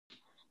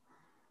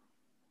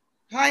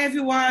Hi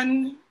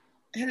everyone.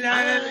 Hello.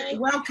 Hi.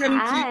 Welcome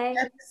Hi. to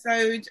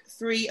episode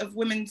 3 of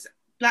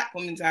Black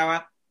Women's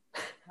Hour.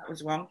 That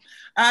was wrong.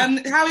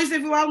 How is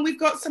everyone? We've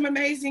got some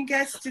amazing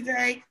guests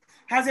today.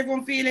 How's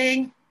everyone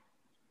feeling?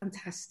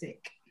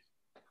 Fantastic.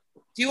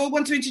 Do you all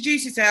want to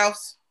introduce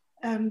yourselves?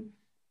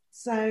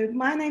 So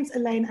my name's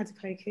Elaine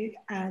Adu-Poku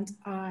and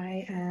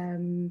I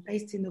am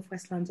based in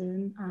Northwest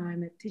London.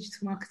 I'm a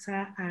digital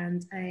marketer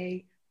and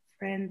a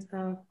friend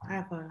of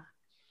Ava.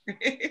 I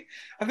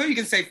thought you were going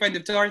to say friend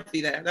of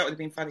Dorothy there. That would have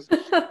been funny.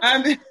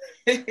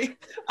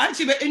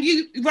 Actually, and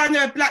you run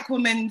a Black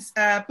Women's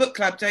book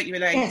club, don't you,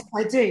 Elaine? Yes,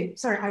 I do.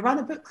 Sorry, I run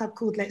a book club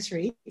called Let's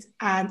Read,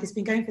 and it's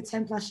been going for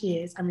 10 plus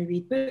years, and we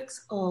read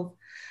books of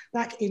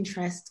Black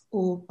interest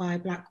or by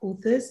Black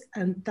authors,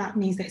 and that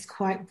means that it's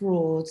quite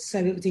broad. So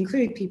it would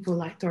include people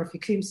like Dorothy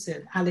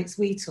Coomson, Alex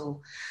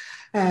Wheatle,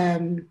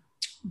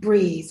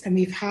 Breeze, and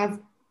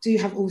do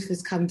have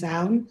authors come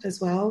down as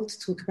well to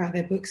talk about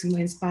their books and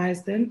what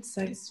inspires them.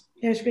 So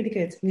it's really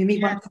good. We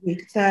meet once a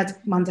week, third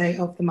Monday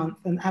of the month,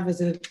 and Ava's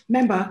a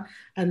member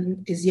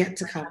and is yet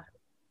to come.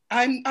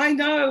 I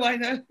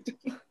know.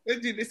 We'll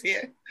do this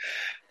here.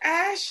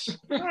 Ash,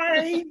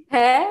 hi.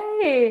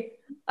 Hey.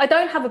 I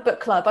don't have a book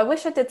club. I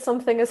wish I did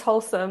something as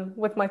wholesome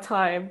with my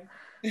time.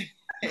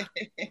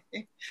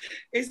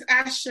 It's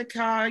Ash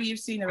Sarkar. You've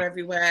seen her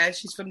everywhere.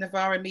 She's from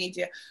Navara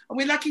Media. And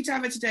we're lucky to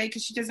have her today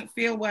because she doesn't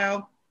feel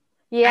well.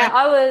 Yeah,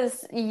 I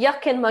was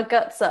yucking my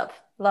guts up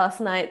last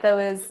night. There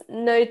was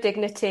no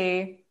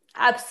dignity.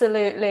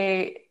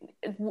 Absolutely.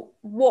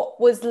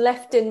 What was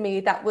left in me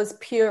that was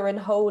pure and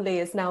holy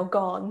is now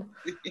gone.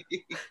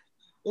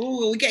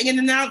 Oh, we're getting an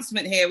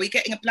announcement here. We're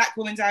getting a Black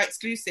Women's Hour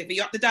exclusive. Are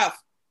you up the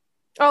duff?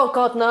 Oh,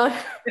 God, no.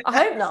 I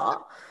hope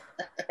not.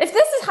 If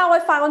this is how I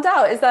found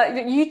out, is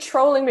that you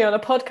trolling me on a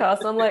podcast,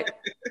 and I'm like,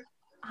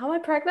 am I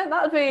pregnant?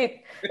 That would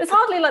be... It's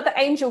hardly like the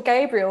angel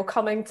Gabriel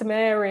coming to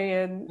Mary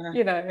and,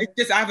 It's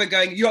just Ava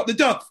going, you up the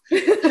duff.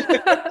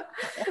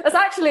 That's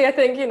actually, I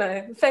think,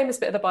 a famous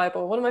bit of the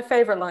Bible. One of my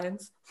favourite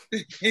lines.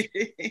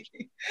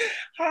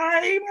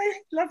 Hi, my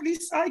lovely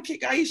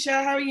psychic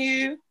Aisha. How are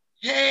you?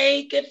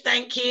 Hey, good,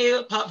 thank you.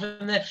 Apart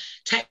from the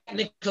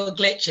technical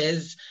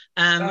glitches,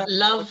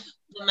 love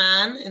the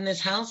man in this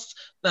house,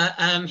 but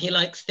he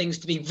likes things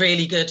to be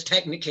really good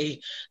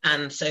technically,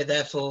 and so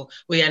therefore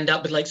we end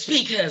up with like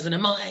speakers and a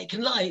mic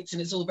and lights,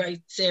 and it's all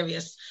very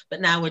serious.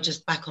 But now we're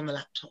just back on the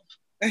laptop.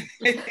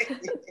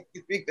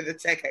 Speak with a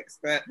tech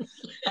expert.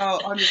 Oh,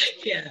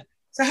 honestly. Yeah.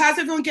 So how's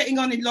everyone getting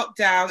on in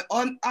lockdown?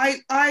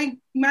 I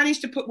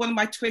managed to put one of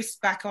my twists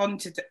back on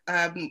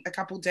a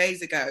couple of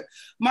days ago.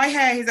 My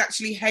hair is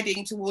actually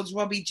heading towards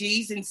Robbie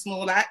G's in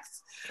Small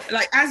Axe.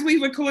 Like, as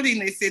we're recording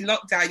this in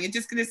lockdown, you're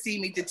just going to see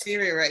me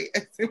deteriorate.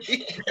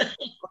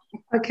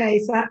 Okay,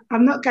 so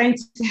I'm not going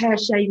to hair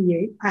shame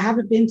you. I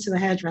haven't been to a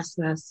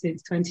hairdresser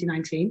since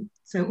 2019.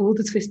 So all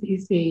the twists that you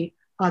see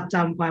are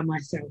done by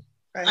myself.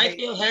 I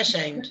feel hair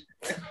shamed.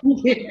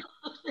 Yeah.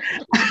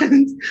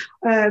 And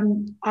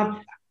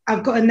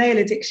I've got a nail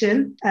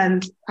addiction,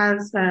 and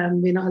as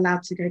we're not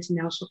allowed to go to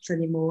nail shops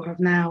anymore, I've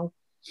now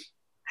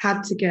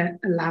had to get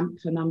a lamp,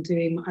 and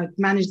I've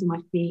managed on my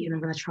feet, and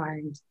I'm going to try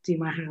and do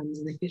my hands,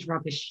 and if it's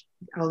rubbish,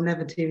 I'll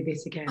never do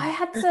this again. I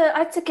had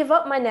to give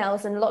up my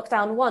nails in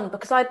lockdown 1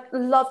 because I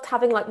loved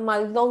having like my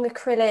long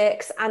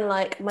acrylics and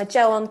like my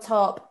gel on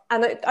top,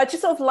 and I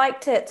just sort of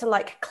liked it to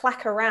like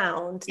clack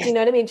around. Do you know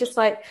what I mean? Just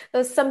like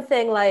there's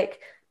something like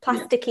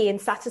plasticky and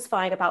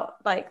satisfying about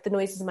like the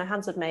noises my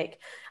hands would make.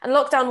 And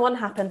lockdown 1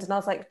 happened, and I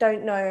was like,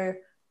 don't know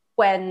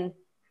when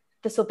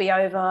this will be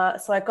over.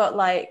 So I got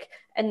like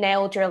a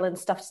nail drill and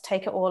stuff to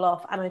take it all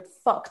off, and I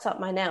fucked up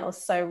my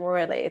nails so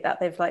royally that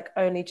they've like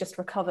only just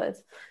recovered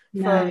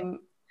from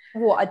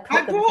what I'd put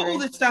them through. I brought all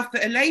the stuff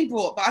that Elaine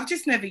brought, but I've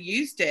just never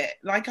used it.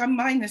 Like, I'm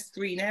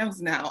 -3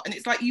 nails now, and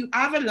it's like you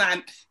have a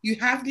lamp, you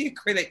have the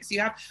acrylics,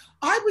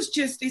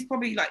 it's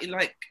probably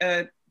like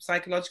a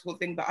psychological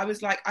thing, but I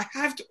was like, I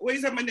have to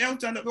always have my nails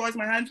done, otherwise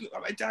my hands look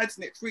like my dad's,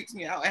 and it freaks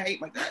me out. I hate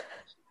my dad.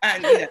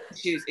 And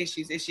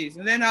issues.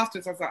 And then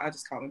afterwards I was like, I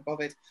just can't be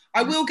bothered.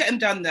 I will get them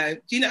done though.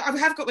 Do you know, I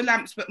have got the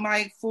lamps, but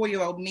my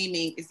 4-year-old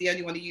Mimi is the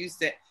only one who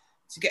used it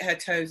to get her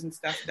toes and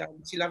stuff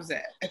done. She loves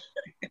it.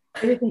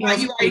 Like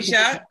you,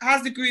 Aisha,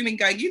 how's the grooming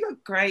going? You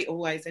look great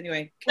always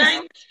anyway.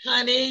 Thanks,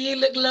 honey. You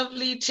look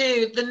lovely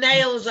too. The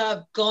nails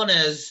are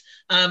goners.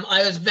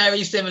 I was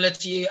very similar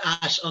to you,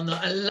 Ash,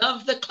 I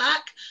love the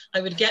clack. I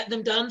would get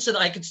them done so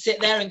that I could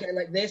sit there and go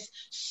like this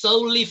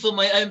solely for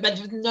my own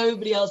benefit, with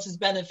nobody else's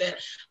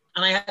benefit.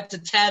 And I had to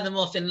tear them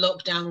off in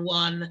lockdown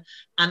 1,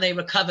 and they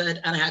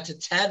recovered, and I had to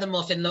tear them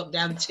off in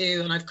lockdown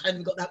 2, and I've kind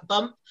of got that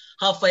bump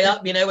halfway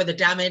up, with the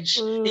damage.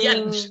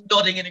 Yeah,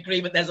 nodding in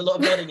agreement. There's a lot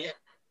of nodding here.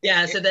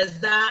 Yeah, so there's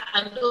that.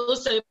 And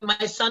also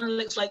my son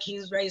looks like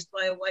he's raised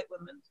by a white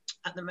woman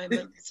at the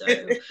moment. So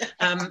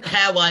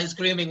hair-wise,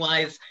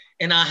 grooming-wise,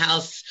 in our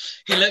house,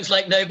 he looks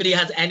like nobody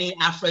has any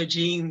Afro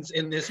genes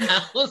in this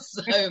house.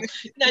 So,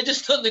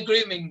 just on the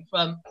grooming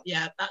front,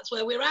 that's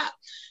where we're at.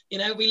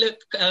 We look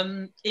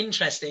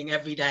interesting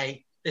every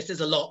day. This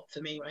is a lot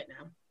for me right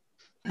now.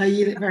 Oh,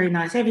 you look very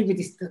nice.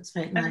 Everybody looks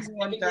very nice.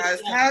 Everyone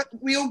does. How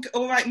we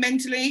all right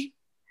mentally?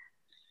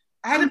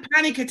 I had a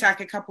panic attack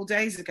a couple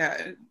days ago,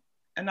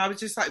 and I was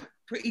just like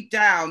pretty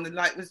down, and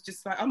like was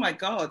just like, oh my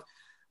god,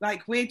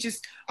 like we're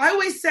just. I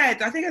always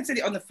said, I think I said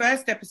it on the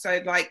first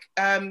episode, like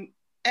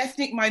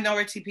ethnic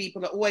minority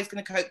people are always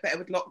going to cope better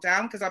with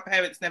lockdown because our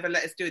parents never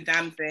let us do a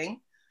damn thing.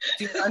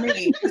 Do you know what I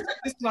mean? It's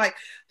just like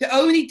the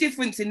only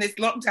difference in this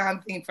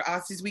lockdown thing for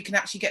us is we can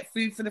actually get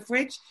food for the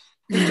fridge.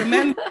 Because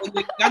remember when you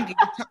were younger,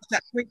 you touched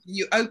that fridge and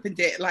you opened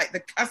it, like the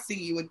cussing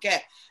you would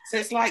get. So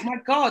it's like, my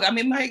God, I'm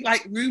in my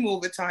like room all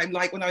the time,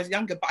 like when I was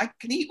younger, but I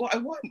can eat what I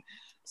want.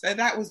 So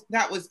that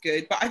was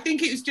good. But I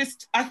think it was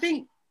just, I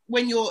think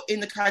when you're in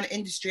the kind of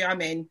industry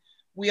I'm in,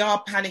 we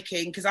are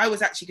panicking because I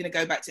was actually going to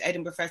go back to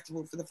Edinburgh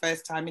Festival for the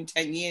first time in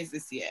 10 years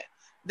this year.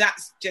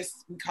 That's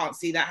just, we can't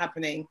see that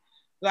happening.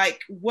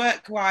 Like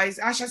work-wise,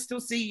 Ash, I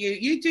still see you.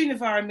 You do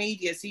Novara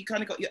Media, so you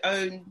kind of got your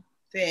own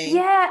thing.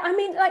 Yeah, I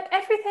mean, like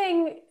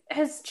everything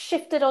has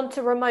shifted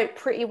onto remote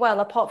pretty well,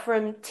 apart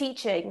from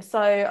teaching.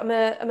 So I'm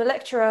a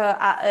lecturer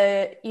at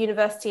a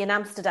university in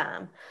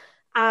Amsterdam,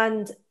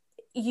 and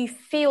you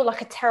feel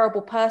like a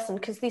terrible person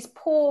because these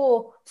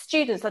poor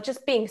students are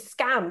just being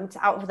scammed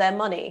out of their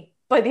money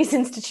by these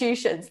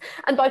institutions.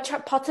 And by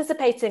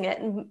participating in it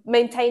and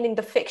maintaining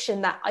the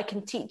fiction that I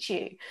can teach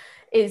you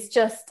is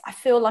just, I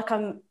feel like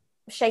I'm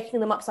shaking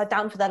them upside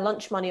down for their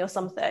lunch money or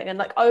something. And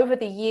like over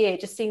the year,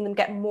 just seeing them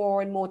get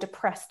more and more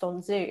depressed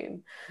on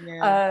Zoom,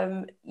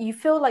 you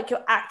feel like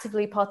you're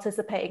actively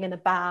participating in a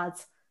bad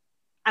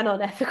and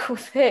unethical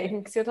thing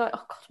because you're like,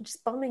 oh God, I'm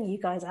just bumming you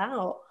guys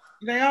out.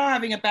 They are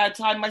having a bad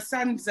time. My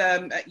son's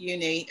at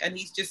uni and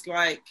he's just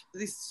like,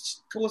 this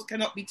course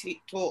cannot be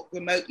taught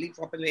remotely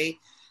properly.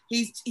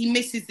 He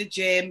misses the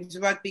gym. He's a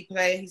rugby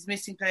player. He's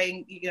missing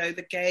playing,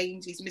 the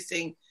games. He's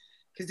missing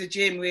because the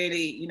gym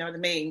really, you know what I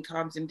mean,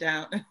 calms him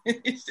down.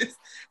 It's just,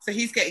 so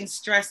he's getting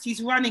stressed.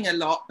 He's running a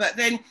lot, but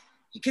then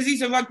because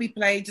he's a rugby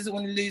player, he doesn't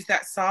want to lose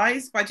that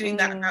size by doing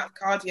that amount of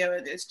cardio.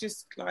 And it's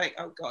just like,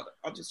 oh God,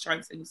 I'll just try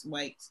and save some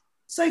weight.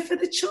 So for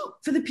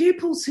the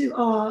pupils who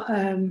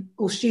are,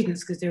 or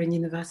students because they're in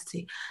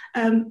university,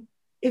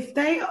 if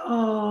they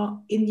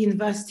are in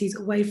universities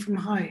away from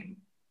home,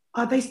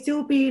 are they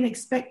still being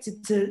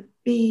expected to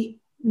be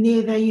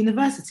near their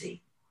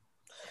university?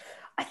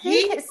 I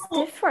think it's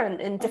different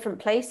in different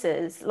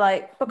places.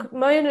 Like,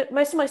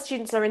 most of my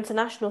students are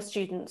international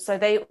students, so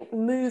they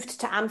moved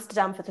to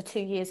Amsterdam for the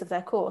 2 years of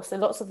their course. So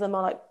lots of them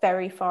are like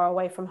very far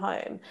away from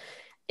home.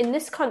 In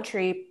this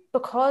country,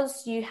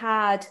 because you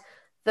had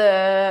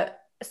the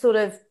sort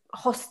of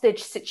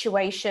hostage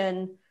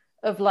situation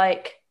of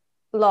like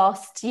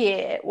last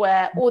year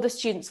where all the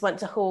students went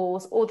to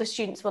halls, all the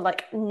students were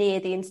like near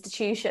the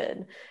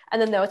institution,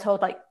 and then they were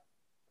told like,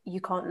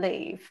 you can't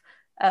leave.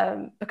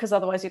 Because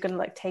otherwise you're going to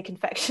like take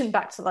infection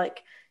back to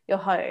like your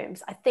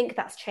homes. I think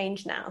that's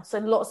changed now. So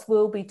lots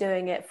will be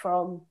doing it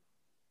from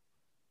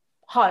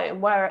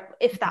home, where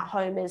if that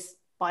home is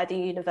by the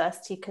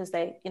university because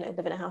they,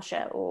 live in a house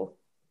share or.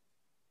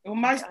 Well,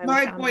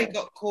 my boy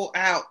got caught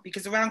out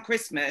because around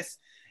Christmas,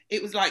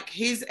 it was like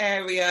his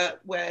area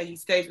where he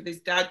stayed with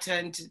his dad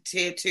turned to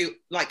tier 2,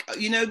 like,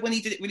 when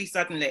he did it really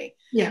suddenly.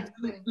 Yeah.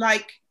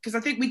 Like, because I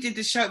think we did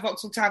the show at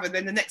Vauxhall Tavern,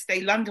 then the next day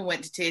London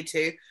went to tier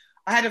 2.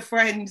 I had a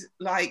friend,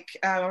 like,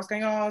 I was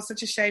going, oh,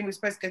 such a shame, we're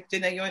supposed to go to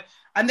dinner.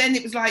 And then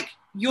it was like,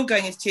 you're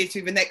going into tier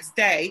 2 the next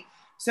day.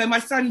 So my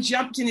son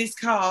jumped in his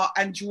car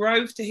and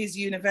drove to his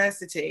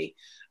university,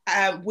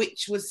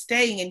 which was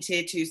staying in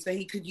tier 2, so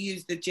he could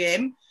use the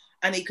gym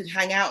and he could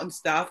hang out and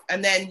stuff.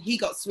 And then he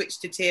got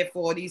switched to tier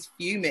 4 and he's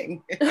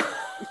fuming.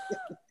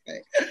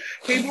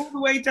 Came all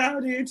the way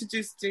down here to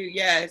just do,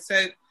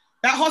 so...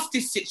 That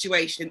hostage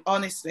situation,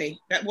 honestly,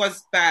 that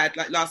was bad.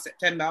 Like last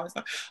September, I was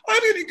like, I'm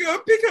going to go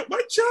and pick up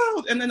my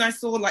child. And then I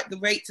saw like the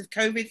rates of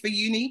COVID for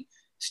uni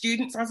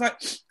students. I was like,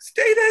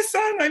 stay there,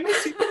 son, I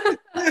miss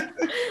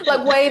you.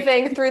 Like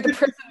waving through the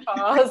prison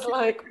bars,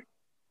 like.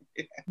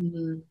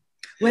 Yeah.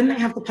 When they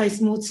have the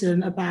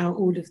post-mortem about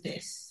all of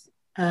this,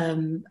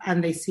 and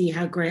they see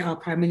how great our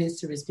Prime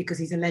Minister is because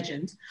he's a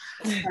legend,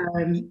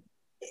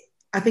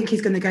 I think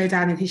he's going to go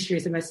down in history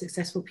as the most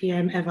successful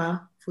PM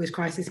ever for his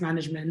crisis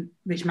management,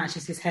 which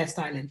matches his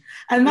hairstyling.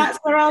 And that's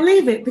where I'll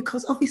leave it,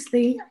 because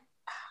obviously...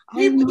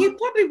 You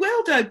probably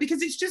will, though,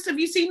 because it's just, have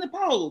you seen the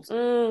polls?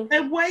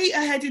 They're way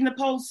ahead in the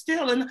polls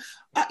still. And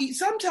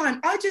sometimes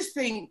I just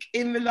think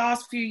in the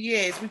last few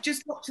years, we've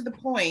just got to the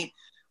point,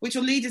 which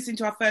will lead us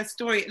into our first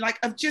story, like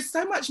of just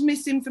so much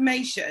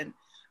misinformation.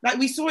 Like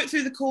we saw it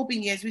through the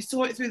Corbyn years, we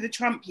saw it through the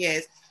Trump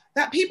years,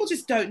 that people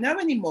just don't know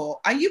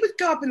anymore. And you would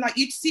go up and like,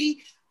 you'd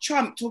see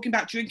Trump talking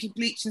about drinking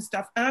bleach and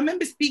stuff. And I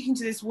remember speaking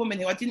to this woman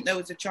who I didn't know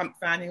was a Trump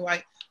fan, who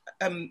I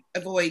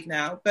avoid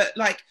now. But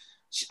like,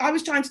 I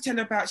was trying to tell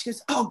her about, she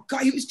goes, oh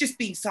God, he was just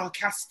being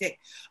sarcastic.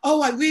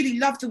 Oh, I really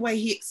love the way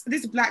this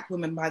is a black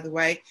woman, by the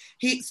way.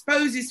 He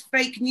exposes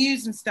fake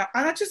news and stuff.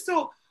 And I just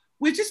thought,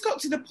 we've just got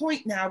to the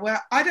point now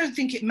where I don't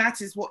think it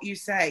matters what you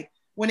say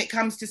when it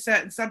comes to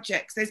certain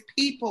subjects. There's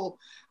people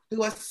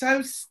who are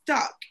so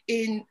stuck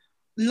in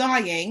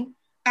lying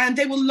and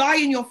they will lie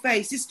in your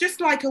face. It's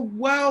just like a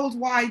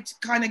worldwide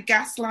kind of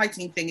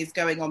gaslighting thing is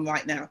going on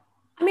right now.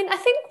 I mean, I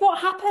think what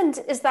happened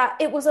is that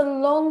it was a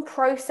long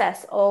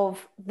process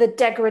of the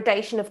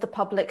degradation of the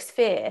public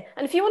sphere.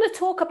 And if you want to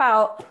talk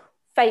about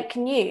fake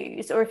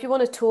news, or if you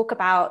want to talk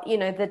about,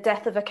 the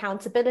death of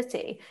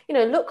accountability,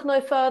 look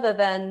no further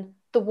than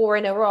the war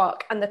in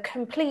Iraq and the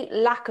complete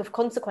lack of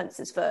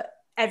consequences for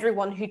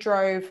everyone who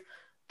drove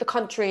the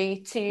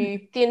country to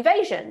the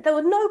invasion. There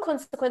were no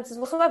consequences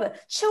whatsoever.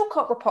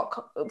 Chilcot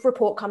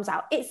report comes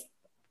out. It's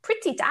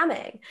pretty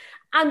damning.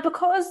 And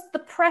because the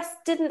press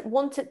didn't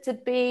want it to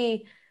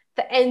be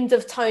the end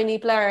of Tony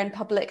Blair in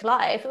public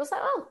life, it was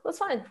like, oh, that's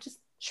fine, just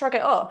shrug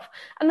it off.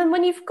 And then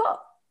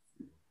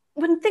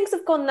when things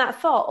have gone that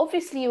far,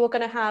 obviously you are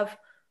going to have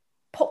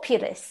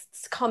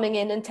populists coming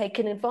in and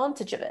taking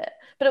advantage of it.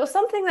 But it was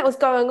something that was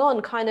going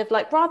on kind of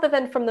like, rather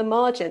than from the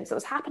margins, it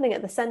was happening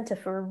at the centre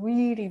for a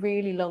really,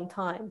 really long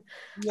time.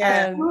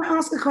 Yeah. I want to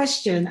ask a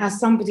question as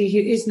somebody who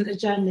isn't a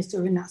journalist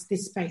or in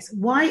this space.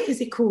 Why is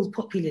it called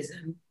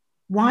populism?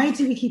 Why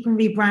do we keep on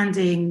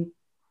rebranding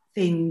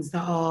things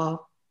that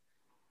are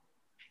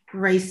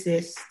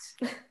racist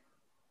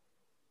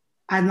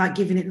and like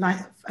giving it like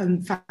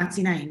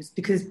fancy names?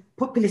 Because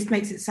populist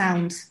makes it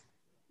sound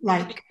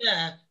like...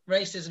 Yeah,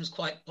 racism's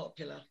quite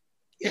popular.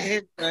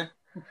 Yeah.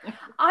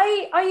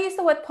 I use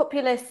the word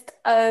populist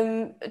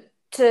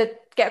to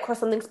get across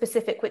something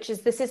specific, which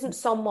is this isn't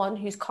someone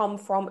who's come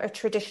from a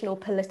traditional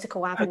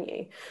political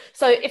avenue.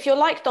 So if you're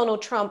like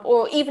Donald Trump,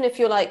 or even if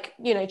you're like,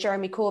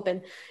 Jeremy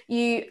Corbyn,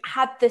 you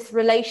had this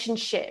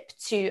relationship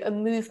to a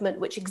movement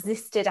which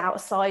existed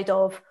outside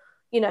of,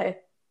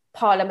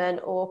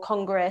 Parliament or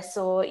Congress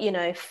or,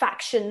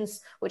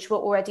 factions which were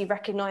already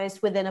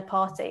recognised within a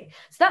party.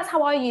 So that's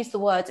how I use the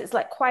words. It's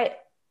like quite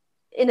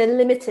in a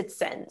limited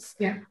sense.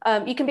 Yeah.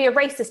 You can be a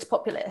racist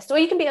populist, or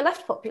you can be a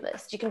left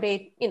populist. You can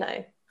be,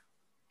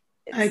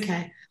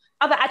 okay.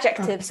 Other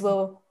adjectives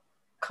will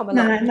come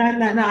along.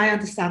 No, I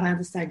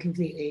understand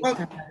completely.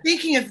 Well,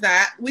 speaking of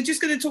that, we're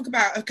just going to talk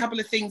about a couple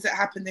of things that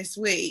happened this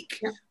week.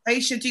 Yeah.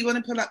 Aisha, do you want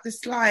to pull up the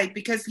slide?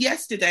 Because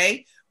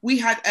yesterday we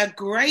had a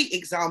great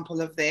example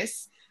of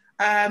this,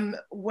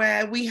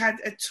 where we had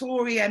a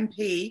Tory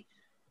MP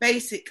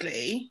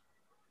basically...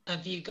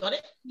 Have you got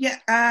it?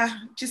 Yeah,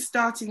 just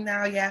starting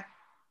now, yeah.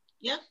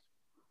 Yeah.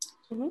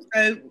 Mm-hmm.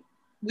 So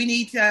we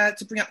need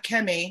to bring up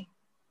Kemi.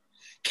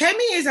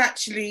 Kemi is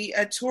actually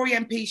a Tory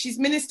MP. She's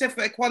Minister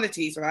for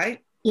Equalities, right?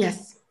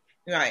 Yes.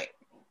 Right.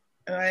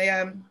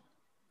 I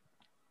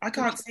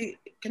can't see.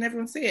 Can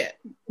everyone see it?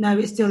 No,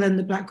 it's still in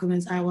the Black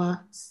Women's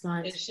Hour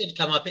slide. It should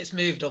come up. It's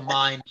moved on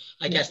mine.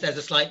 I guess there's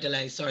a slight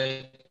delay.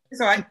 Sorry. It's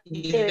all right.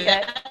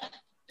 Yeah.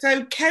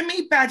 So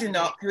Kemi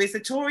Badenoch, who is the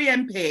Tory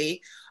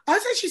MP, I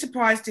was actually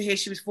surprised to hear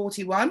she was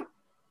 41.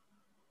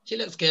 She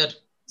looks good.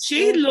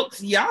 She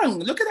looks young.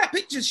 Look at that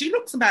picture. She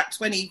looks about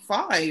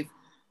 25.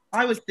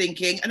 I was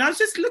thinking, and I was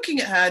just looking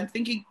at her and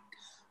thinking,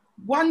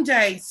 one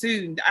day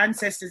soon, the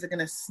ancestors are going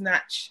to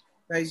snatch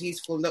those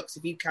youthful looks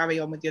if you carry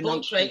on with your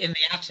portrait in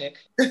the attic.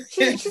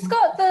 She's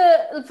got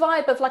the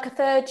vibe of like a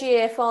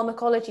third-year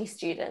pharmacology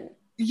student.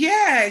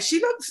 Yeah, she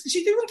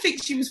didn't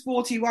think she was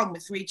 41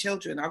 with 3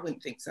 children. I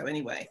wouldn't think so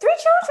anyway. 3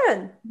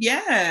 children?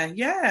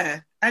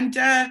 Yeah. And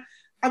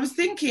I was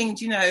thinking,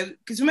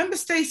 because remember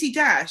Stacey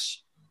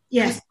Dash?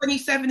 Yes. She was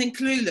 27 in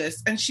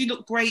Clueless, and she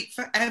looked great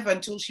forever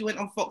until she went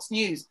on Fox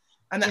News.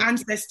 And the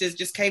ancestors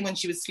just came when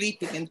she was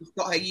sleeping and just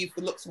got her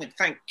youthful looks and went,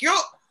 thank you.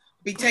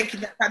 Be taking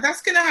that back.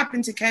 That's going to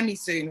happen to Kemi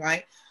soon,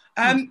 right?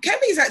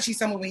 Kemi is actually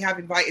someone we have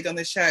invited on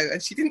the show,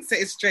 and she didn't say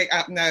it straight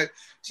up, no.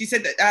 She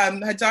said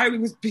that her diary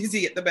was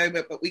busy at the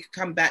moment, but we could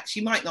come back.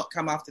 She might not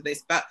come after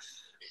this, but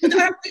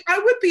I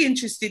would be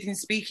interested in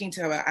speaking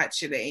to her,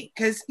 actually,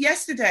 because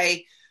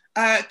yesterday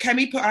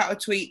Kemi put out a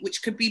tweet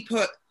which could be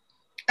put...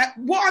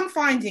 what I'm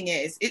finding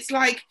is, it's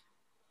like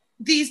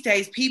these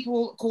days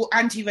people call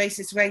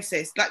anti-racist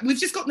racist. Like, we've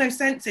just got no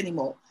sense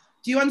anymore.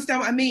 Do you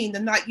understand what I mean?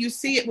 And like, you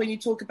see it when you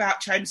talk about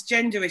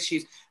transgender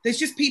issues. There's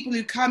just people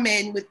who come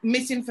in with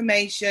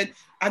misinformation,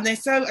 and they're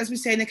so, as we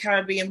say in the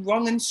Caribbean,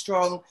 wrong and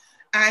strong.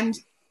 And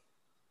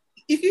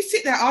if you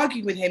sit there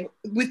arguing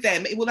with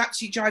them, it will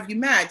actually drive you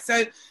mad.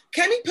 So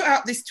Kemi put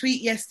out this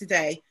tweet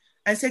yesterday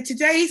and said,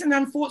 today's an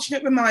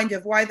unfortunate reminder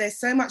of why there's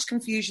so much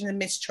confusion and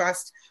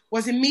mistrust.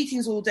 Was in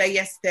meetings all day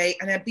yesterday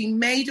and have been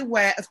made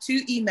aware of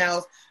 2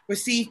 emails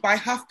received by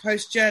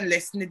HuffPost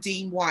journalist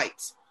Nadine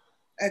White.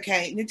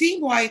 Okay, Nadine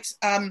White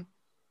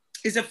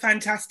is a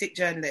fantastic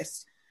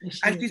journalist.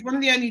 And she's one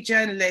of the only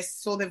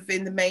journalists sort of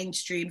in the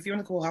mainstream, if you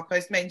want to call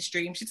HuffPost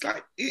mainstream. She's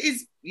like, it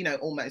is,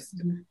 almost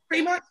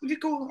pretty much what you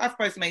call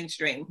HuffPost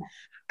mainstream.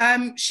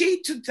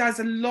 She does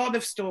a lot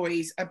of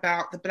stories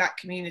about the Black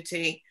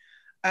community.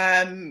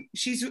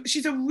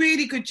 She's a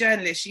really good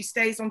journalist. She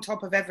stays on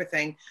top of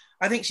everything.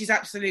 I think she's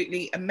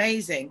absolutely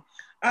amazing.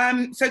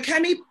 So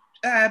Kemi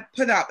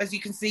put up, as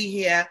you can see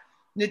here,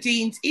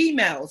 Nadine's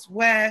emails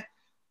where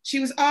she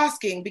was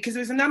asking, because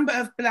there was a number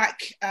of Black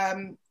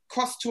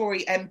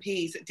cross-Tory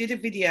MPs that did a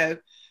video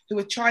who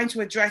were trying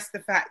to address the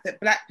fact that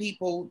Black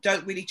people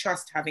don't really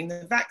trust having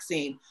the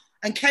vaccine.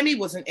 and Kemi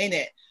wasn't in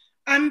it.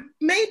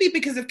 Maybe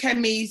because of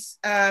Kemi's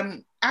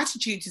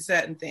attitude to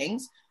certain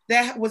things,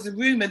 there was a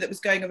rumour that was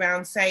going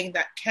around saying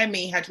that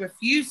Kemi had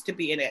refused to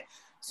be in it.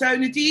 So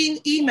Nadine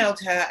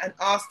emailed her and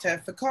asked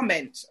her for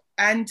comment.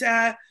 And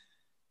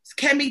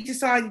Kemi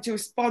decided to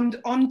respond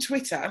on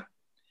Twitter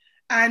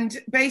and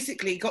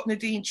basically got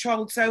Nadine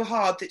trolled so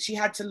hard that she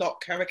had to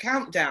lock her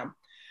account down.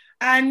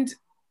 And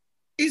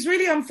it's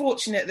really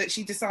unfortunate that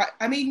she decided,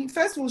 I mean,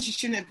 first of all, she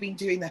shouldn't have been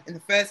doing that in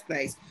the first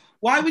place.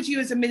 Why would you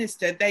as a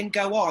minister then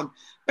go on?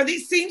 But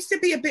it seems to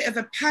be a bit of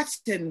a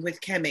pattern with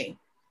Kemi.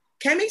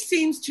 Kemi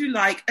seems to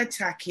like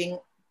attacking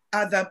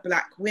other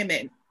Black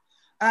women.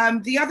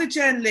 The other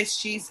journalist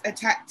she's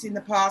attacked in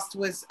the past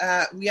was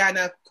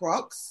Rihanna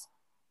Crox.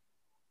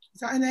 Is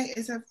that her name?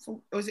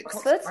 Or is it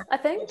Oxford, I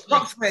think?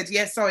 Oxford,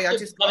 yes, sorry. I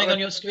just coming on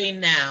your screen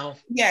now.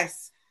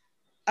 Yes.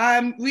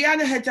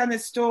 Rihanna had done a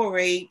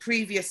story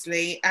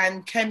previously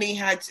and Kemi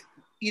had,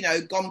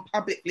 gone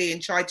publicly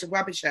and tried to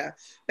rubbish her,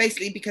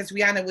 basically because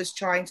Rihanna was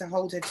trying to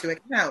hold her to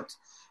account.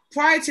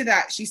 Prior to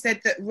that, she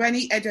said that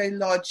Rennie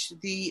Edo-Lodge,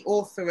 the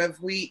author of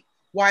Why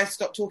I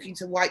Stopped Talking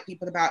to White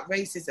People About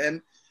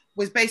Racism,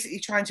 was basically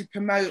trying to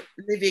promote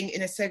living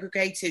in a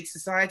segregated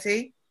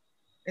society.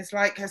 It's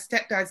like her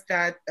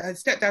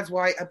stepdad's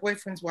white, her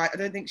boyfriend's white. I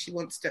don't think she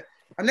wants to,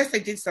 unless they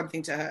did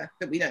something to her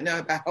that we don't know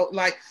about.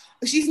 Like,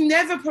 she's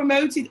never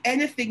promoted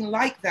anything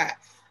like that.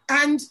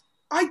 And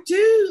I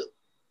do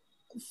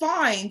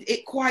find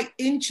it quite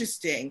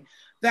interesting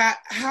that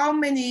how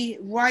many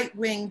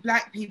right-wing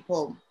Black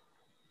people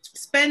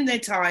spend their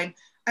time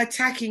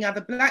attacking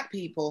other Black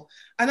people.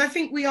 And I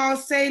think we are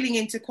sailing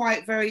into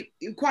quite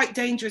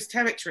dangerous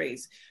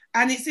territories.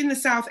 And it's in the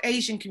South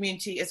Asian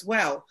community as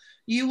well.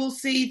 You will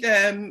see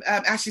them,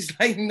 Ash is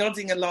like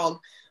nodding along.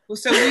 Well,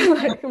 so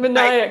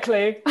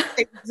maniacally.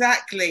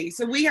 Exactly.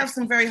 So we have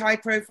some very high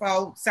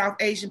profile South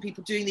Asian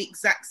people doing the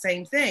exact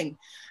same thing.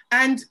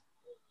 And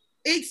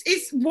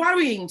it's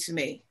worrying to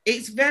me.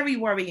 It's very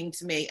worrying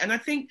to me. And I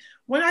think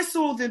when I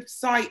saw the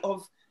sight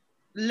of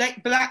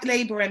Black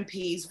Labour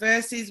MPs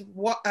versus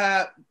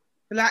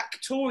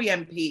Black Tory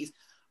MPs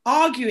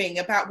arguing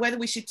about whether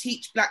we should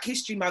teach Black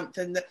History Month,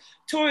 and the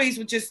Tories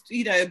were just,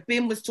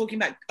 Bim was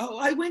talking about,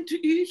 I went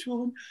to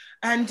Eton,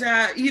 and,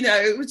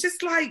 it was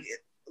just like,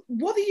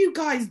 what are you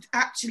guys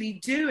actually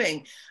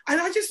doing? And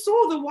I just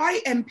saw the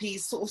white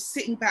MPs sort of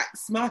sitting back,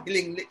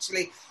 smiling,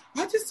 literally.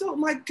 I just thought,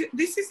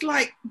 this is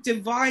like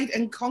divide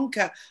and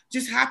conquer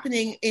just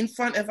happening in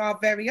front of our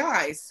very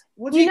eyes.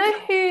 What do you know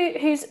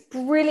who's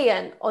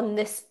brilliant on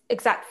this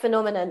exact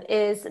phenomenon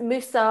is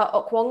Musa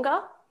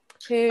Okwonga,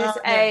 who's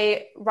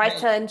a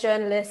writer and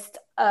journalist.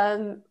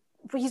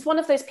 He's one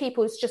of those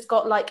people who's just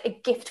got like a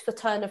gift for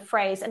turn of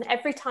phrase. And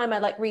every time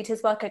I read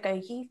his work, I go,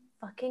 you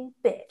fucking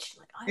bitch.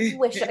 I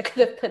wish I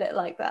could have put it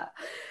like that.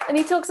 And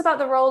he talks about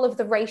the role of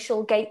the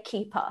racial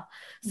gatekeeper.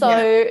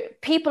 So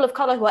people of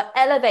color who are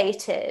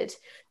elevated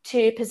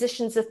to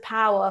positions of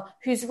power,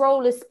 whose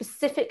role is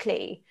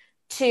specifically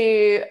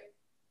to,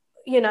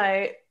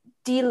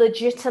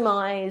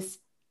 delegitimize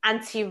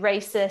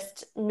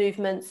anti-racist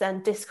movements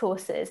and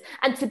discourses,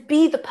 and to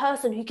be the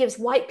person who gives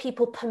white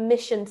people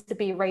permission to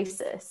be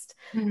racist.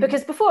 Mm-hmm.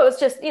 Because before it was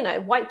just,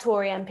 white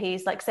Tory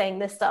MPs saying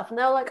this stuff, and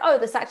they're like, oh,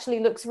 this actually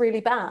looks really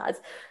bad.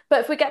 But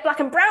if we get Black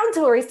and brown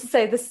Tories to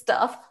say this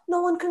stuff,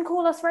 no one can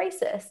call us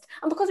racist.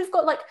 And because we've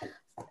got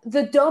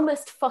the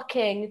dumbest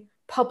fucking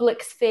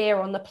public sphere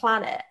on the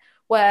planet,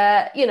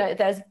 where,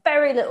 there's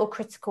very little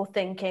critical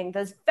thinking,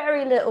 there's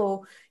very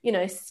little,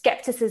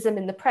 skepticism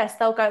in the press,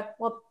 they'll go,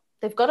 well,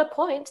 they've got a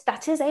point.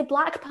 That is a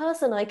Black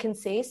person I can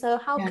see. So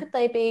how could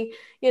they be,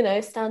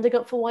 standing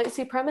up for white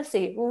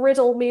supremacy?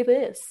 Riddle me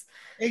this.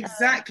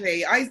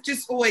 Exactly. I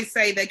just always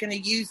say they're going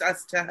to use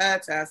us to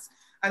hurt us.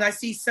 And I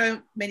see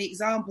so many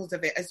examples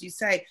of it, as you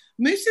say.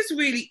 Musa's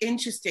really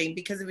interesting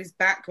because of his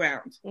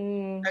background.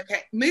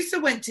 Okay. Musa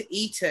went to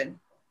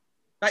Eton.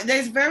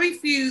 There's very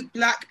few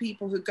Black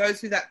people who go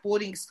through that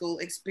boarding school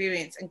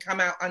experience and come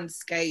out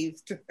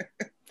unscathed.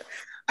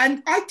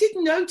 And I did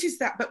notice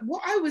that, but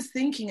what I was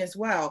thinking as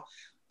well,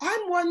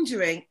 I'm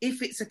wondering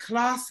if it's a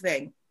class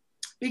thing,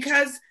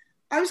 because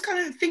I was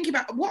kind of thinking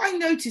about what I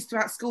noticed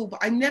throughout school, but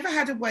I never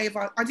had a way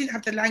I didn't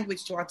have the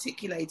language to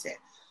articulate it,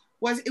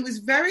 it was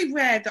very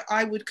rare that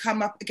I would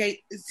come up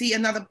see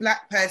another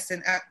Black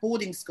person at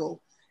boarding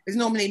school. It was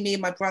normally me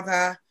and my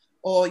brother,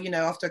 or,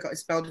 after I got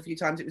expelled a few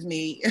times, it was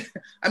me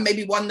and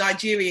maybe one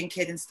Nigerian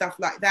kid and stuff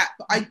like that.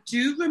 But I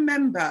do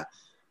remember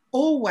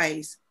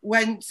always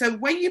when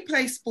you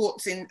play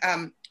sports in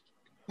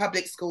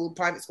public school,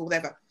 private school,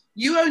 whatever,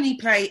 you only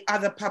play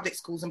other public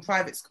schools and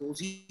private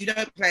schools. You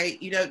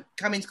don't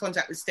come into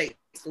contact with state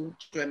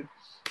children.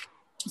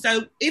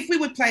 So if we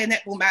would play a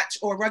netball match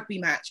or a rugby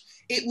match,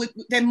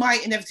 there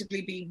might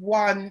inevitably be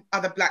one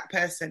other Black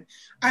person.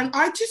 And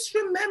I just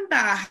remember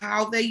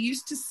how they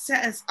used to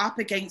set us up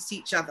against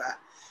each other.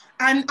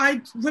 And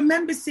I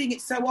remember seeing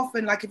it so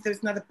often, if there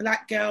was another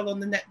Black girl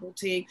on the netball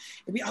team,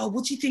 it'd be, oh,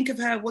 what do you think of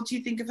her? What do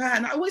you think of her?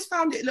 And I always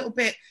found it a little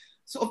bit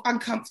sort of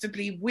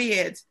uncomfortably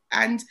weird.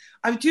 And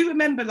I do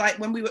remember, like,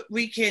 when we were at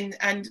Wrekin,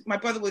 and my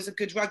brother was a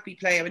good rugby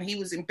player, and he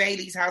was in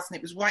Bailey's house, and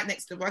it was right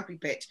next to the rugby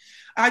pitch.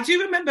 I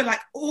do remember,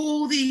 like,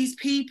 all these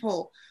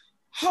people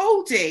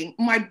holding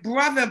my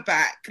brother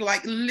back,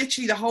 like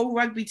literally the whole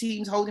rugby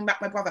team's holding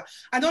back my brother.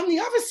 And on the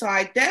other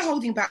side, they're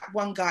holding back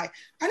one guy,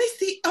 and it's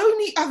the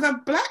only other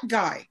black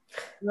guy,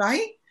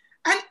 right?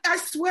 And I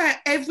swear,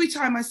 every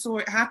time I saw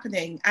it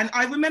happening, and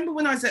I remember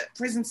when I was at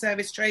prison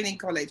service training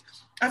college,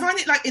 I find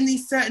it like in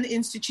these certain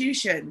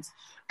institutions,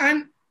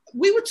 and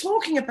we were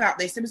talking about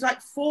this. There was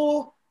like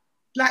 4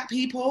 black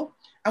people,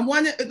 and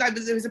one, like,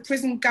 there was a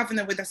prison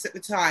governor with us at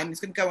the time. He's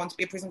going to go on to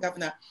be a prison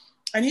governor.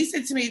 And he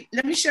said to me,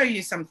 let me show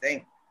you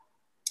something.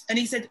 And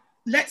he said,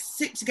 let's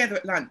sit together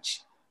at lunch.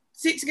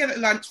 Sit together at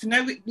lunch. For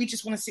no, we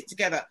just want to sit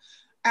together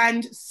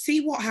and see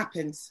what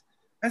happens.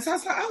 And so I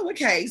was like, oh,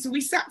 okay. So we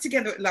sat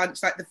together at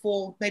lunch, like the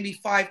 4, maybe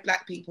 5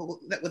 black people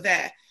that were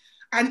there.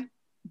 And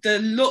the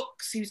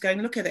looks, he was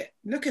going, look at it,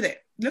 look at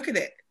it, look at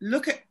it,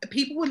 look at,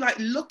 people were like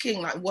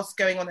looking like what's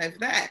going on over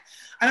there.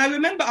 And I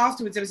remember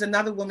afterwards, there was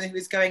another woman who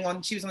was going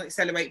on, she was on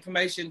accelerated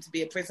promotion to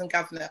be a prison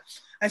governor.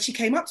 And she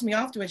came up to me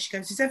afterwards, she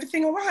goes, is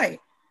everything all right?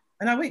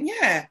 And I went,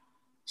 yeah.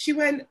 She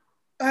went,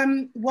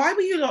 why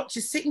were you lot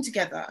just sitting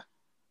together?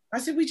 I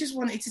said, we just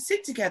wanted to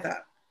sit together.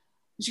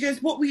 And she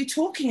goes, what were you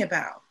talking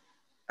about?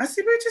 I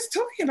said, we were just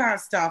talking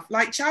about stuff,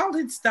 like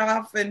childhood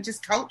stuff and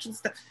just cultural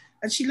stuff.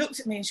 And she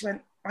looked at me and she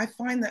went, I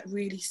find that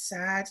really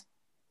sad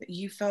that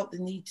you felt the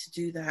need to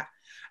do that.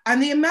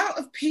 And the amount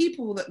of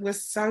people that were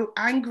so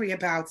angry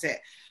about it.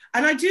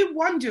 And I do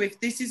wonder if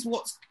this is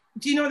what's,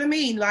 do you know what I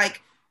mean?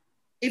 Like,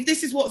 if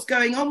this is what's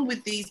going on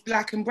with these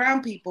black and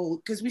brown people,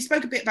 because we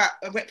spoke a bit about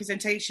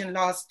representation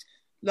last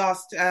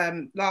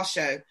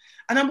show.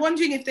 And I'm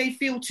wondering if they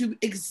feel to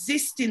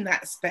exist in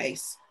that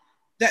space,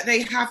 that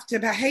they have to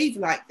behave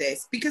like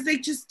this, because they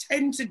just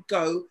tend to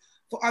go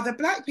for other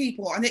black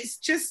people. And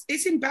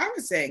it's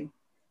embarrassing.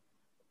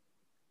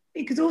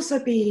 It could also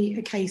be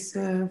a case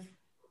of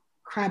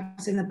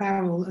crabs in a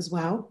barrel as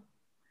well.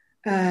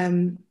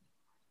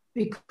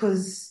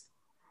 Because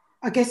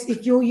I guess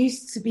if you're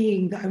used to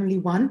being the only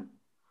one,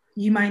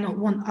 you may not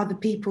want other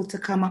people to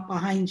come up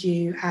behind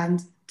you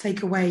and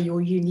take away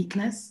your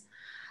uniqueness.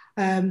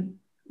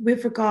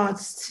 With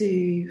regards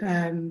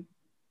to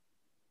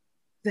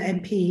the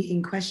MP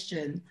in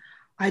question,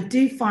 I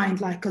do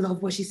find like a lot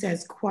of what she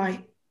says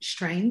quite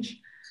strange.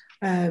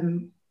 I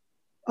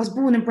was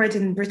born and bred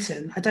in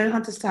Britain. I don't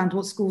understand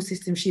what school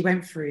system she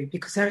went through,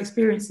 because her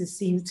experiences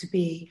seem to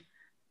be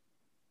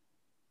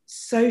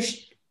so...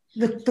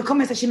 The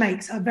comments that she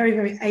makes are very,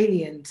 very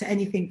alien to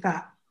anything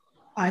that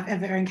I've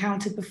ever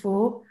encountered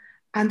before.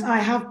 And I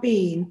have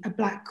been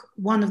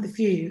one of the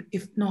few,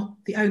 if not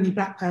the only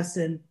black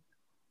person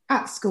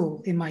at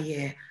school in my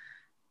year.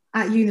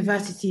 At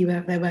university,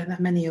 where there weren't that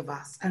many of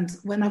us. And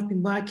when I've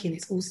been working,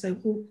 it's also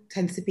all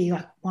tends to be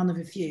like one of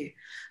a few.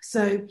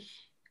 So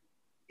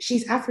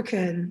she's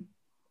African,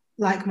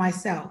 like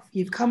myself.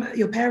 Your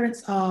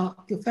parents are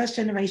your first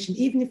generation.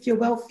 Even if you're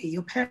wealthy,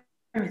 your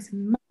parents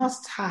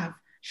must have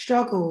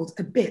struggled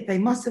a bit. They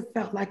must have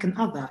felt like an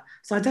other.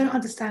 So I don't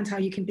understand how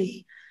you can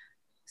be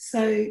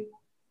so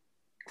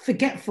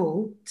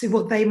forgetful to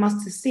what they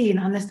must have seen,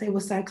 unless they were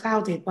so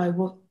clouded by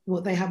what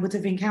they would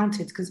have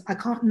encountered. Because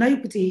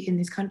nobody in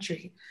this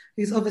country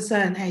who's of a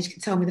certain age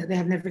can tell me that they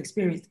have never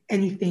experienced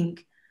anything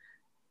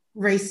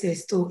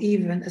racist or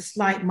even a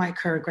slight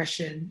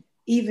microaggression,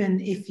 even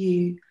if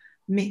you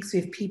mix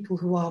with people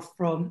who are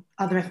from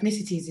other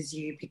ethnicities as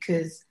you,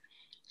 because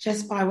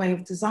just by way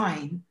of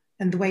design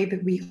and the way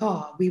that we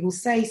will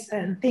say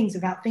certain things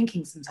without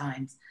thinking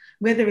sometimes,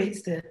 whether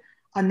it's the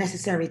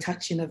unnecessary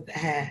touching of the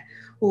hair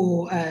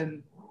or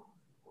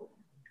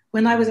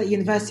when I was at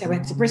university, I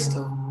went to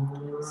Bristol.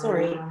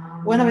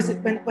 When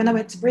I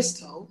went to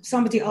Bristol,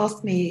 somebody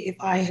asked me if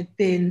I had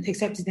been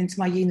accepted into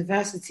my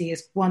university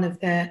as one of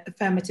their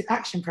affirmative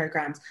action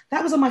programs.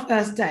 That was on my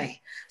first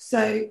day.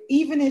 So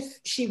even if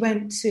she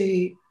went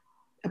to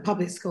a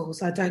public school,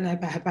 so I don't know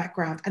about her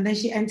background, and then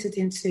she entered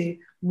into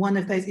one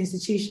of those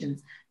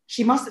institutions,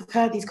 she must have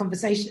heard these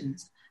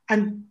conversations.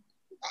 And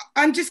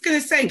I'm just going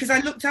to say, because I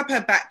looked up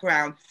her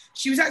background,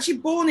 she was actually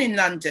born in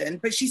London,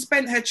 but she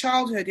spent her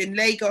childhood in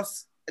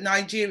Lagos,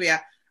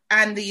 Nigeria,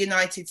 and the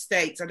United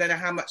States. I don't know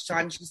how much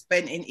time she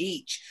spent in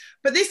each.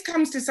 But this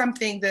comes to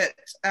something that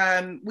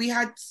we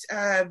had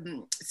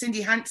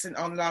Cindy Hanson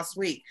on last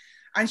week,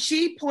 and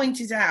she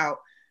pointed out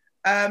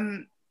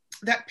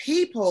that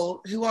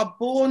people who are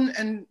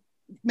born,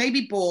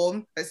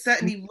 but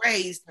certainly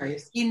raised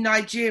in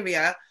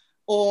Nigeria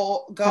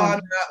or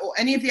Ghana or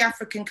any of the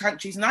African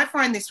countries, and I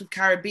find this with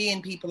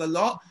Caribbean people a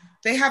lot,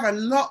 they have a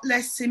lot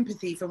less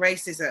sympathy for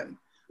racism.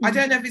 I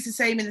don't know if it's the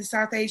same in the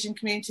South Asian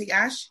community,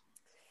 Ash.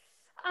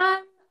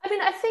 I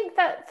mean, I think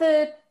that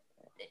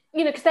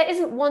because there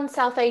isn't one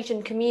South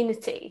Asian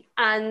community,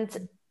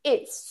 and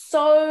it's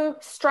so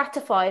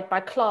stratified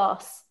by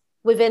class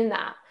within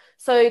that.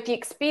 So the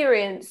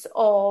experience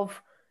of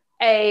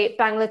a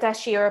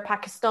Bangladeshi or a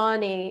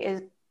Pakistani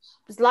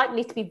is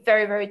likely to be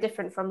very, very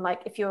different from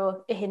like if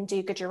you're a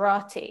Hindu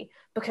Gujarati,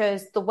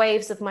 because the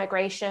waves of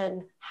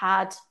migration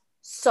had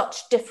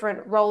such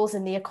different roles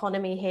in the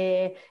economy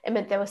here. It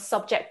meant they were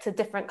subject to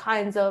different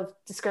kinds of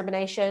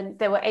discrimination.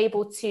 They were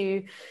able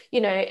to,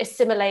 you know,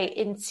 assimilate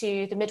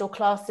into the middle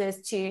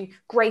classes to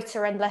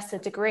greater and lesser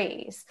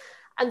degrees.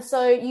 And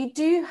so you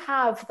do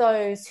have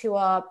those who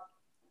are,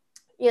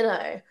 you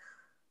know,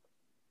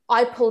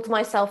 I pulled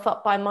myself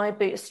up by my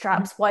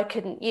bootstraps, why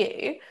couldn't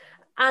you?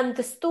 And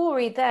the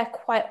story there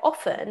quite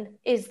often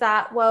is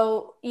that,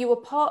 well, you were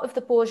part of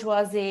the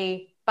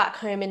bourgeoisie back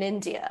home in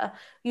India.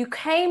 You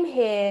came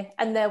here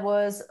and there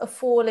was a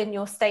fall in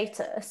your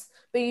status,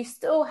 but you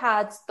still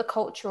had the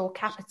cultural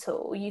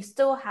capital. You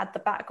still had the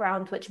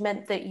background, which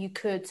meant that you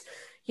could,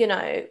 you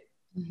know,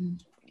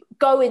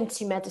 go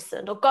into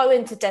medicine or go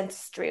into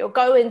dentistry or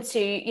go into,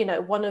 you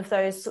know, one of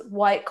those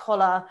white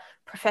collar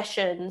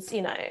professions,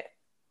 you know,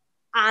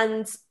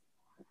 and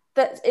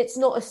that it's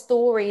not a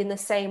story in the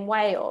same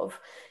way of,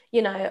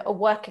 you know, a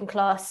working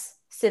class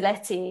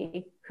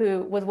Sylheti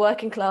who was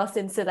working class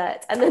in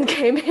Sylhet and then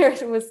came here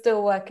and was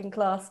still working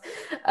class,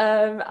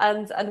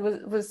 and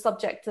was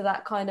subject to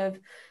that kind of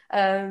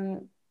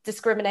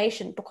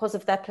discrimination because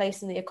of their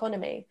place in the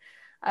economy.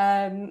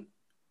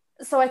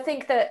 So I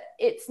think that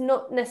it's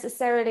not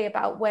necessarily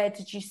about where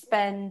did you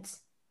spend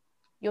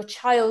your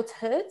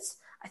childhood.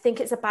 I think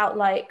it's about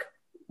like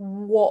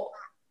what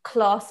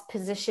class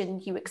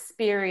position you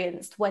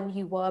experienced when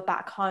you were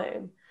back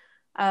home,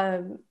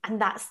 and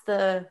that's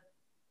the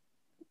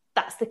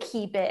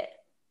key bit.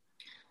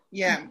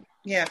 Yeah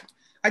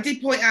I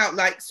did point out,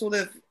 like, sort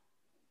of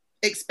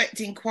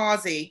expecting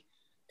Kwasi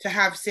to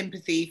have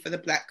sympathy for the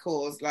Black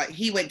cause. Like,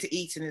 he went to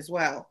Eton as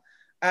well,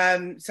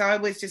 so I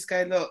was just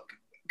going, look,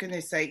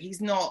 goodness sake,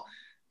 he's not,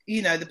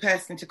 you know, the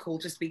person to call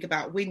to speak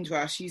about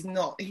Windrush. He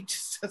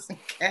just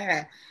doesn't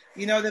care.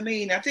 You know what I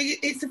mean? I think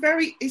it's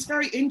very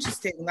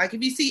interesting. Like,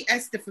 if you see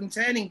Esther from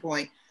Turning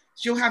Point,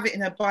 she'll have it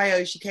in her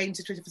bio. She came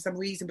to Twitter for some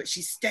reason, but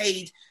she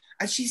stayed,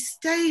 and she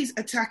stays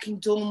attacking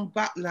Dawn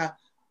Butler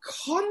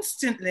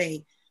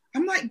constantly.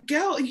 I'm like,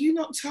 girl, are you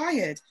not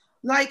tired?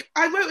 Like,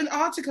 I wrote an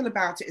article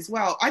about it as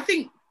well. I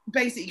think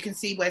basically you can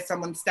see where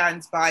someone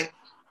stands by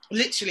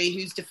literally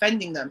who's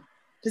defending them.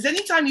 Because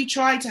anytime you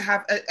try to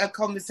have a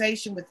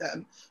conversation with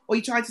them, or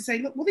you try to say,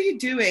 look, what are you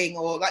doing?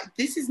 Or like,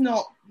 this is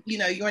not, you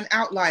know, you're an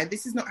outlier.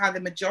 This is not how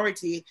the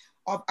majority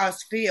of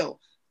us feel.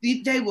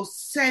 They will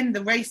send the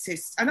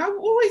racists. And I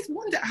always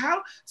wonder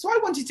how. So I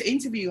wanted to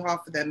interview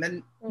half of them,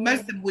 and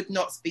most of them would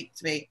not speak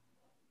to me.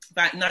 In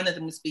fact, none of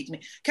them would speak to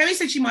me. Kerry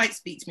said she might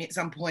speak to me at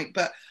some point,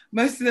 but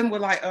most of them were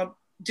like,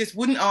 just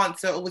wouldn't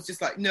answer, or was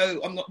just like,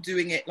 no, I'm not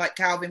doing it. Like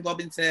Calvin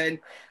Robinson,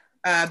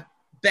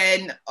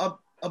 Ben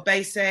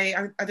Obese,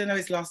 I don't know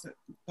his last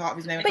part of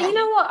his name. But you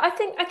know what? I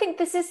think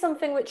this is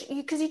something which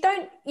you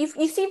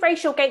see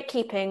racial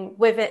gatekeeping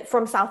with it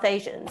from South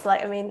Asians.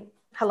 Like, I mean,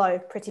 hello,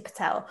 Priti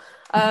Patel,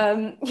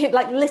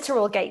 like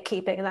literal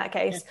gatekeeping in that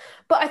case. Yeah.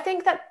 But I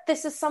think that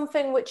this is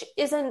something which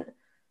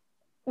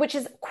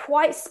is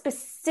quite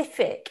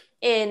specific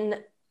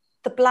in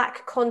the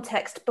Black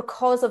context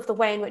because of the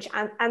way in which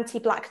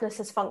anti-Blackness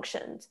has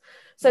functioned.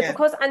 So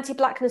because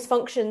anti-Blackness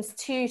functions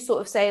to sort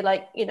of say,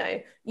 like, you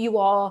know, you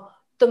are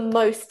the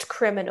most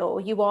criminal,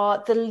 you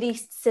are the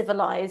least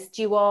civilized,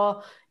 you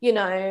are, you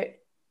know,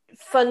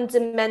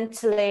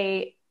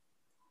 fundamentally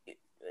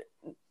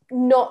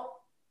not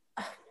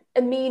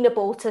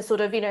amenable to sort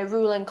of, you know,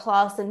 ruling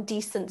class and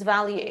decent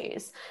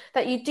values,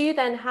 that you do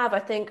then have, I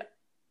think,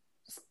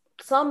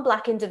 some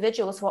Black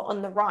individuals who are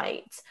on the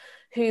right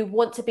who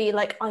want to be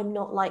like, I'm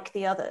not like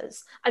the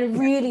others, and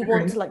really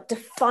want to like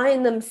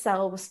define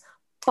themselves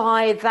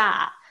by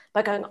that,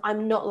 by going,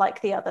 I'm not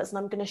like the others, and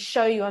I'm going to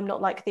show you I'm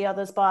not like the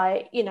others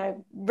by, you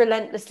know,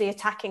 relentlessly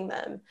attacking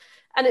them.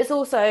 And it's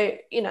also,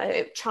 you know,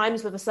 it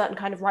chimes with a certain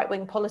kind of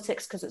right-wing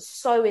politics because it's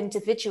so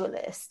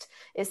individualist.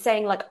 It's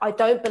saying like, I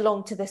don't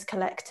belong to this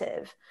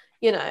collective.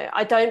 You know,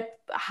 I don't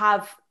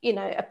have, you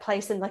know, a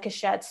place in like a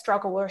shared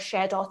struggle or a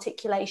shared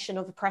articulation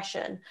of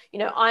oppression. You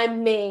know,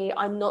 I'm me,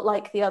 I'm not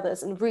like the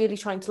others, and really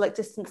trying to like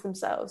distance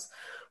themselves.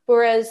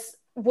 Whereas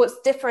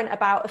what's different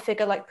about a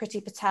figure like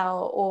Priti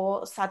Patel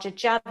or Sajid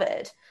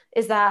Javid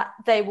is that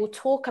they will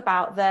talk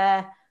about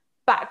their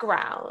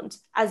background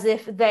as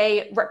if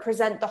they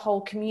represent the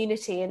whole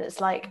community. And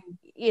it's like,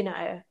 you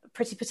know,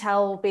 Priti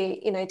Patel will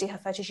be, you know, do her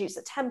photo shoots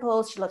at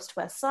temples. She loves to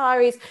wear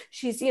saris.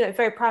 She's, you know,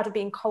 very proud of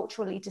being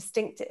culturally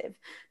distinctive.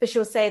 But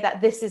she'll say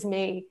that this is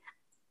me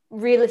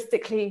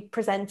realistically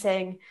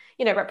presenting,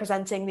 you know,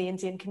 representing the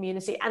Indian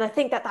community. And I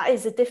think that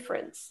is a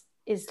difference.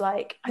 Is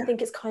like, I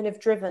think it's kind of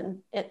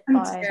driven by...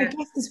 I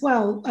guess as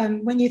well,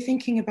 when you're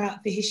thinking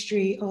about the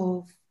history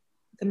of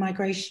the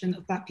migration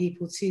of Black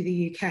people to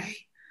the UK,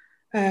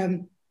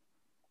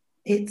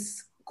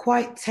 it's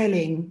quite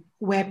telling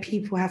where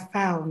people have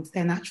found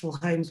their natural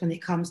homes when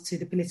it comes to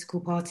the political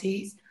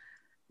parties,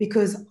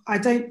 because I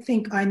don't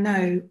think I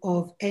know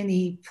of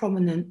any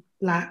prominent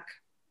Black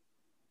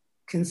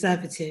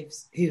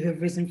Conservatives who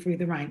have risen through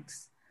the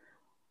ranks.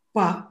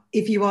 But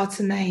if you are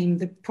to name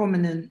the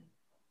prominent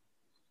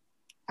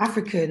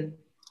African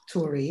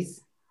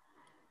Tories,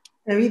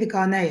 they're either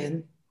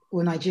Ghanaian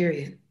or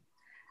Nigerian.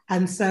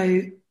 And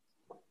so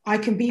I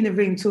can be in a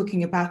room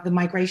talking about the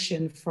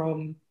migration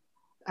from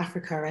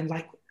Africa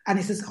and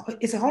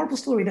it's a horrible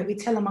story that we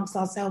tell amongst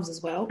ourselves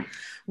as well,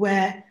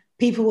 where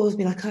people will always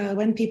be like, oh,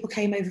 when people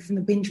came over from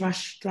the binge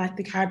rush, like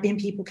the Caribbean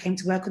people came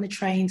to work on the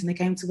trains and they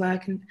came to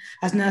work and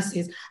as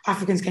nurses,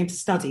 Africans came to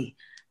study.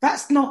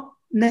 That's not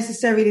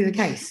necessarily the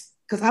case,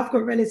 because I've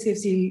got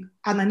relatives and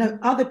I know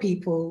other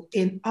people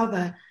in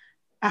other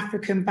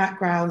African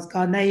backgrounds,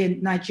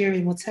 Ghanaian,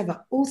 Nigerian,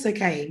 whatever, also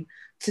came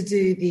to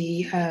do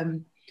the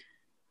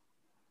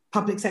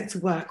public sector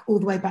work all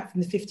the way back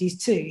from the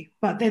 50s too.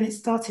 But then it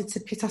started to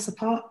pit us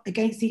apart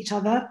against each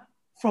other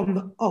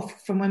from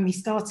when we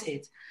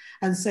started.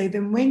 And so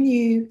then when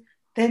you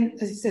then,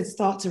 as I said,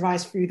 start to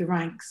rise through the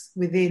ranks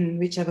within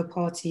whichever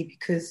party,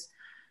 because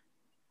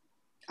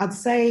I'd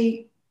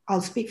say,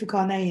 I'll speak for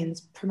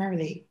Ghanaians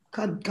primarily.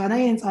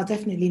 Ghanaians are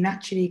definitely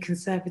naturally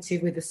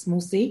conservative with a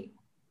small c.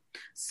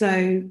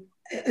 So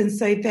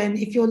then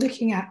if you're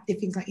looking at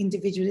things like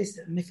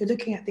individualism, if you're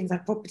looking at things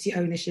like property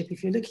ownership,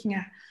 if you're looking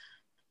at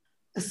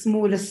a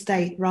smaller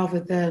state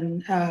rather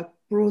than a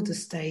broader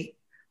state,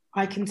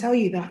 I can tell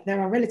you that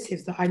there are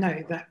relatives that I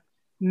know that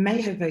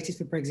may have voted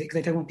for Brexit because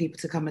they don't want people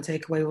to come and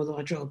take away all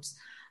our jobs,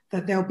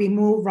 that there'll be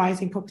more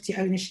rising property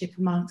ownership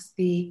amongst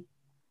the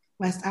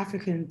West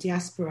African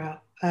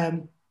diaspora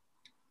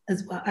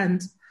as well,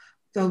 and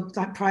they'll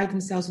pride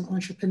themselves on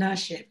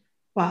entrepreneurship.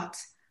 But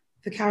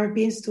the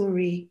Caribbean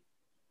story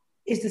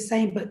is the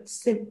same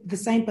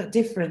but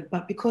different.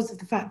 But because of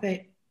the fact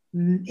that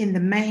in the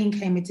main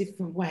came a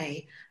different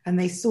way, and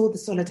they saw the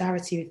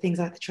solidarity with things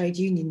like the trade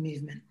union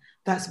movement,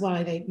 that's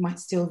why they might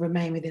still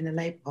remain within the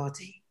Labour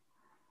Party.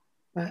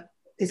 But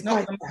it's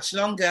not for much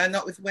longer,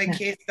 not with when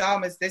Keir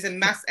Starmer's, there's a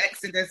mass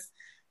exodus.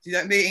 Do you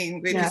know what I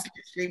mean? We're just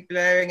literally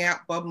blurring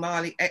out Bob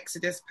Marley,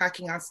 exodus,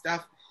 packing our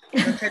stuff.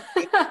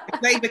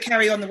 If Labour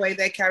carry on the way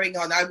they're carrying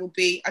on, I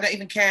don't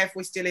even care if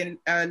we're still in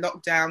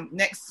lockdown.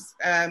 Next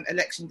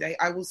election day,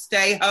 I will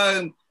stay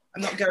home.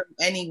 I'm not going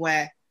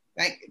anywhere.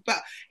 But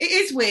it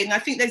is weird, and I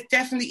think there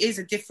definitely is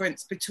a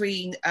difference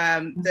between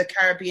the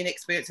Caribbean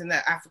experience and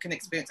the African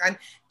experience, and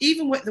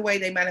even with the way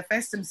they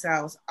manifest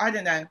themselves. I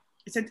don't know.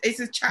 It's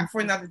a chat for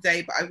another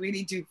day, but I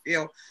really do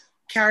feel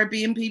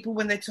Caribbean people,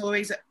 when they're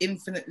Tories, are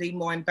infinitely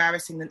more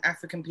embarrassing than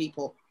African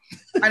people.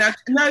 And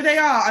no, they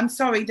are. I'm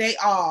sorry, they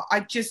are. I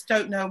just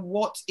don't know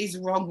what is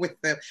wrong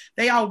with them.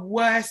 They are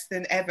worse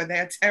than ever. They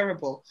are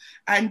terrible.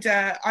 And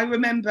I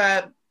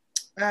remember,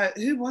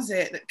 who was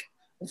it?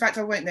 In fact,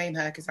 I won't name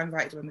her because I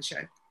invited her on the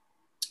show.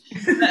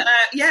 But,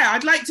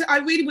 I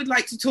really would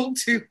like to talk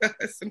to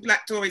some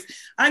Black Tories.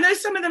 I know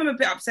some of them are a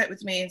bit upset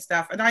with me and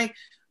stuff. And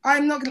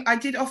I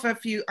did offer a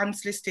few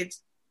unsolicited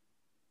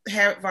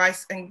hair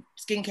advice and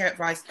skincare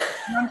advice.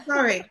 And I'm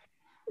sorry,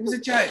 it was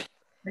a joke.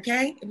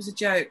 Okay, it was a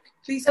joke.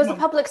 Please. It was a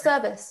public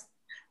service.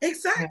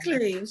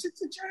 Exactly, it was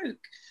just a joke.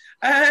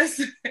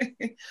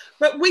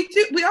 But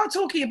we are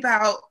talking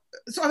about.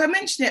 So I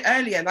mentioned it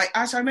earlier. Like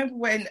Ash, I remember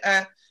when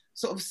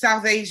sort of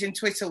South Asian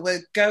Twitter were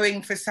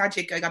going for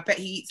Sajid, going, I bet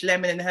he eats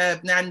lemon and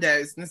herb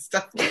Nando's and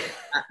stuff like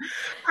that.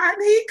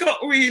 And he got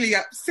really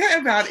upset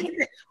about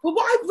it. But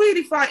what I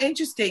really find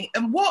interesting,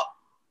 and what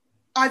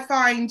I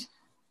find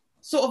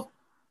sort of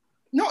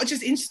not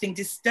just interesting,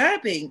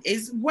 disturbing,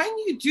 is when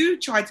you do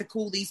try to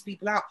call these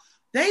people out,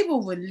 they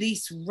will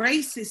release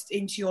racist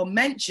into your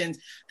mentions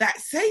that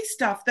say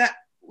stuff that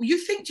you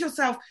think to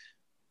yourself,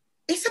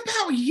 it's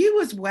about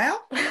you as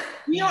well.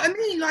 You know what I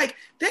mean? Like,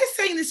 they're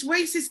saying this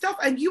racist stuff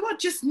and you are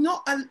just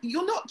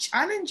you're not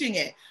challenging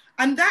it.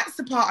 And that's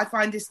the part I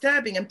find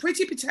disturbing. And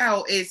Priti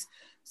Patel is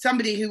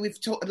somebody who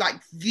we've taught, like,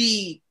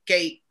 the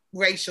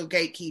racial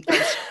gatekeeper.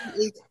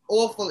 She is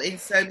awful in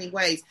so many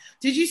ways.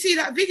 Did you see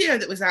that video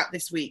that was out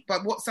this week,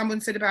 but what someone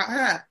said about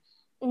her?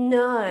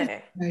 No.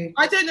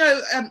 I don't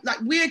know. Like,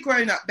 we're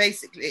grown up,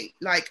 basically.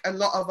 Like, a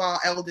lot of our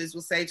elders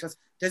will say to us,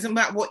 doesn't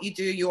matter what you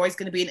do, you're always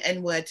going to be an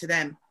N-word to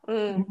them.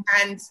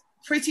 And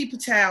Priti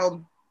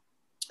Patel,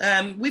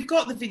 we've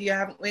got the video,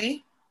 haven't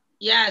we?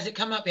 Yeah, has it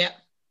come up yet?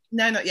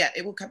 No, not yet.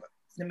 It will come up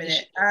in a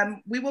minute.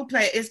 We will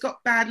play it. It's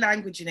got bad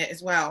language in it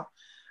as well.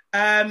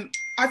 I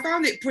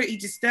found it pretty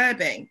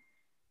disturbing.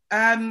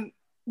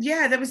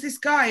 There was this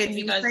guy and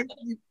he was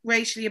basically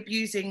racially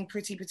abusing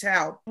Priti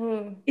Patel.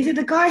 Is it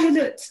the guy who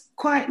looked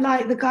quite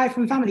like the guy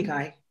from Family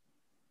Guy?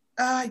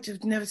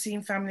 I've never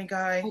seen Family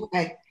Guy.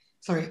 Okay,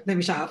 sorry, let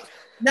me shut up.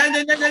 No.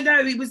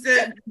 He was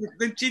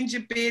the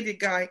ginger bearded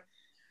guy.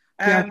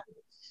 I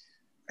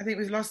think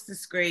we've lost the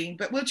screen,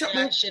 but we'll try.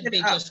 It should be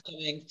just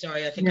coming.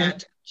 Sorry, I think I had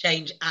to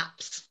change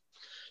apps.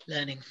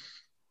 Learning.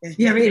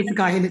 Yeah, it is the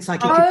guy who looks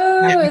like.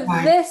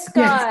 This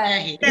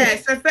guy. Yeah.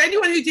 So for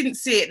anyone who didn't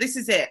see it, this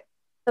is it.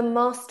 The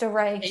master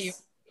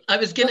race. I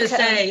was going to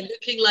say,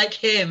 looking like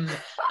him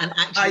and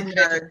actually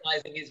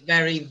criticizing is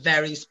very,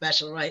 very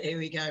special. Right, here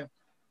we go. I am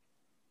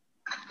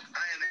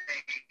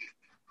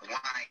a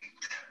white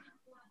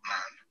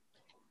man.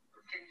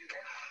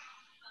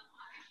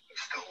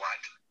 Still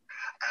white.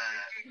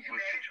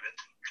 With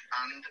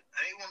And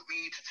they want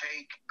me to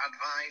take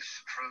advice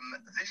from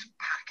this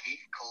Paki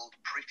called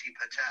Pretty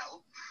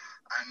Patel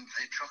and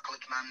the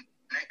chocolate man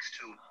next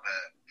to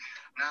her.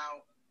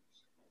 Now,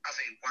 as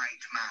a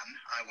white man,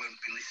 I won't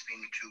be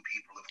listening to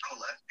people of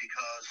colour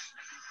because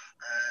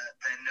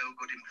they're no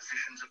good in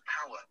positions of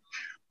power.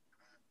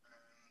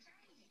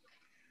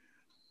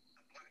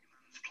 A black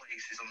man's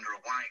place is under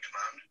a white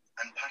man,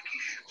 and Paki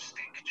should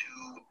stick to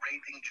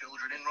raping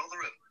children in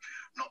Rotherham,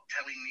 not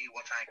telling me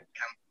what I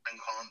can and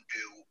can't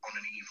do on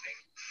an evening.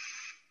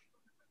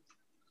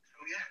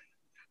 So yeah,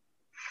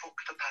 fuck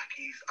the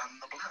Pakis and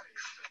the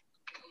blacks.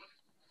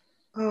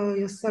 Oh,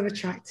 you're so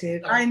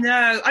attractive. I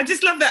know. I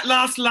just love that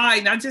last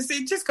line. It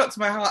just got to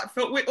my heart. I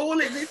thought we're all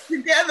in this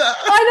together.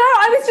 I know.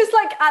 I was just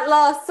like, at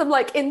last, some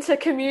like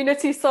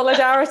inter-community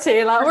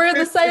solidarity. Like, we're in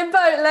the same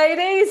boat,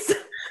 ladies.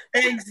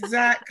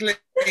 Exactly.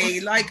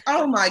 Like,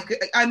 oh my God.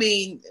 I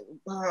mean,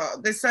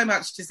 there's so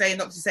much to say and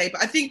not to say,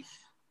 but I think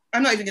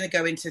I'm not even going to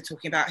go into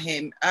talking about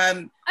him.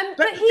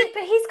 But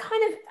he's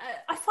kind of,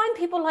 I find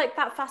people like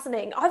that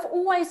fascinating. I've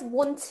always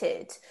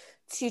wanted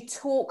to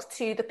talk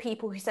to the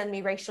people who send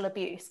me racial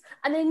abuse,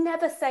 and they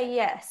never say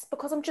yes,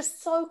 because I'm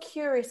just so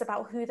curious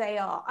about who they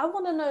are. I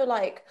want to know,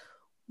 like,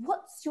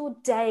 what's your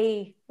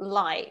day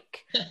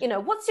like? You know,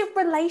 what's your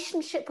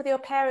relationship with your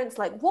parents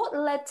like? What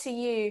led to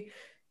you,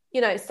 you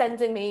know,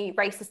 sending me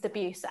racist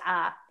abuse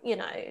at, 1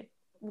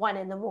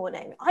 a.m.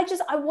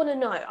 I want to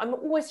know. I'm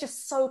always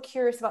just so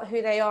curious about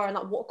who they are and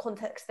like what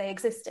context they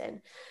exist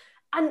in.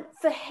 And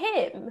for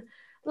him,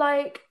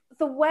 like,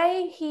 the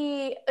way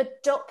he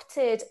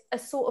adopted a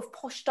sort of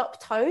poshed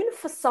up tone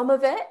for some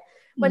of it,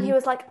 when he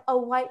was like, a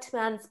white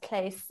man's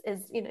place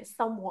is,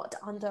 somewhat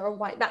under a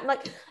white man.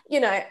 Like,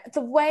 the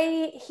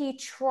way he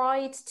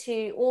tried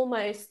to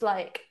almost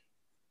like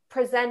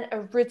present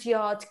a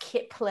Rudyard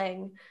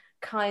Kipling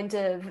kind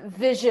of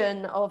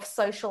vision of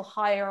social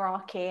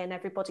hierarchy and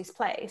everybody's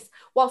place,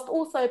 whilst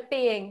also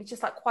being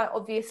just like quite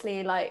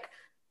obviously like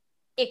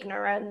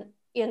ignorant,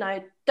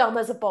 dumb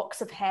as a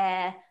box of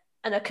hair,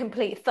 and a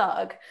complete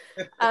thug.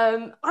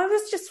 I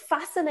was just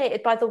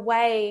fascinated by the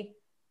way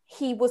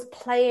he was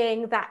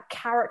playing that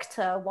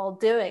character while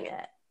doing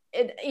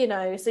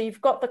it. So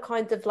you've got the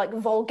kind of like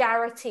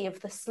vulgarity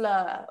of the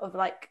slur of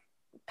like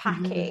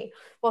Paki,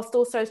 whilst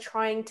also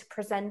trying to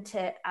present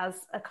it as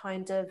a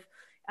kind of,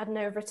 I don't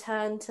know,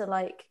 return to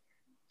like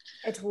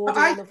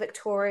Edwardian or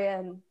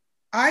Victorian.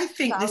 I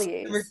think values. This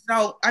is the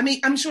result. I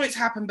mean, I'm sure it's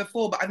happened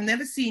before, but I've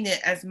never seen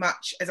it as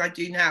much as I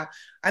do now.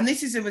 And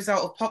this is a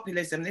result of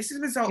populism. This is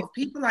a result of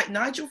people like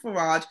Nigel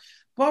Farage,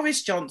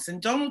 Boris Johnson,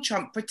 Donald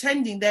Trump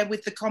pretending they're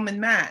with the common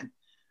man,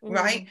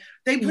 right?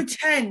 They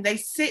pretend, they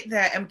sit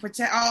there and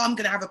pretend, oh, I'm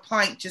going to have a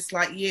pint just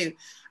like you.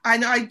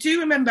 And I do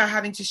remember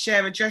having to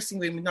share a dressing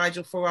room with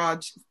Nigel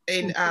Farage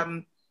in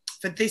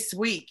for this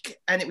week,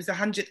 and it was the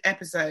 100th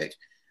episode.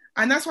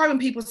 And that's why when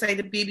people say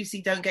the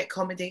BBC don't get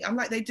comedy, I'm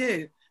like, they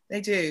do. They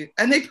do.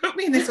 And they put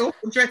me in this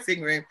awful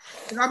dressing room.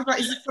 And I was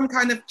like, is this some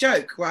kind of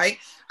joke, right?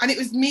 And it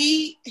was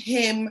me,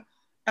 him,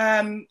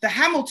 the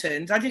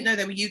Hamiltons. I didn't know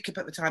they were UKIP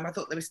at the time. I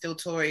thought they were still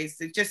Tories.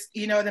 They just,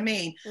 you know what I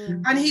mean?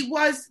 And they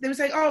were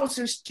saying, oh,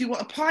 so do you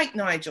want a pint,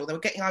 Nigel? They were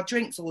getting our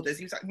drinks orders.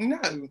 He was like, no,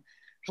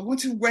 I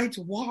want a red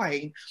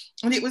wine.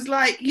 And it was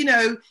like,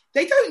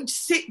 they don't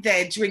sit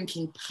there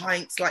drinking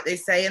pints like they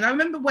say. And I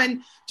remember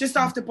when, just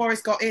after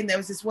Boris got in, there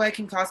was this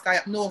working class guy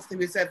up north who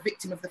was a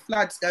victim of the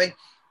floods going,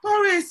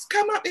 Boris,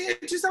 come up here,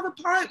 just have a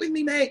pint with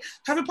me, mate.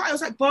 Have a pint. I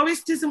was like,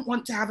 Boris doesn't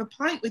want to have a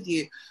pint with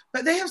you.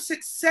 But they have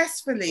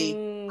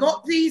successfully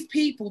got these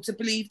people to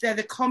believe they're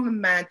the common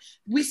man.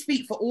 We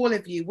speak for all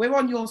of you. We're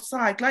on your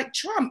side. Like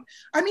Trump.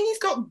 I mean, he's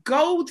got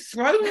gold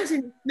thrones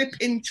in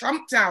flipping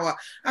Trump Tower.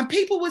 And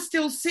people were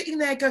still sitting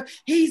there going,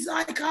 he's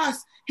like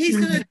us. He's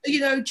going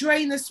to,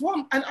 drain the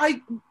swamp. And I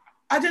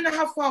don't know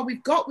how far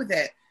we've got with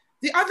it.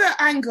 The other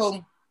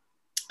angle,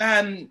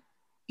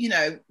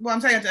 well,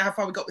 I'm saying I don't know how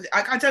far we got with it.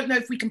 I don't know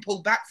if we can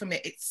pull back from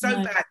it. It's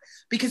so bad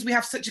because we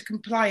have such a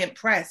compliant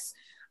press.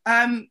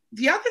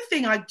 The other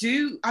thing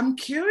I'm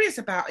curious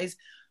about is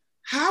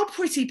how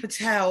Priti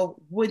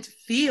Patel would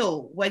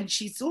feel when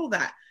she saw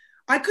that.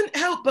 I couldn't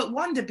help but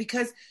wonder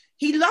because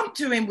he lumped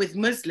her in with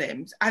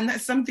Muslims, and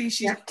that's something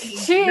she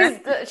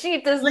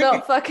does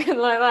not fucking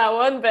like that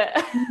one bit.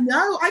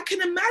 No, I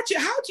can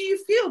imagine. How do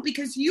you feel?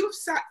 Because you've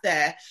sat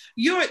there,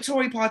 you're at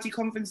Tory party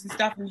conference and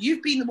stuff, and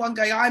you've been the one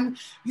going, I'm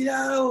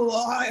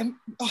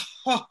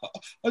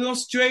an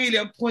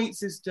Australian point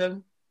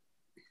system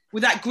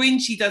with that grin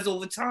she does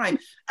all the time.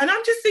 And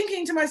I'm just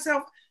thinking to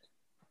myself,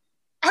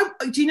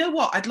 do you know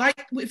what? I'd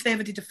like, if they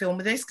ever did a film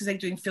of this, because they're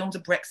doing films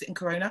of Brexit and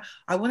Corona,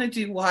 I want to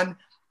do one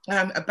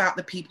about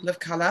the people of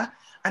colour,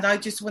 and I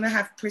just want to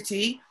have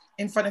Priti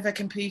in front of her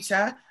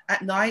computer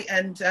at night,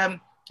 and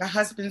her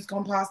husband's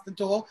gone past the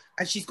door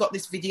and she's got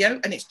this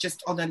video and it's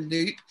just on a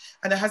loop,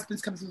 and her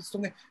husband's coming to the store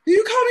going, are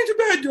you coming to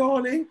bed,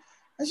 darling?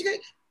 And she goes,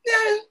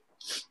 no,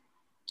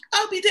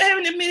 I'll be there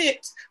in a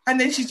minute. And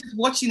then she's just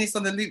watching this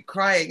on the loop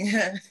crying.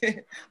 But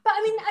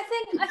I mean,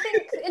 I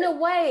think in a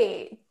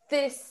way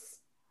this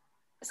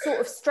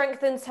sort of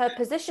strengthens her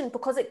position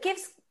because it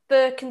gives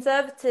the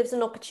Conservatives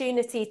an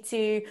opportunity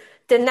to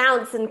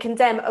denounce and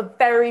condemn a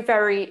very,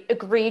 very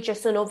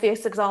egregious and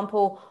obvious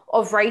example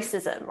of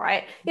racism,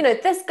 right? You know,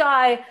 this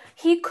guy,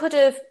 he could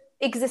have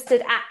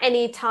existed at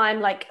any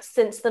time, like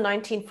since the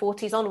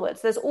 1940s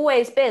onwards. There's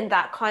always been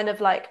that kind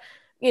of like,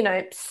 you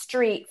know,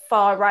 street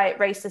far right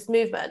racist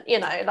movement, you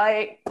know,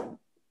 like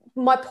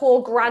my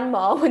poor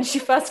grandma, when she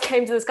first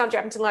came to this country,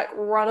 having to like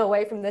run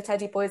away from the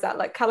Teddy Boys at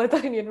like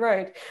Caledonian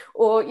Road,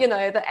 or, you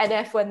know, the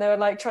NF when they were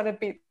like trying to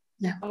beat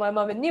my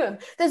mum in Newham.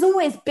 There's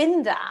always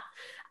been that.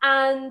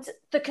 And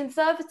the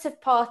Conservative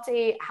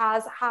Party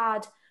has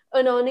had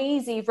an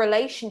uneasy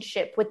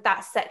relationship with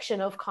that section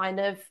of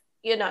kind of,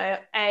 you know,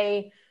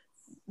 a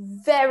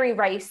very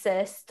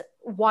racist,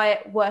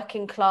 white,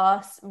 working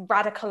class,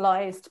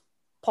 radicalized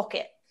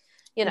pocket.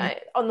 You know,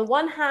 on the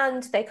one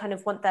hand, they kind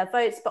of want their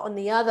votes, but on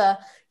the other,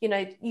 you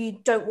know, you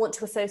don't want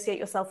to associate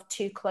yourself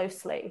too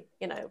closely,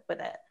 you know, with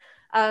it.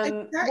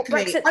 What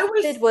Brexit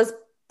did was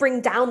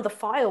bring down the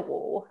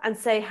firewall and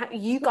say,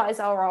 you guys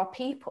are our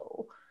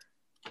people,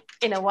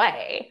 in a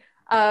way.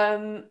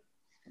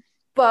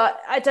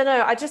 But I don't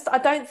know. I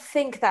don't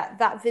think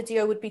that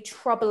video would be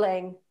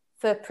troubling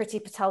for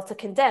Priti Patel to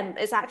condemn.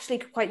 It's actually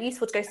quite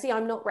useful to go, see,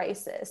 I'm not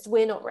racist.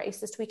 We're not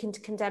racist. We can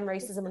condemn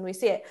racism when we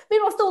see it.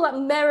 Meanwhile, still like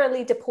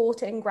merrily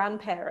deporting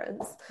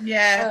grandparents.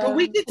 Yeah, but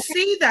we did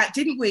see that,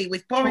 didn't we,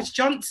 with Boris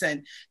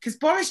Johnson? Because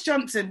Boris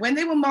Johnson, when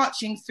they were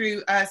marching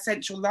through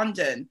central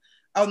London,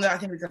 I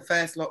think it was the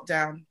first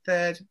lockdown,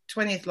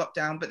 20th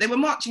lockdown, but they were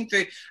marching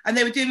through and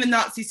they were doing the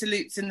Nazi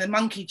salutes and the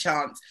monkey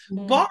chants.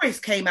 Boris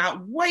came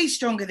out way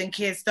stronger than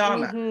Keir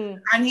Starmer.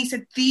 And he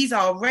said, these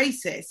are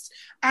racist.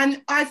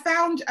 And I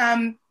found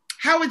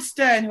Howard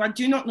Stern, who I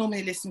do not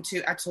normally listen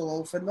to at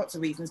all for lots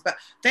of reasons, but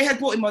they had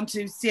brought him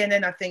onto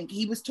CNN, I think.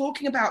 He was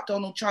talking about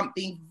Donald Trump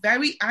being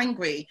very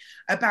angry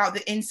about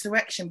the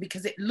insurrection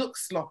because it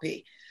looks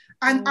sloppy.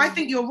 And I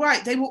think you're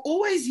right. They will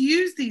always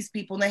use these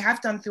people, and they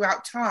have done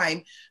throughout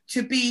time,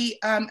 to be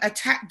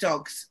attack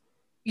dogs.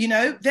 You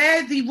know,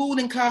 they're the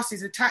ruling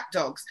class's attack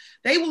dogs.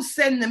 They will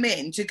send them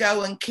in to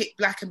go and kick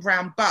black and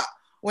brown butt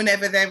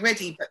whenever they're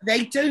ready, but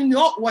they do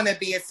not want to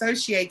be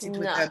associated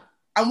with them.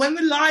 And when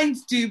the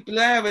lines do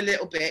blur a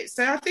little bit,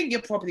 so I think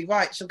you're probably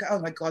right. She'll go, oh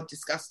my God,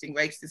 disgusting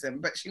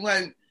racism, but she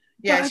won't.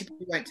 Yeah, she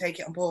probably won't take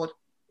it on board.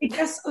 It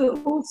just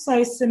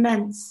also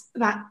cements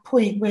that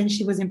point when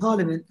she was in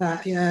Parliament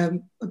that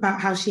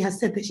about how she has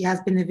said that she has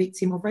been a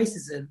victim of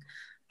racism.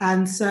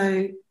 And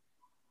so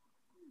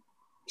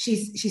she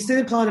stood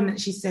in Parliament,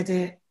 she said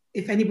it.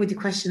 If anybody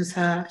questions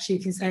her, she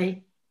can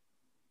say,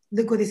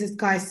 look what this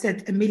guy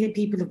said. 1 million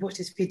people have watched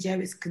this video.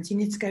 It's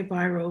continued to go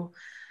viral.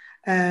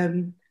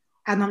 And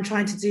I'm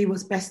trying to do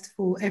what's best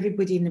for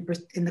everybody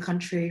in the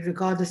country,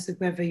 regardless of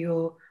whether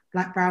you're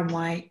black, brown,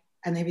 white,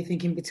 and everything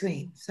in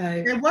between.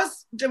 So there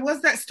was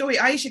that story.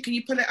 Aisha, can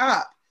you pull it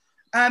up?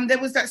 There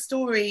was that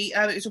story,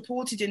 it was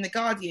reported in The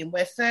Guardian,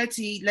 where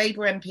 30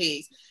 Labour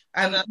MPs,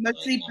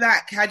 mostly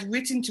black, had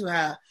written to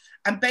her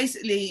and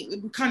basically,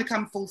 kind of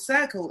come full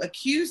circle,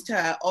 accused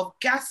her of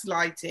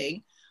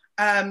gaslighting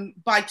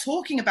by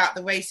talking about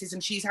the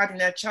racism she's had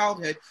in her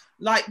childhood,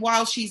 like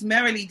while she's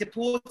merrily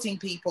deporting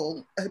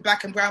people,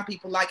 black and brown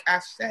people, like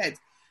Ash said.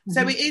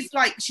 So it is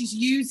like she's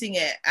using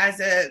it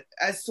as a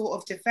sort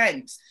of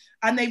defence.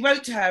 And they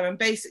wrote to her and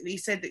basically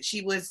said that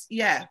she was,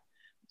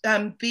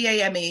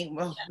 B-A-M-E.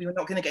 Well, we were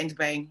not going to get into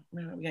Bain.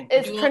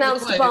 It's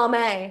pronounced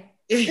Barmay.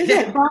 Is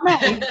it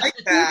Barmay? Like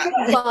that.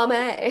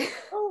 Barmay.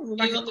 Oh,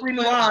 like a Queen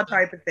Noir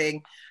type of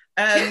thing.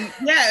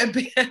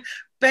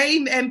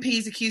 Bain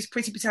MPs accused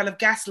Priti Patel of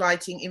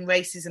gaslighting in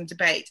racism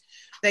debate.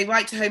 They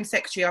write to Home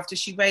Secretary after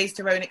she raised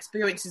her own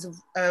experiences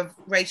of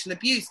racial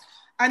abuse.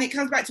 And it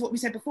comes back to what we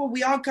said before.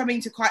 We are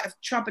coming to quite a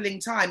troubling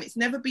time. It's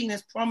never been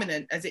as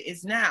prominent as it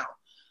is now,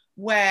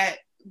 where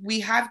we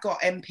have got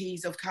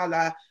MPs of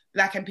colour,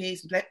 black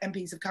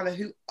MPs of colour,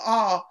 who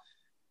are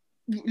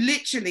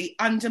literally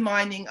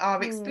undermining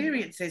our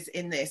experiences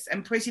in this.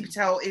 And Priti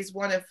Patel is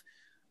one of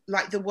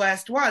like the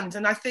worst ones.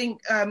 And I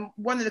think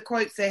one of the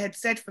quotes they had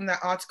said from that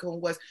article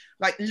was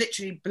like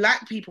literally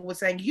black people were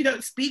saying, you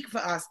don't speak for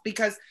us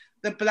because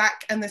the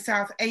black and the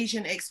South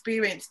Asian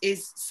experience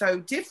is so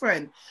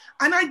different.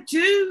 And I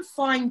do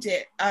find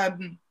it,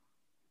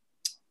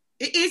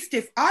 it is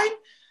different. I'm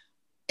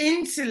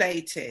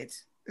insulated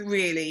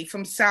really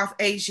from South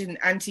Asian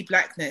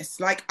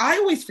anti-blackness. Like I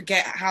always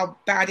forget how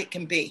bad it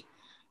can be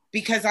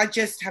because I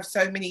just have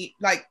so many,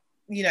 like,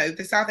 you know,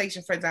 the South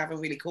Asian friends I have are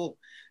really cool.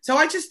 So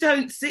I just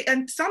don't see,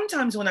 and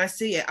sometimes when I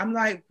see it, I'm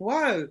like,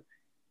 whoa,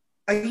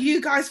 are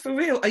you guys for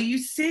real? Are you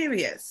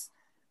serious?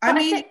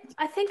 I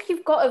think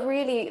you've got to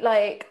really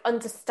like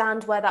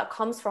understand where that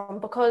comes from,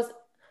 because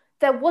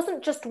there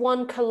wasn't just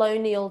one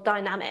colonial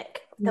dynamic.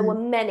 There were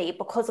many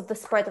because of the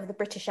spread of the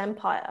British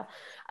Empire.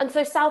 And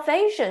so South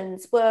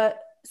Asians were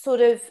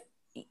sort of,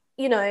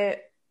 you know,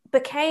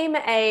 became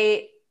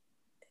a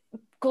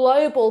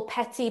global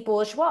petty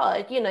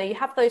bourgeois. You know, you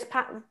have those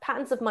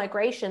patterns of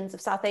migrations of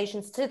South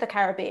Asians to the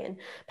Caribbean,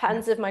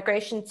 patterns of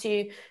migration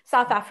to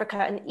South Africa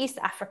and East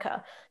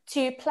Africa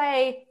to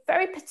play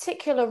very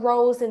particular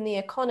roles in the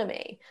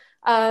economy.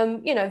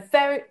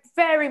 very,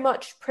 very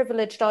much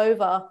privileged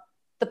over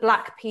the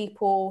Black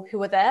people who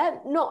were there,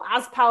 not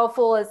as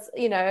powerful as,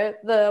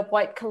 the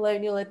white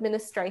colonial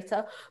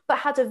administrator, but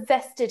had a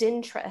vested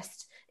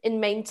interest in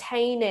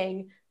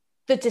maintaining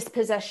the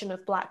dispossession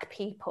of Black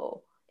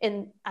people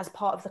as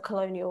part of the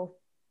colonial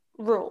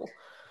rule.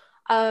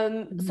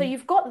 So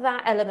you've got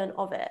that element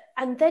of it.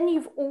 And then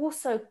you've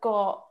also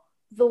got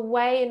the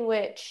way in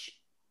which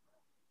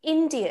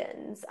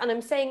Indians, and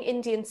I'm saying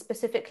Indians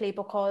specifically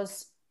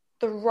because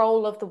the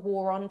role of the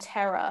war on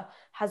terror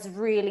has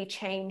really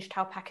changed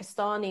how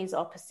Pakistanis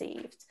are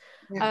perceived.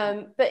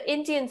 Yeah. But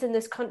Indians in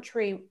this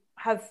country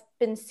have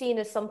been seen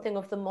as something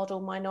of the model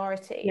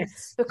minority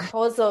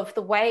because of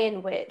the way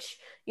in which,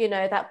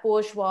 that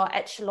bourgeois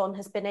echelon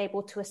has been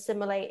able to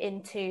assimilate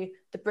into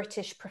the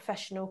British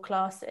professional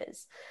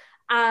classes.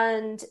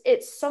 And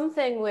it's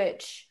something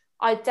which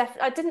I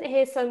didn't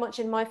hear so much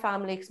in my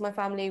family, because my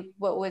family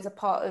were always a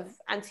part of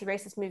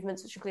anti-racist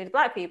movements, which included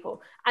Black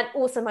people. And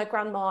also my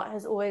grandma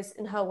has always,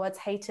 in her words,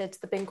 hated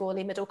the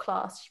Bengali middle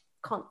class. She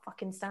can't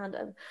fucking stand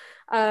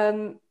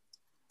them.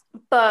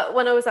 But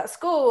when I was at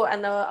school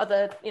and there were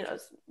other,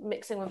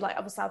 mixing with like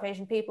other South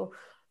Asian people,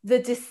 the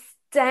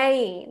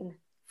disdain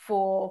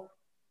for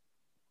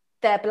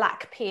their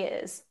Black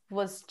peers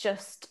was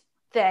just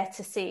there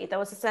to see. There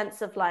was a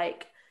sense of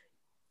like,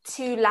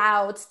 too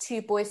loud,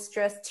 too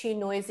boisterous, too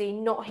noisy,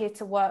 not here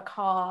to work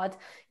hard,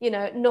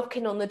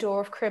 knocking on the door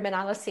of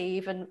criminality,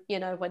 even,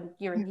 when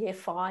you're in year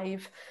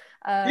 5.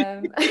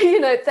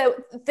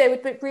 They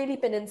would really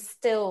been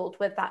instilled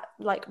with that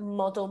like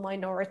model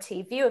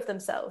minority view of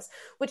themselves,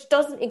 which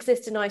doesn't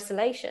exist in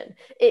isolation.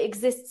 It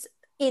exists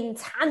in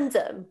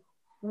tandem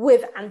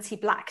with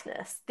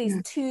anti-Blackness.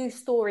 These two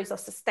stories are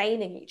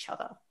sustaining each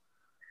other.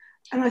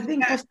 And I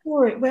think I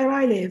saw it where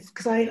I live,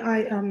 because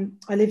I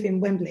live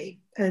in Wembley.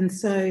 And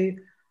so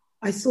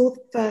I saw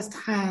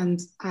firsthand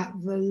at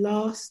the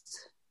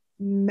last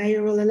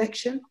mayoral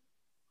election,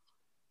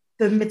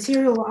 the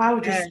material that I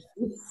would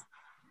receive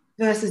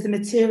versus the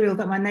material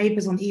that my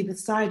neighbours on either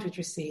side would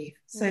receive.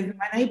 So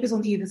my neighbours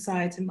on either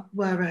side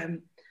were,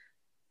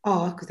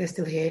 because they're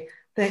still here,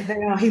 they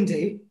are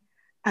Hindu.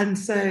 And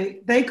so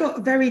they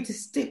got very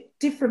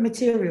different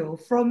material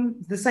from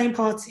the same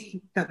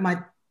party that my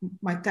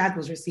dad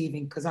was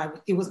receiving, because I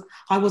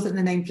wasn't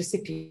the named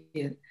recipient.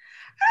 And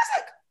I was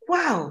like,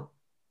 wow,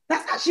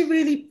 that's actually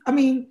really,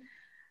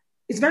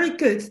 it's very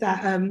good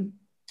that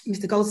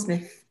Mr.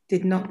 Goldsmith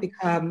did not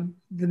become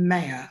the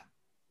mayor,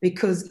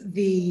 because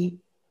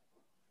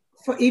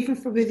even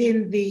from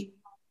within the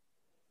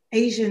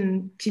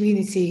Asian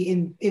community,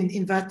 in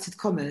inverted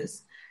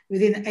commas,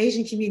 within the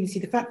Asian community,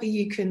 the fact that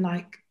you can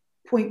like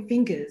point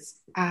fingers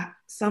at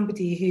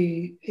somebody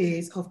who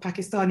is of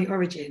Pakistani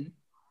origin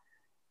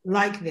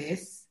like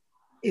this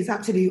is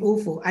absolutely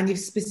awful. And you've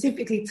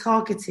specifically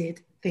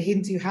targeted the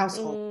Hindu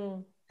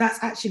household.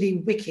 That's actually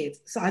wicked.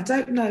 So I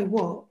don't know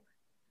what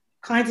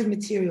kind of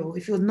material,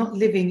 if you're not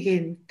living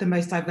in the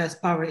most diverse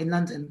borough in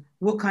London,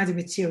 what kind of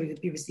material you'd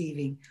be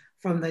receiving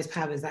from those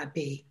powers that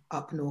be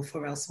up north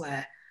or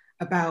elsewhere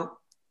about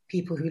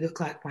people who look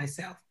like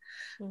myself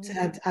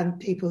and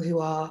people who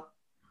are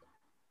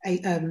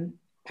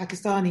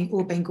Pakistani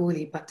or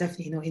Bengali, but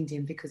definitely not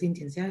Indian, because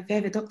Indians, they're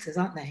the doctors,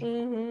 aren't they?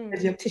 They're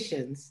the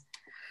opticians.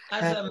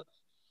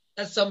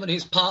 As someone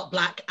who's part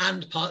Black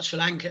and part Sri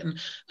Lankan,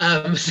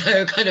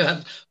 so kind of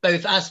have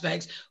both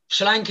aspects.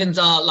 Sri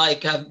Lankans are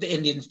like the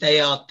Indians.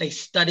 They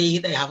study,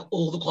 they have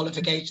all the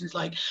qualifications.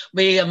 Like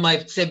me and my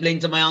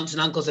siblings and my aunts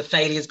and uncles are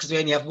failures because we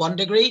only have 1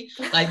 degree.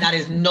 Like that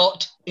is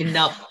not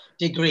enough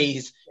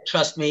degrees.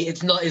 Trust me,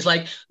 it's not. It's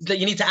like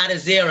you need to add a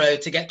 0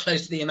 to get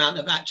close to the amount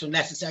of actual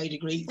necessary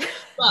degrees.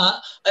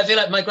 But I feel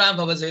like my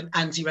grandpa was an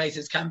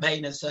anti-racist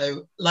campaigner.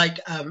 So like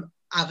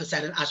Ava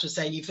said and Ash was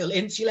saying, you feel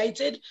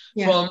insulated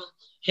from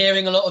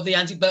hearing a lot of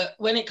the but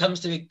when it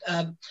comes to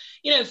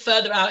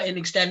further out in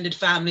extended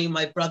family,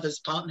 my brother's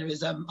partner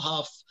is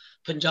half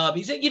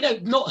Punjabi, so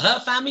not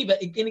her family,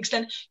 but in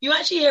extent, you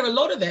actually hear a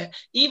lot of it,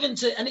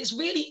 and it's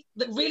really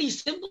the really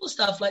simple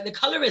stuff like the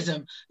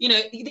colorism,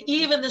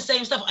 even the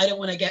same stuff. I don't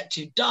want to get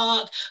too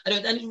dark.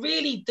 And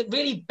really the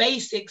really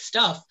basic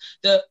stuff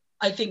that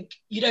I think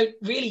you don't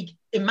really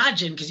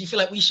imagine, because you feel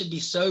like we should be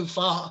so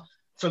far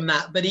from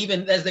that. But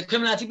even there's the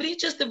criminality, but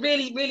it's just the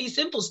really, really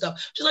simple stuff,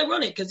 which is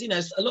ironic because,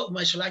 a lot of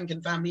my Sri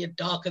Lankan family are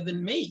darker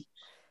than me.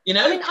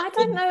 I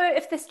don't know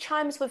if this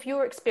chimes with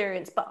your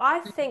experience, but I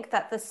think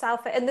that the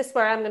South, and this is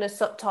where I'm going to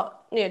stop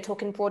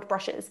talking broad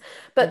brushes,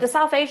 but the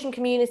South Asian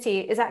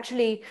community is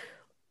actually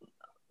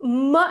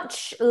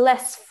much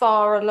less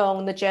far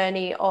along the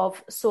journey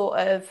of sort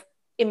of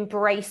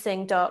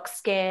embracing dark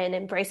skin,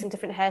 embracing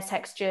different hair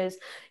textures,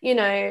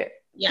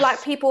 Yes.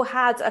 Black people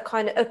had a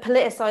kind of a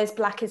politicized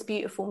Black is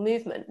beautiful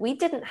movement. We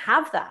didn't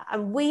have that,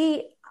 and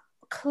we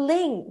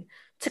cling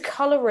to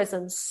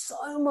colorism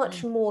so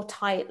much more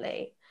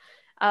tightly.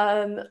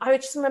 I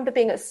just remember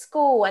being at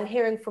school and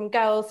hearing from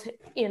girls,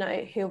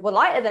 who were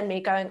lighter than me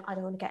going, I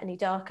don't want to get any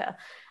darker.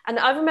 And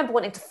I remember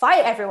wanting to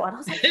fight everyone. I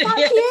was like, fuck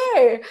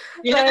you.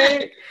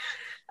 Yeah.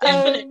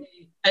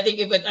 I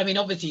think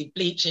obviously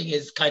bleaching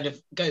is kind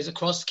of goes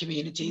across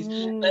communities,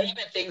 but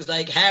even things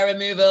like hair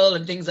removal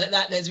and things like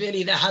that,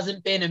 there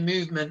hasn't been a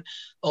movement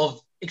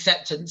of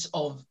acceptance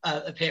of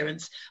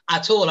appearance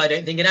at all, I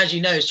don't think. And as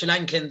you know, Sri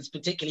Lankans,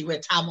 particularly, we're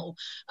Tamil.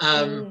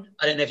 I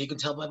don't know if you can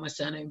tell by my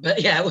surname,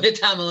 but yeah, we're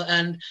Tamil,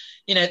 and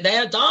they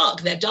are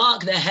dark. They're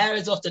dark.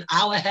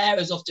 Our hair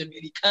is often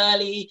really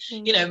curly.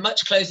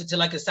 Much closer to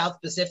like a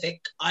South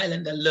Pacific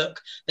Islander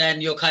look than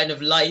your kind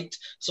of light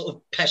sort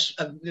of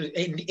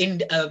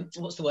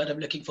what's the word I'm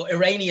looking for?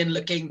 Iranian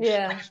looking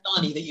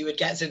Pakistani that you would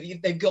get. So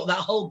they've got that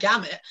whole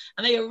gamut,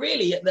 and they are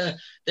really at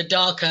the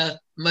darker,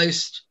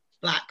 most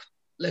black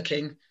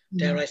looking,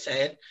 dare I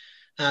say it.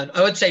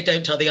 I would say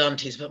don't tell the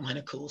aunties, but mine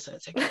are cool, so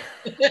it's okay.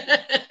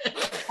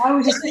 I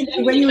was just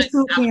thinking, when you were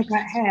talking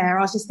about hair,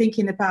 I was just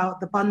thinking about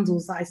the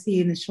bundles that I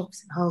see in the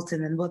shops in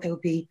Halton and what they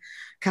would be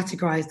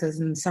categorised as.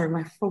 And sorry,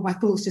 my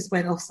thoughts just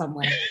went off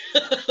somewhere.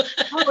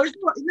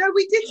 No,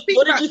 we did speak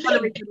about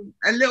colorism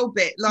a little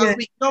bit last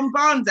week. Don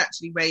Barnes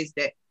actually raised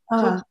it,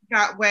 talking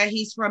about where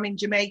he's from in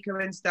Jamaica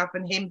and stuff,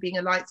 and him being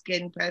a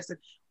light-skinned person.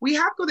 We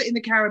have got it in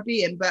the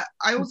Caribbean, but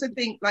I also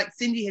think, like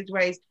Cindy has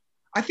raised,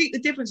 I think the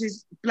difference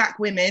is black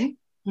women.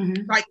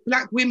 Like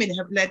black women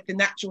have led the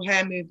natural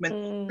hair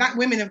movement. Black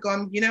women have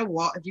gone, you know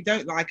what, if you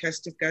don't like us,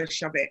 just go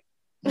shove it.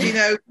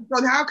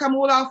 Gone, how come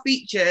all our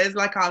features,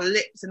 like our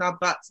lips and our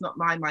butts, not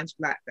mine, mine's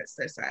black, that's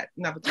so sad.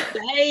 Another time.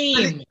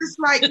 It's just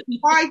like,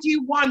 why do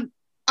you want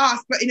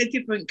us but in a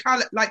different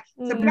colour? Like,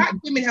 so black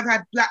women have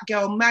had Black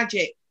Girl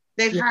Magic,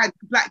 they've had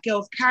Black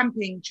Girls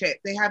Camping Trip,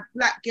 they have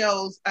Black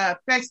Girls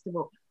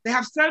Festival, they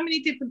have so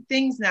many different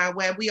things now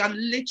where we are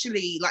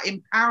literally like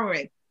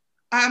empowering.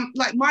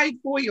 Like my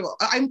 4-year-old,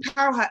 I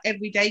empower her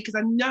every day because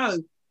I know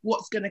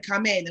what's going to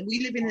come in. And we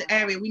live in an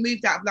area, we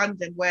moved out of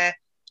London, where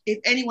if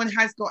anyone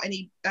has got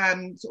any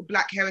sort of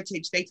black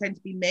heritage, they tend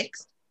to be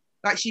mixed.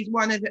 Like she's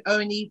one of the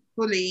only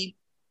fully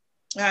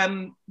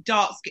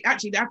dark skin.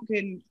 Actually, the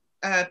African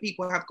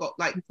people have got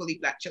like fully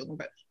black children,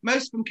 but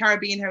most from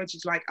Caribbean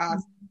heritage like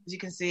us, as you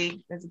can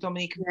see, there's a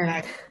Dominican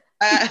flag.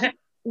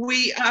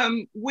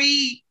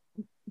 We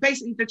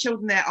basically, the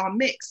children there are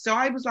mixed. So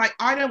I was like,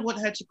 I don't want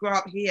her to grow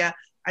up here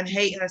and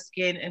hate her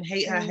skin and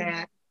hate her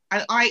hair.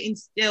 And I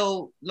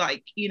instill,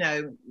 like,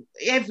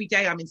 every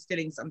day I'm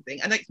instilling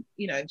something. And, like,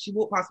 she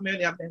walked past me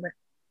the other day and went,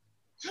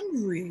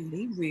 I'm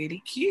really,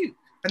 really cute.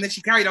 And then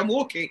she carried on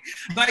walking.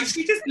 Like,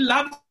 she just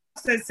loves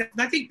herself.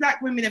 And I think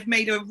black women have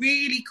made a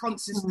really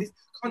conscious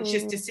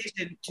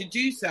decision to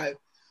do so.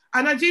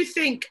 And I do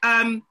think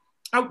what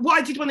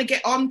I did want to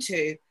get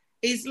onto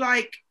is,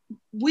 like,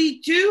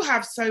 we do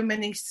have so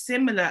many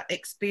similar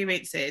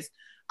experiences.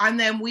 And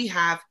then we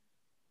have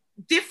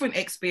different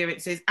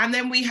experiences, and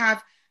then we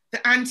have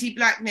the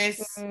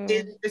anti-blackness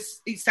in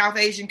the South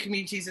Asian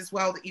communities as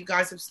well that you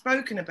guys have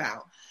spoken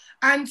about.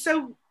 And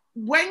so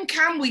when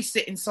can we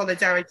sit in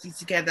solidarity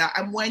together,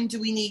 and when do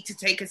we need to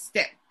take a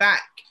step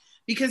back?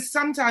 Because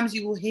sometimes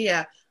you will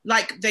hear,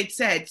 like they'd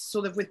said,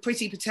 sort of with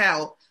Priti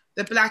Patel,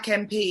 the black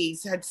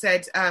MPs had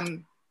said,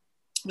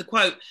 the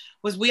quote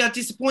was, "We are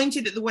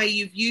disappointed at the way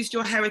you've used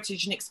your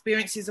heritage and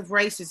experiences of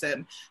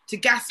racism to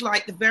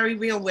gaslight the very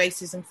real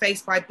racism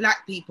faced by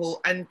black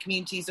people and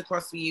communities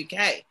across the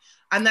UK."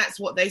 And that's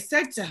what they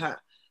said to her.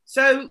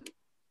 So,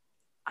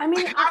 I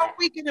mean, how are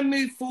we going to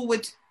move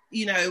forward,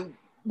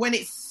 when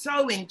it's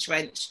so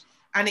entrenched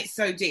and it's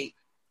so deep?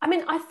 I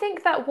mean, I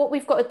think that what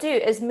we've got to do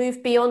is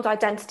move beyond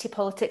identity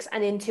politics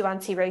and into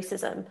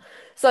anti-racism.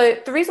 So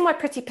the reason why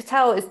Priti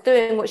Patel is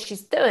doing what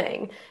she's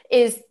doing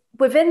is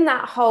within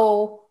that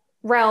whole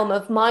realm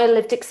of my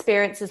lived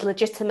experience is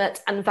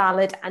legitimate and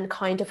valid and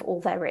kind of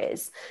all there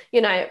is.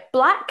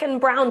 Black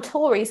and brown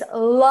Tories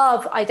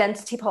love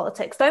identity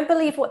politics. Don't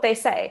believe what they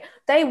say.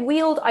 They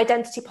wield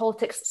identity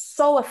politics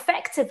so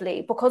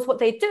effectively because what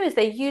they do is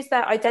they use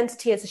their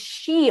identity as a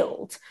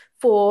shield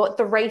for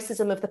the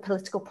racism of the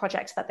political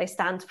project that they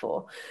stand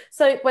for.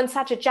 So when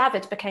Sajid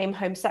Javid became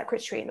Home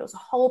Secretary, and it was a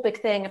whole big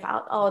thing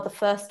about, the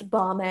first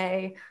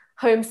Barmay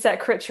Home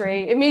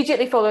Secretary,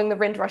 immediately following the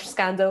Windrush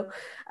scandal.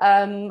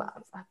 I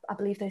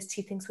believe those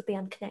two things would be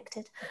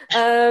unconnected.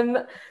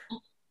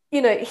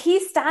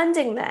 He's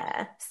standing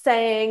there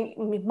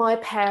saying, my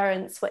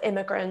parents were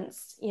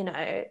immigrants,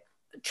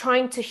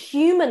 trying to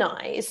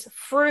humanize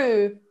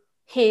through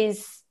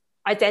his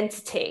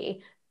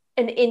identity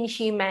an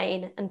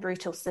inhumane and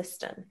brutal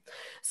system.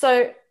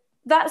 So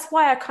that's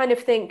why I kind of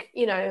think,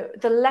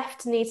 the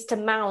left needs to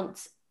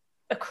mount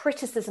a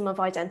criticism of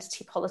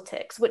identity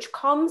politics, which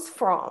comes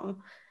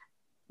from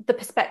the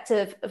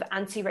perspective of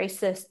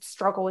anti-racist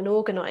struggle and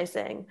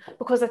organising,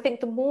 because I think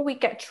the more we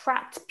get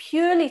trapped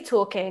purely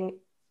talking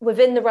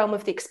within the realm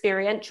of the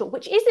experiential,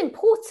 which is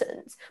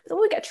important, but the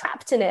more we get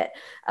trapped in it,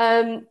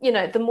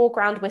 the more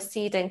ground we're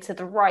ceding to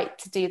the right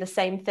to do the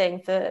same thing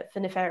for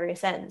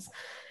nefarious ends.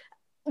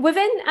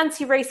 within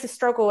anti-racist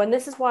struggle, and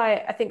this is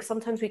why I think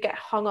sometimes we get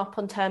hung up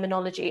on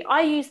terminology,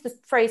 I use the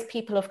phrase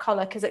people of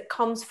color because it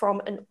comes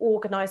from an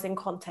organizing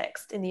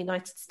context in the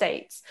United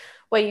States,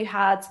 where you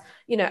had,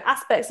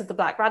 aspects of the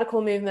Black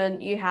radical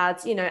movement, you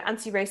had,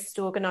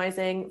 anti-racist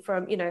organizing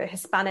from,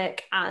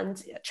 Hispanic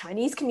and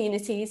Chinese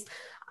communities.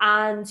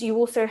 And you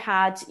also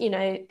had,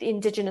 the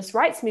indigenous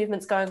rights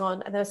movements going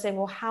on. And they were saying,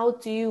 well, how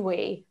do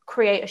we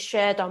create a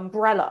shared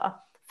umbrella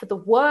for the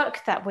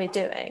work that we're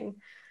doing,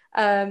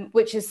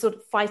 which is sort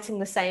of fighting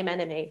the same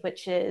enemy,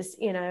 which is,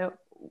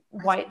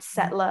 white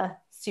settler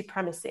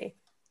supremacy.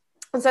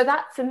 And so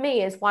that, for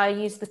me, is why I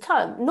use the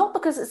term, not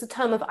because it's a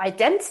term of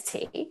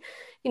identity.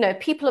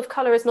 People of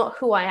color is not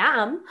who I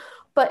am,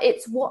 but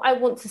it's what I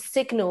want to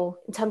signal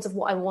in terms of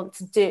what I want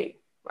to do,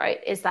 right?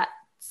 Is that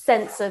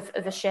sense of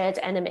a shared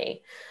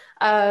enemy.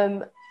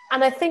 And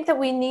I think that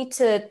we need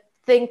to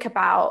think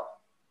about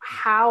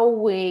how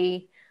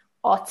we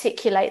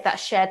articulate that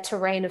shared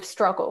terrain of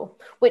struggle,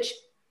 which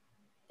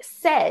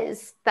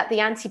says that the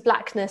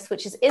anti-Blackness,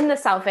 which is in the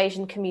South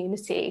Asian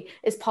community,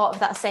 is part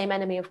of that same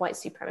enemy of white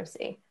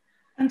supremacy.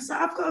 And so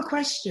I've got a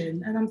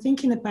question, and I'm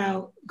thinking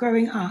about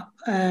growing up.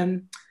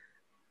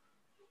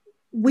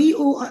 We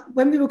all,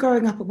 when we were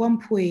growing up at one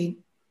point,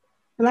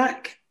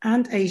 Black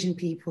and Asian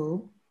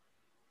people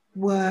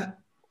were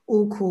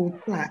all called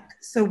Black.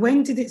 So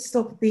when did it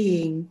stop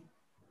being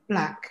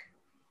Black?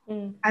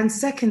 And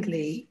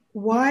secondly,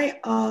 why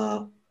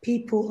are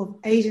people of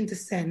Asian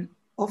descent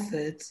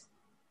offered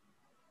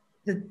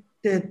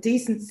the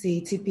decency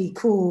to be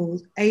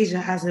called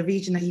Asia as a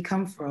region that you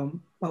come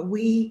from, but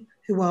we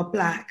who are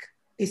Black,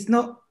 it's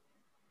not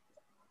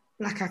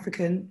Black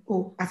African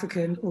or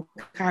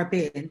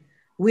Caribbean,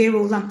 we're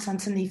all lumped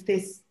underneath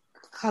this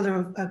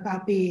colour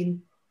about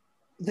being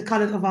the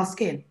colour of our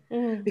skin.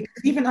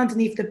 Because even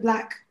underneath the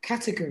Black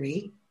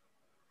category,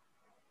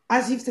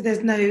 as you've said,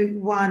 there's no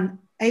one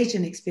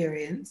Asian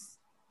experience.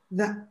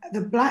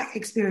 The Black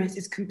experience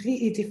is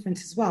completely different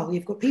as well.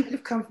 You've got people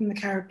who've come from the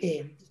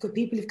Caribbean, you've got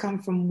people who've come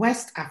from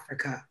West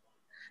Africa,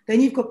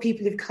 then you've got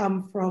people who've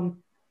come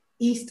from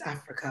East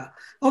Africa.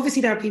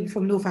 Obviously, there are people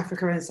from North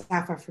Africa and South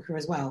Africa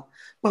as well.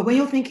 But when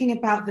you're thinking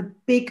about the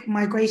big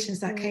migrations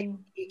that came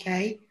to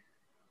the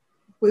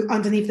UK,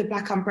 underneath the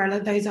Black umbrella,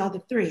 those are the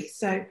three.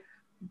 So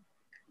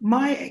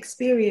my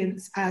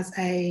experience as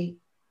a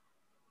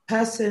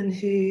person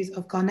who's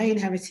of Ghanaian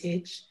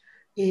heritage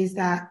is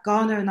that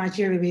Ghana and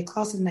Nigeria were a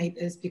class of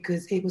neighbours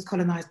because it was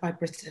colonised by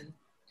Britain.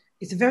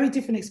 It's a very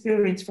different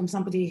experience from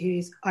somebody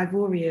who's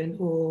Ivorian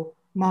or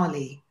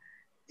Mali.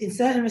 In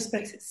certain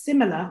respects, it's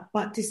similar,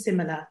 but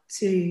dissimilar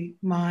to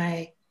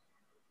my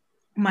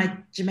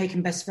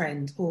Jamaican best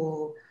friend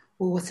or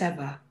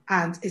whatever.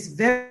 And it's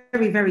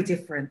very, very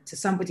different to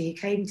somebody who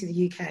came to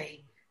the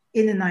UK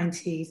in the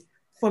 90s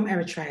from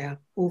Eritrea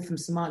or from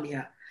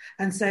Somalia.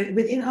 And so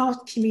within our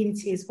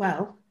community as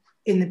well,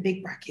 in the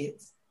big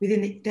brackets,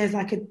 there's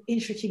like an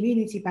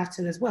intra-community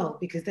battle as well,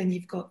 because then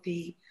you've got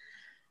the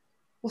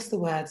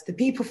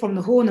people from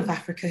the Horn of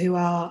Africa who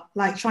are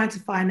like trying to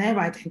find their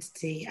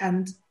identity,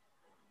 and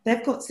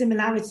they've got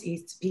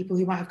similarities to people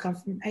who might have come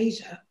from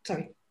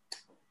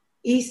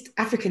East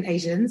African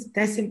Asians.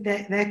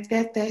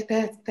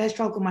 Their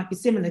struggle might be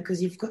similar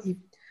because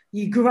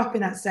you grew up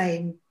in that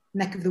same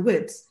neck of the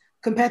woods,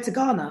 compared to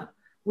Ghana,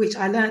 which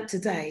I learned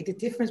today. The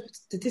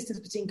distance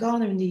between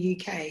Ghana and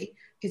the UK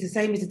is the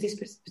same as the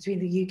distance between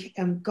the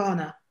UK,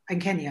 Ghana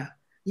and Kenya.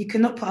 You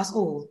cannot put us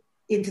all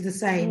into the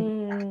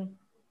same.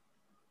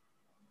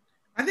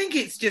 I think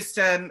it's just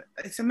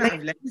it's a matter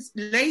of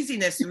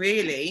laziness,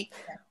 really.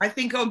 I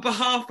think on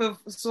behalf of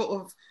sort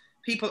of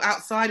people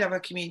outside of our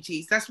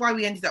communities, that's why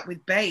we ended up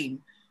with BAME.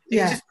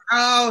 It's just,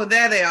 oh,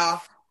 there they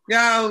are.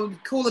 Go,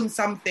 call them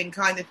something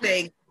kind of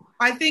thing.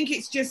 I think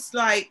it's just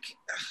like,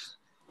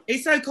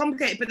 it's so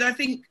complicated. But I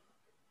think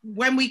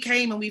when we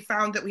came and we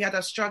found that we had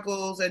our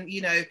struggles and,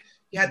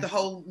 you had the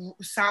whole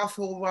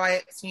Southall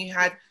riots and you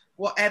had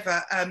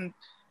whatever, I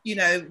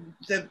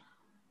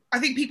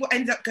think people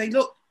end up going,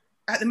 look,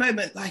 at the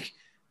moment, like,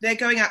 they're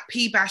going out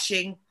P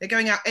bashing, they're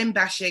going out M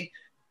bashing,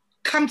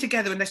 come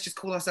together and let's just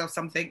call ourselves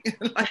something.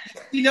 Like,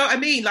 you know what I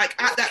mean? Like,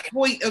 at that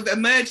point of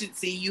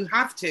emergency, you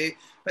have to.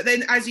 But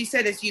then, as you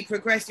said, as you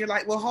progress, you're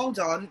like, well, hold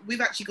on, we've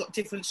actually got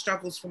different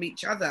struggles from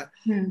each other.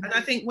 And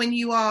I think when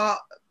you are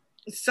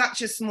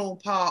such a small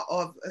part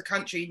of a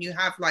country and you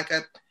have like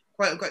a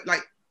quote unquote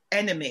like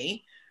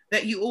enemy,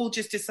 that you all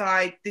just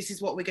decide this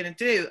is what we're going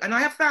to do. And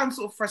I have found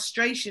sort of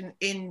frustration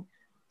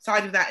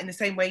inside of that in the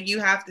same way you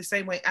have, the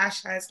same way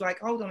Ash has, like,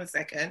 hold on a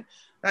second,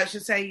 I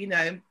should say,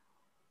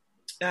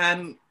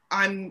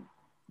 I'm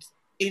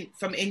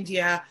from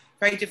India,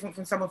 very different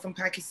from someone from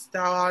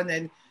Pakistan,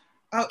 and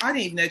I didn't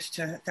even know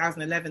to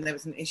 2011 there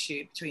was an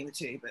issue between the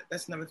two, but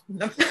that's another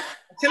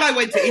until I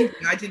went to India,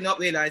 I did not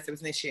realise there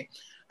was an issue,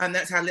 and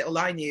that's how little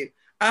I knew.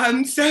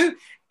 So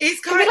it's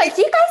kind of like,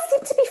 you guys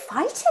seem to be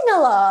fighting a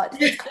lot.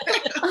 I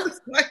was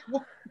like,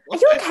 what Are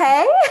you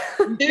okay?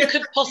 Who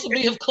could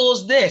possibly have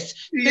caused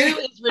this? Yeah. Who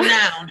is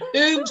renowned?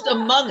 Whom's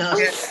among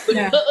us would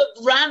put a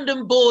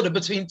random border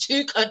between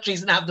two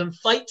countries and have them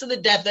fight to the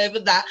death over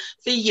that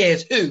for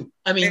years? Who?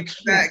 I mean,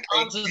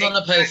 answers on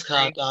a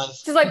postcard,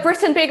 guys. Just like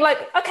Britain being like,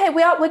 okay,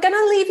 we're going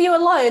to leave you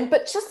alone,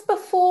 but just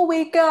before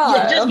we go.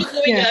 Yeah, just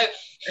before we go,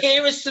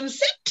 here is some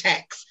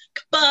syntax.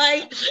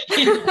 Goodbye.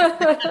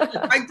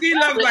 I do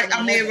love, like,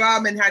 Amir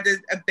Rahman had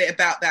a bit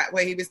about that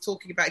where he was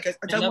talking about, he goes,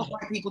 I don't want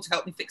white people to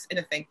help me fix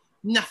anything.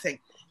 Nothing.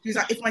 He was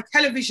like, if my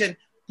television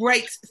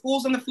breaks,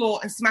 falls on the floor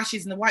and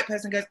smashes and the white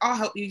person goes, I'll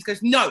help you. He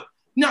goes, no,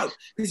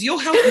 because you'll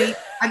help me.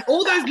 And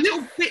all those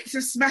little bits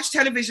of smashed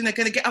television are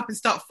going to get up and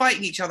start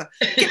fighting each other.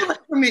 Get away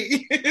from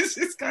me. It's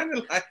just kind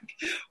of like,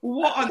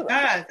 what on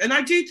earth? And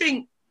I do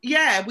think,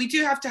 we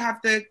do have to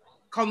have the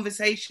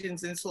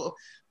conversations and sort of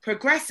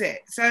progress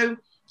it. So,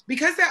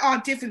 because there are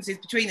differences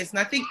between us, and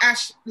I think,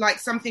 Ash, like,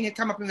 something had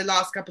come up in the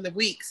last couple of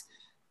weeks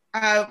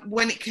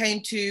when it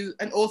came to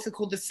an author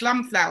called the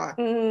Slumflower.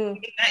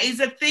 That is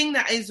a thing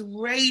that is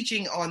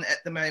raging on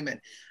at the moment.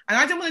 And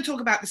I don't want to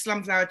talk about the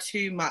Slumflower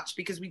too much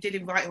because we did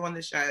invite her on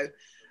the show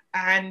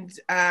and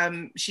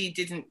she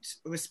didn't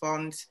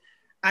respond.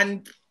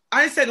 And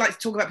I said, like, to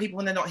talk about people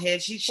when they're not here.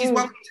 She's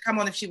welcome to come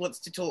on if she wants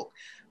to talk.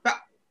 But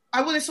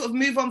I want to sort of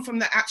move on from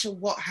the actual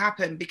what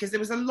happened, because there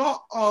was a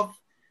lot of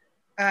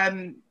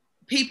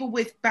people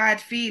with bad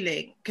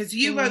feeling, because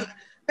you wrote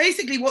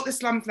basically what the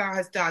Slumflower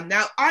has done.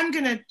 Now, I'm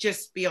going to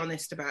just be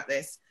honest about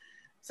this.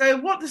 So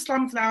what the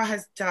Slumflower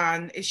has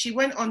done is she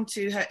went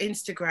onto her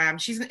Instagram.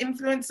 She's an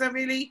influencer,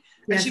 really.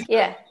 And she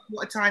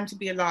what a time to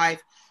be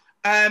alive.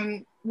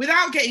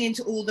 Without getting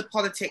into all the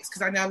politics,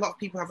 because I know a lot of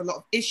people have a lot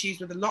of issues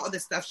with a lot of the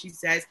stuff she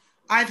says.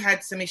 I've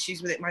had some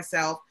issues with it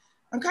myself.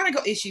 I've kind of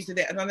got issues with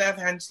it. And on the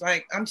other hand, it's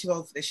like, I'm too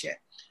old for this shit.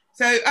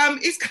 So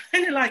it's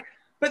kind of like,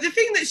 but the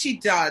thing that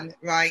she'd done,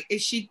 right,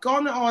 is she'd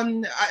gone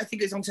on, I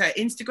think it was onto her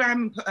Instagram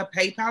and put her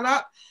PayPal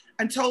up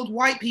and told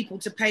white people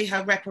to pay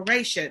her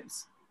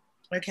reparations,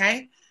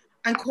 okay?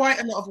 And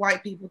quite a lot of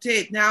white people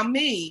did. Now,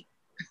 me,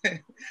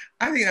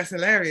 I think that's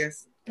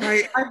hilarious,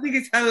 right? I think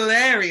it's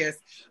hilarious.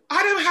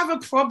 I don't have a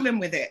problem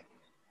with it.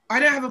 I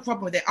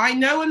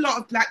know a lot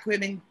of black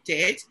women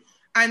did,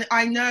 and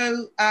I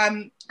know I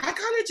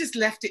kind of just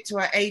left it to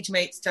our age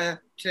mates to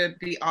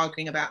be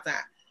arguing about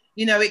that.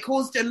 You know, it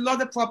caused a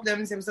lot of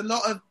problems. There was a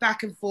lot of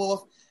back and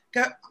forth.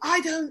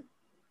 I thought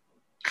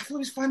it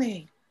was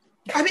funny.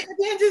 I mean, at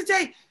the end of the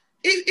day,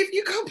 if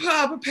you can't put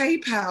up a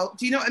PayPal,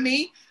 do you know what I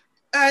mean?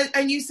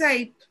 And you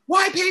say,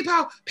 why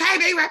PayPal? Pay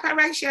me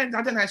reparations.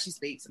 I don't know how she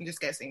speaks. I'm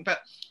just guessing. But,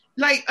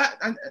 like,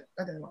 I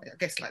don't know why. I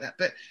guess like that.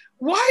 But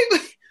why?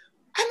 And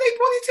they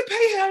wanted to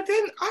pay her.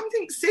 Then I'm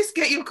thinking, sis,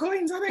 get your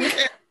coins. I don't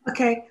care.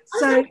 Okay,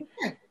 so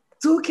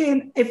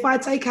if I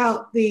take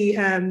out the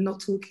not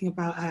talking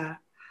about her,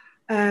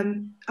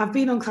 I've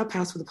been on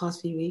Clubhouse for the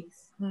past few weeks,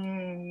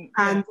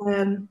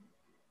 and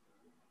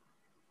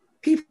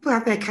people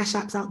have their cash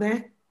apps out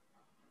there.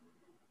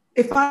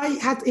 If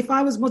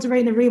I was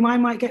moderating a room, I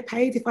might get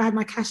paid if I had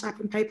my cash app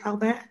and PayPal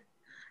there.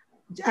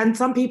 And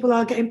some people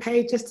are getting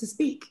paid just to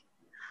speak.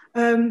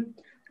 And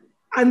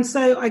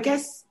so I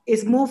guess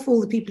it's more for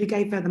the people who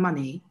gave her the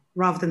money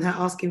rather than her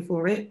asking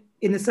for it,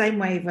 in the same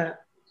way that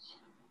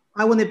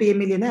I want to be a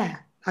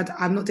millionaire.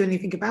 I'm not doing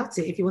anything about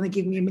it. If you want to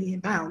give me £1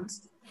 million,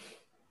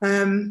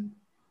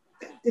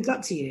 good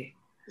luck to you.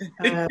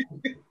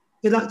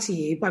 Good luck to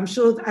you. But I'm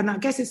sure, and I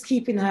guess it's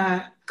keeping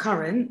her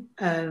current.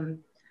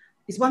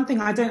 It's one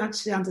thing I don't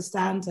actually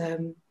understand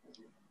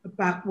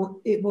about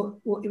what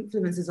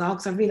influencers are,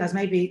 because I realise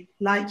maybe,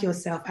 like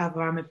yourself, Ava,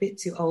 I'm a bit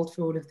too old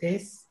for all of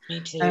this. Me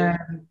too.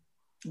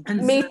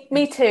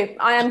 Me too.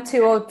 I am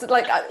too old.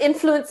 Like,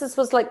 influencers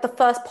was like the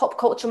first pop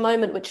culture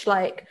moment which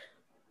like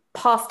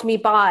passed me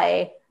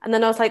by, and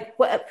then I was like,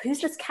 who's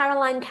this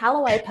Caroline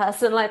Calloway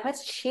person? Like, where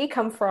did she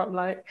come from?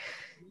 Like,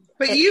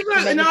 but you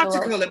wrote an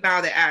article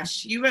about it,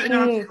 Ash. You wrote an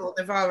article,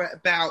 Navara,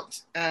 about.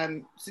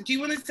 So do you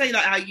want to say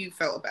like how you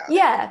felt about it?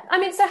 Yeah, I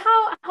mean, so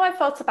how I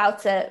felt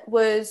about it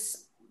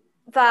was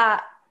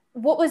that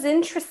what was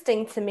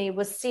interesting to me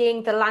was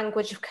seeing the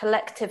language of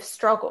collective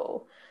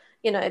struggle.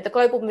 You know, the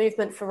global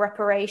movement for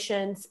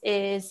reparations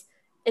is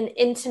an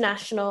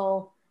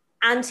international,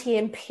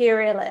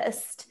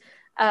 anti-imperialist,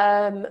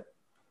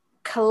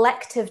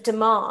 collective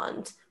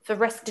demand for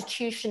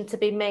restitution to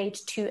be made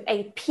to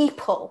a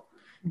people,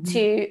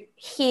 to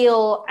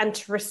heal and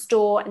to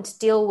restore and to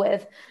deal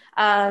with,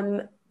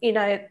 you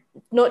know,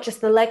 not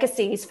just the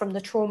legacies from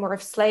the trauma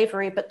of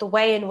slavery, but the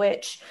way in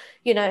which,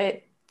 you know,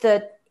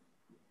 the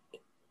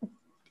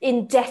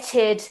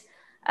indebted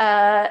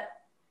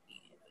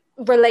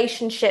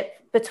relationship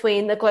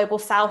between the global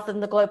South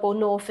and the global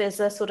North is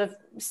a sort of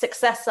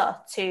successor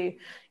to,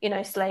 you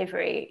know,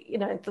 slavery. You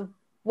know, the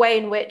way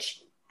in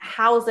which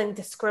housing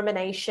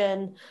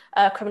discrimination,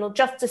 criminal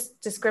justice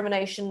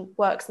discrimination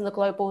works in the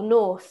global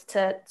North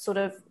to sort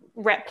of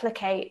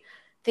replicate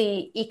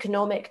the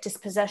economic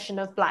dispossession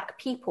of Black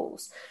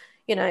peoples.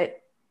 You know,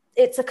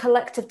 it's a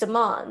collective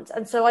demand.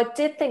 And so I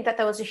did think that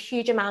there was a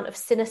huge amount of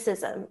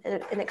cynicism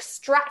in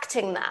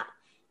extracting that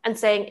and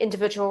saying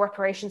individual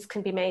reparations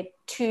can be made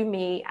to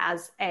me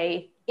as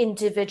a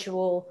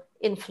individual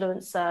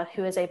influencer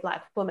who is a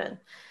Black woman.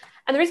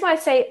 And the reason why I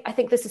say I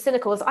think this is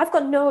cynical is I've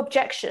got no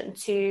objection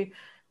to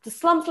the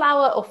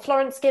Slumflower or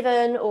Florence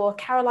Given or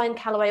Caroline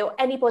Calloway or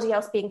anybody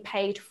else being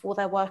paid for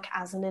their work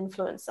as an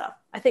influencer.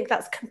 I think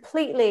that's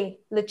completely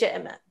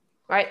legitimate,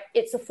 right?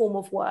 It's a form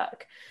of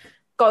work.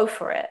 Go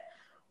for it.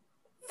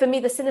 For me,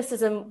 the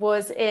cynicism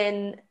was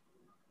in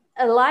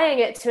allying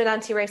it to an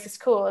anti-racist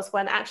cause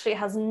when actually it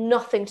has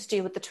nothing to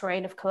do with the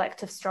terrain of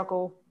collective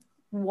struggle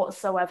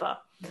whatsoever.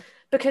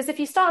 Because if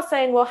you start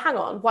saying, well, hang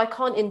on, why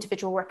can't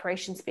individual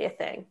reparations be a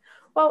thing?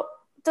 Well,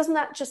 doesn't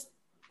that just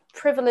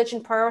privilege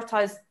and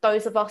prioritize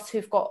those of us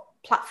who've got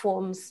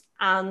platforms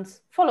and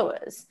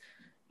followers?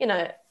 You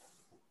know,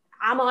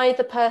 am I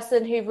the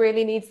person who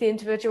really needs the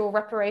individual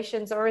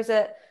reparations, or is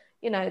it,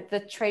 you know, the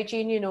trade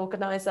union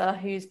organizer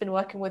who's been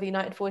working with the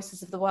United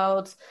Voices of the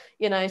World,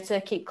 you know, to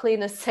keep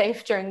cleaners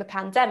safe during the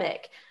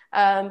pandemic?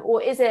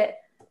 Or is it,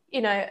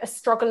 you know, a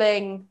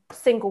struggling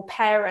single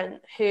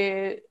parent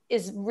who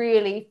is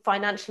really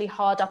financially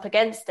hard up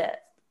against it,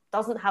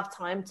 doesn't have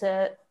time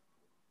to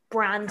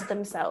brand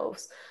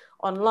themselves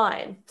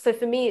online? So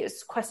for me,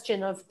 it's a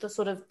question of the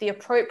sort of the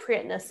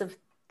appropriateness of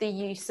the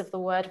use of the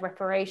word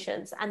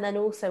reparations. And then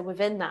also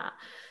within that,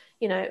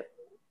 you know,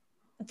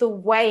 the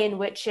way in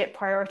which it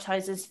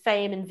prioritizes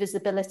fame and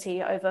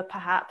visibility over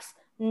perhaps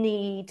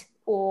need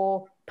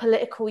or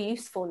political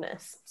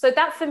usefulness. So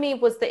that for me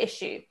was the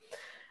issue.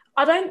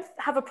 I don't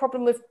have a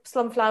problem with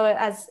Slumflower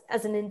as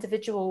an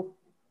individual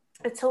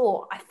at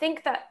all. I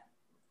think that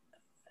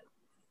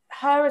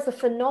her as a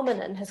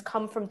phenomenon has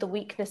come from the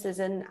weaknesses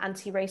in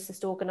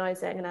anti-racist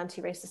organising and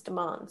anti-racist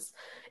demands.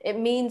 It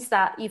means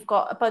that you've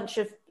got a bunch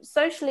of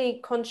socially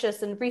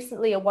conscious and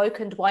recently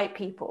awakened white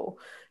people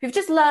who've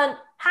just learned,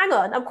 hang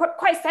on, I'm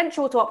quite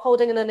central to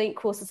upholding an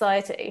unequal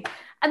society.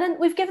 And then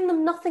we've given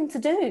them nothing to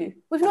do.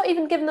 We've not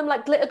even given them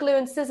like glitter glue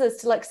and scissors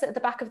to like sit at the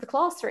back of the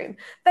classroom.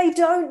 They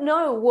don't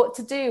know what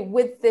to do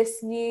with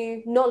this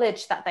new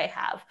knowledge that they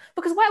have.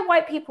 Because where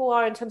white people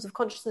are in terms of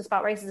consciousness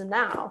about racism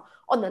now,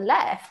 on the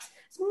left,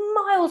 it's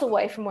miles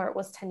away from where it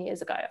was 10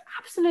 years ago,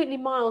 absolutely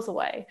miles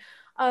away.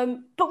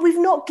 But we've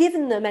not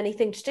given them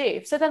anything to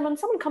do. So then when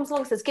someone comes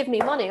along and says, give me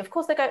money, of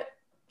course they go,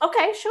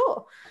 okay,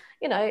 sure.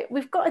 You know,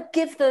 we've got to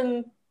give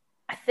them,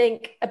 I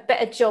think, a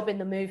better job in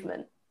the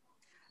movement.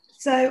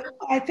 So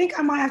I think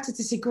I might have to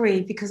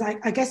disagree, because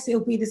I guess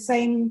it'll be the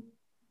same.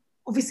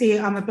 Obviously,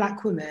 I'm a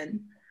Black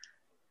woman.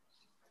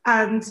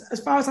 And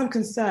as far as I'm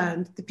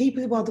concerned, the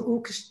people who are the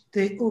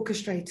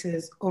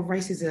orchestrators of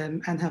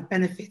racism and have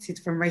benefited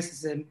from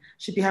racism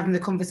should be having the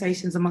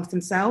conversations amongst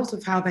themselves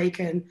of how they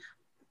can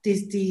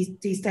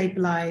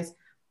destabilize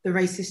the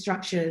racist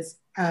structures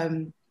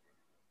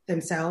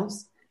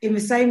themselves. In the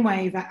same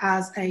way that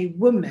as a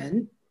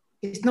woman,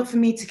 it's not for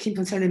me to keep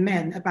on telling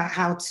men about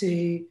how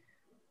to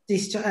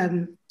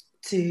deconstruct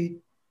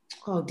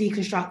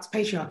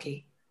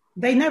patriarchy.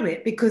 They know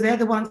it because they're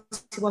the ones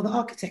who are the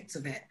architects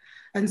of it.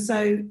 And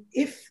so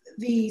if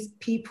these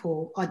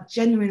people are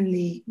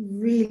genuinely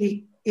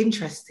really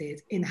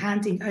interested in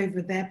handing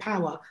over their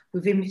power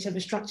within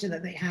whichever structure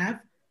that they have,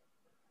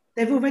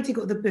 they've already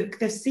got the book,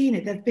 they've seen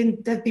it, they've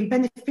been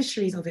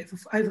beneficiaries of it for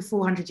over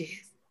 400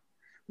 years.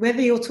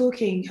 Whether you're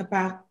talking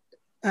about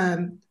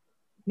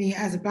me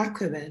as a Black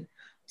woman,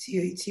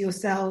 to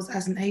yourselves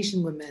as an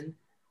Asian woman,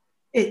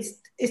 it's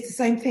the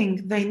same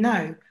thing. They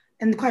know.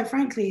 And quite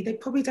frankly, they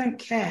probably don't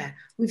care.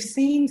 We've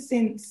seen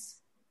since,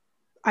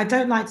 I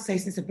don't like to say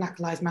since the Black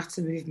Lives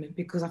Matter movement,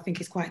 because I think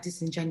it's quite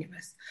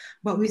disingenuous,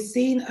 but we've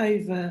seen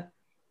over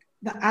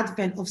the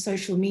advent of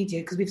social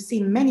media, because we've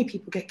seen many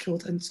people get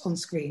killed on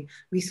screen.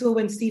 We saw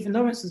when Stephen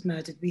Lawrence was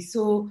murdered. We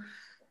saw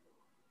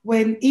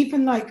when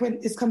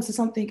this comes to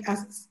something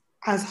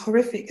as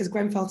horrific as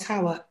Grenfell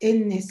Tower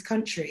in this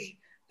country,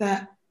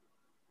 that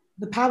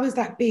the powers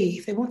that be,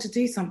 if they want to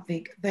do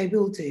something, they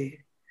will do.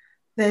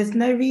 There's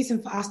no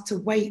reason for us to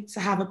wait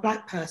to have a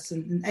Black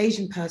person, an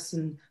Asian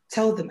person,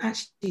 tell them,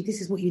 actually, this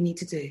is what you need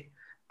to do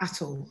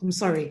at all. I'm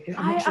sorry.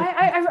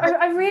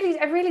 I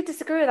really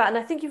disagree with that. And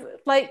I think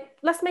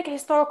let's make a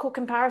historical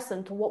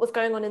comparison to what was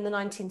going on in the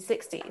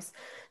 1960s.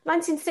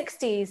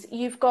 1960s,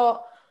 you've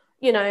got,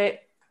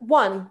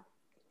 one,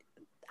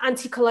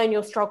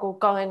 anti-colonial struggle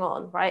going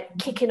on, right?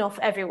 Kicking off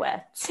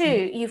everywhere.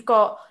 Two, you've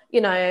got,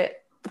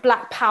 the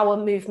Black Power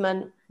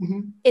movement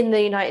in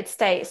the United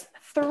States.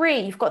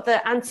 Three, you've got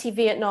the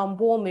anti-Vietnam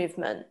War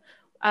movement,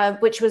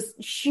 which was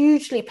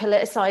hugely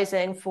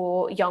politicizing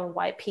for young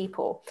white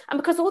people. And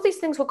because all these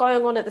things were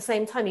going on at the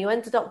same time, you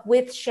ended up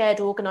with shared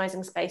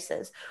organizing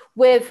spaces,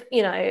 with,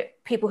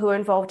 people who were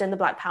involved in the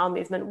Black Power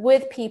movement,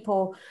 with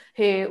people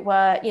who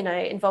were,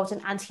 involved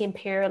in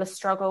anti-imperialist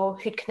struggle,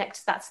 who'd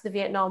connected that to the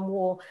Vietnam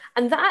War.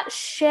 And that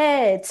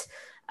shared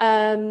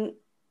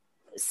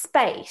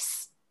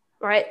space,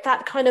 right,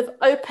 that kind of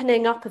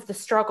opening up of the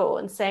struggle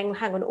and saying,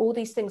 hang on, all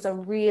these things are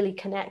really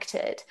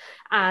connected.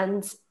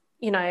 And,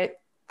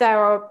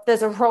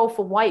 there's a role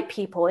for white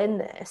people in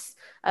this,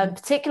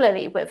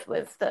 particularly with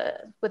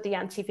the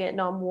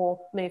anti-Vietnam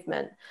War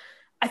movement.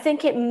 I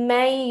think it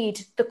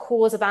made the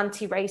cause of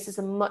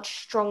anti-racism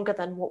much stronger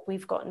than what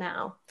we've got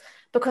now.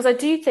 Because I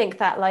do think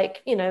that,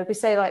 like, you know, we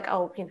say like,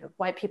 oh, you know,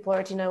 white people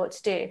already know what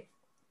to do.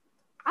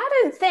 I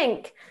don't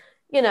think,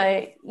 you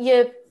know,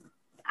 your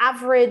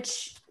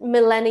average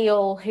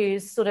millennial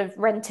who's sort of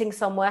renting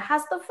somewhere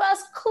has the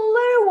first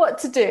clue what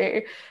to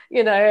do,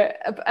 you know,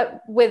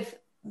 with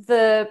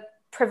the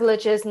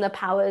privileges and the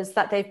powers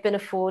that they've been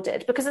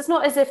afforded. Because it's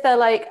not as if they're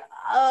like,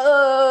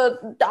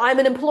 I'm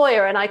an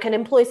employer and I can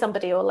employ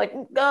somebody, or like,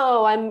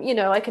 oh, I'm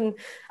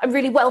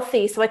really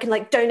wealthy, so I can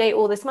like donate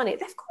all this money. They've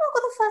got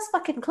the first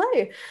fucking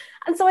clue.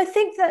 And so I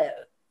think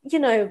that, you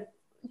know,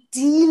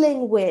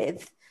 dealing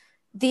with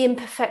the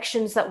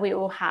imperfections that we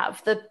all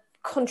have, the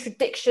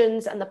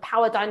contradictions and the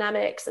power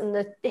dynamics and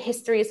the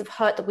histories of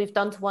hurt that we've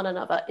done to one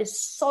another is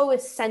so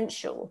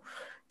essential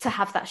to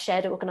have that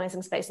shared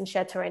organizing space and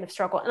shared terrain of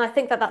struggle. And I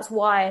think that that's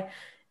why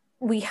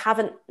we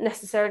haven't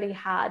necessarily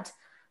had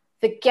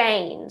the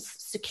gains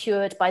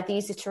secured by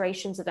these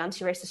iterations of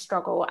anti-racist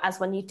struggle as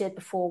when you did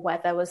before, where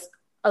there was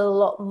a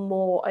lot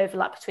more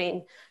overlap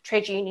between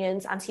trade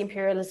unions,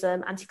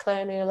 anti-imperialism,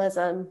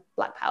 anti-colonialism,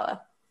 Black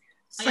Power.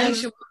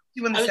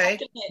 You want to say?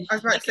 I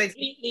was about to say. I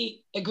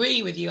completely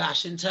agree with you,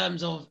 Ash, in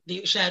terms of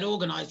the shared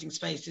organising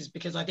spaces,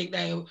 because I think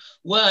they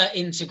were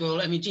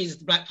integral. I mean, Jesus,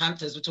 the Black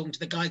Panthers were talking to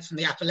the guys from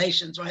the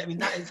Appalachians, right? I mean,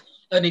 that is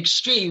an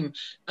extreme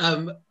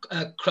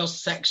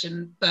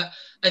cross-section, but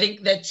I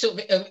think they're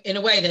sort of, in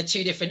a way, they're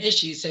two different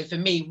issues. So for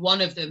me, one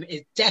of them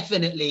is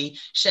definitely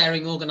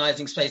sharing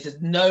organising space.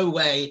 There's no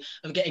way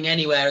of getting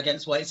anywhere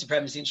against white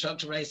supremacy and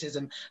structural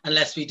racism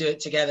unless we do it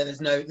together. There's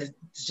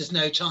just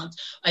no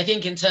chance. I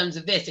think in terms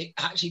of this, it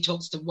actually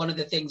talks to one of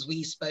the things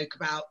we spoke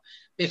about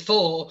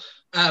before,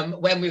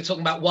 when we were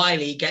talking about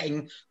Wiley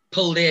getting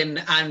pulled in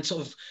and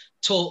sort of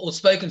taught or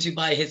spoken to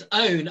by his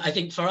own. I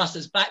think for us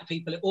as Black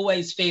people, it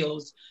always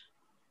feels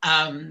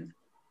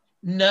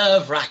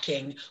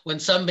nerve-wracking when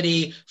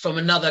somebody from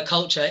another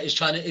culture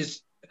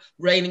is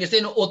reining us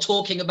in or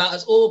talking about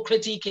us or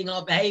critiquing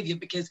our behavior,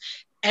 because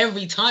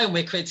every time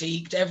we're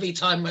critiqued, every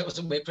time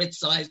we're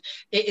criticized,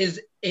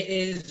 it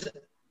is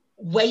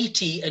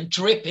weighty and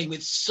dripping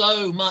with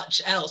so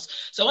much else.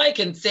 So I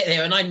can sit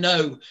here and I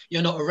know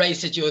you're not a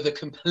racist, you're the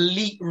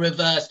complete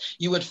reverse.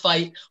 You would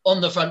fight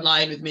on the front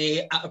line with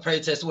me at a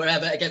protest,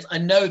 wherever, against, I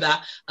know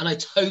that, and I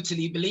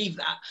totally believe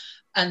that.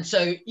 And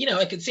so, you know,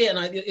 I could see it,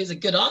 and it was a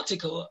good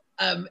article.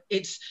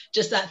 It's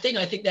just that thing.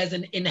 I think there's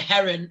an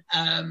inherent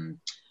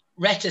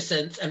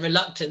reticence and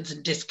reluctance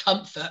and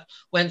discomfort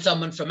when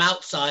someone from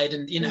outside,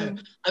 and, you know,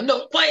 I'm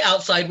not quite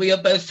outside, we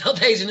are both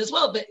South Asian as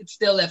well, but it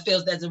still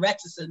feels there's a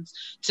reticence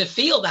to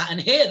feel that and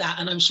hear that.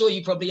 And I'm sure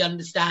you probably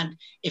understand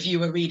if you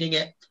were reading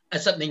it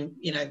as something,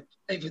 you know,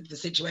 if the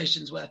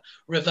situations were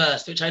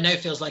reversed, which I know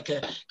feels like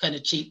a kind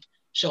of cheap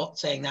shot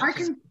saying that.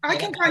 I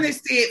can kind of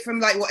see it from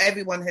like what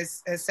everyone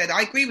has said.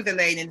 I agree with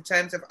Elaine in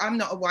terms of I'm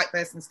not a white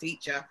person's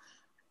teacher.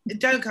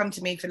 Don't come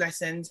to me for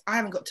lessons. I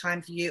haven't got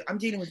time for you. I'm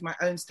dealing with my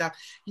own stuff.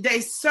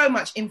 There's so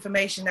much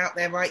information out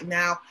there right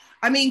now.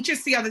 I mean,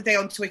 just the other day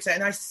on Twitter,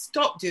 and I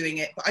stopped doing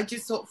it, but I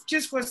just thought,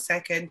 just for a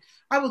second,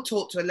 I will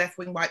talk to a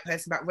left-wing white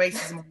person about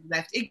racism on the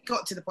left. It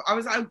got to the point, I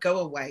was like, oh, go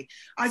away.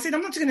 I said,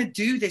 I'm not going to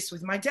do this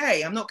with my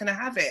day. I'm not going to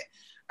have it.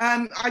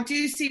 I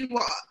do see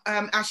what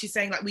Ash is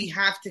saying, like we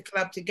have to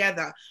club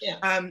together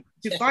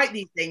to fight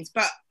these things.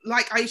 But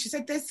like Aisha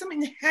said, there's some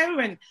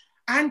inherent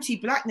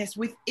anti-Blackness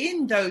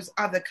within those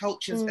other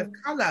cultures of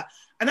colour.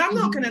 And I'm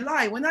not going to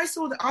lie, when I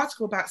saw the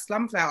article about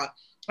Slumflower,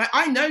 like,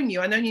 I've known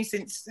you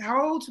since,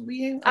 how old were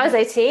you? I was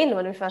 18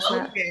 when we first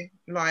met.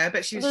 Liar,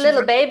 but she was a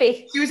little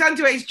baby. She was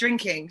underage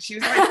drinking. She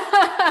was like,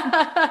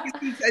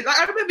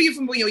 I remember you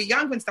from when you were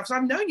young and stuff, so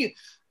I've known you.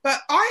 But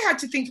I had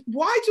to think,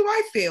 why do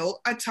I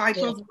feel a type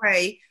of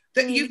way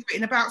that you've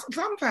written about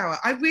Sunflower?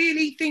 I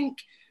really think,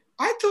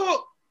 I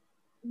thought,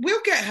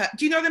 we'll get her.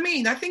 Do you know what I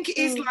mean? I think it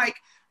is like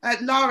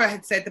Lara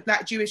had said, the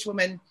Black Jewish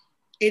woman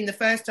in the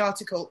first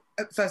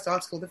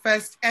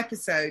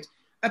episode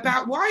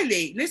about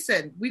Wiley.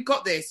 Listen, we've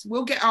got this.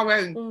 We'll get our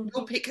own.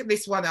 We'll pick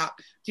this one up.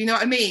 Do you know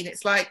what I mean?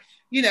 It's like,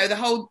 you know, the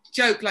whole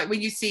joke, like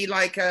when you see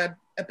like a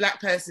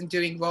Black person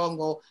doing wrong,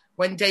 or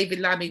when David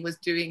Lammy was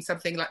doing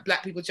something like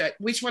Black people joke,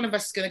 which one of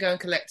us is going to go and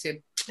collect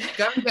him?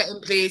 Go and get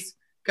him, please.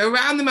 Go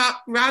round them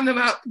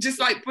up, just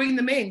like bring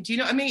them in. Do you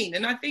know what I mean?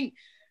 And I think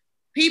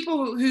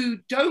people who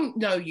don't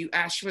know you,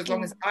 Ash, for as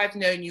long as I've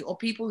known you, or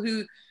people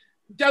who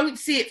don't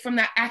see it from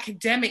that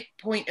academic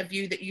point of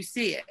view that you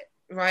see it,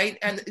 right?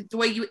 And the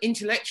way you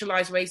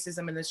intellectualize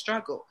racism and the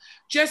struggle,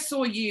 just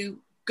saw you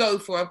go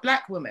for a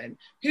Black woman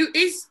who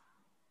is,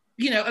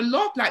 you know, a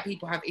lot of Black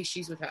people have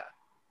issues with her.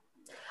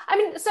 I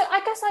mean, so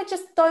I guess I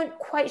just don't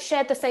quite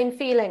share the same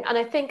feeling. And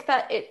I think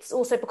that it's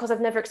also because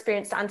I've never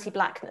experienced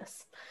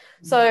anti-Blackness.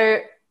 So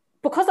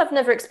because I've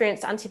never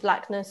experienced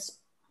anti-Blackness,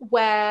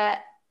 where,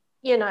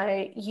 you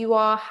know, you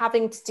are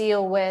having to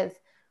deal with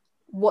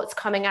what's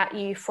coming at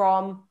you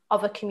from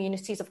other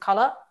communities of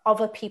colour,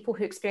 other people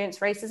who experience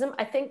racism,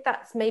 I think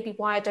that's maybe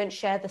why I don't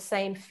share the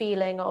same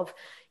feeling of,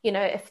 you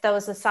know, if there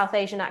was a South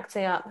Asian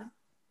acting up,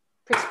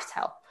 Priti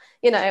Patel,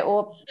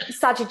 or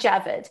Sajid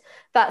Javid,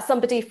 that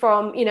somebody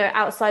from,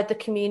 outside the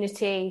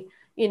community,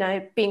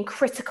 being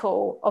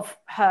critical of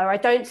her. I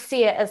don't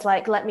see it as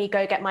like, let me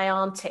go get my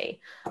auntie.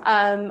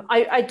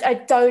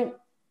 I don't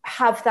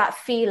have that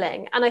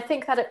feeling. And I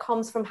think that it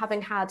comes from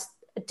having had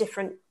a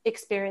different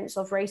experience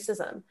of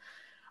racism.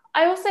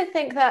 I also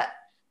think that,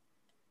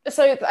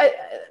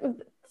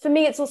 for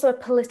me, it's also a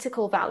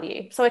political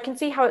value. So I can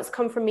see how it's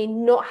come from me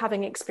not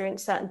having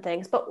experienced certain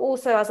things, but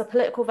also as a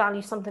political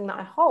value, something that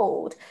I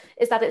hold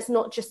is that it's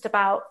not just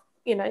about,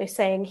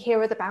 saying,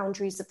 here are the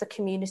boundaries of the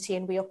community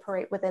and we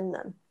operate within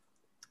them.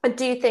 I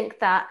do think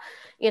that,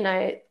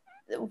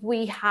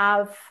 we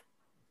have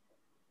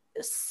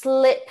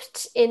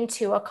slipped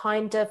into a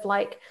kind of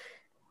like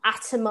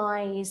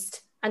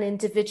atomized and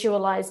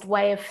individualized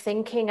way of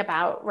thinking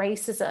about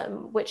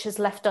racism, which has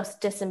left us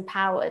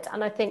disempowered.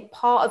 And I think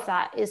part of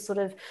that is sort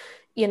of,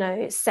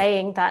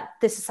 saying that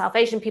this is South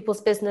Asian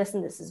people's business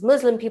and this is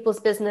Muslim people's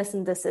business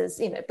and this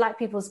is, Black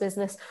people's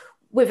business.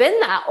 Within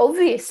that,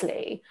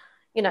 obviously,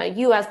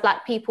 you as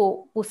Black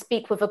people will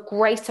speak with a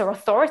greater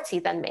authority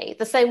than me,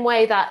 the same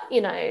way that,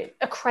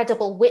 a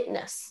credible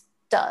witness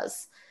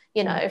does,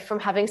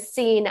 from having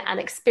seen and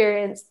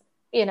experienced,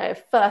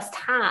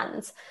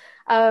 firsthand.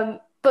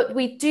 But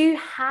we do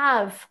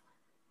have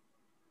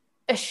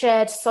a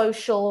shared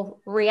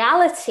social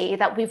reality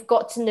that we've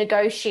got to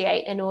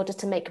negotiate in order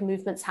to make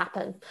movements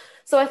happen.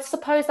 So I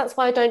suppose that's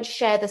why I don't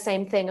share the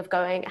same thing of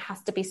going, it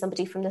has to be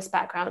somebody from this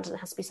background and it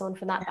has to be someone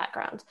from that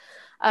background.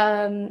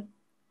 And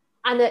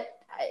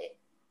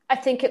I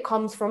think it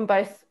comes from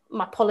both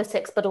my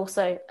politics, but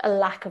also a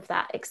lack of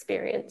that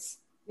experience.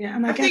 Yeah,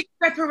 and I think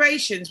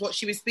reparations, what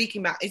she was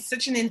speaking about, is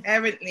such an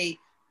inherently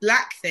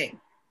Black thing.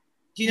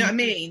 Do you know what I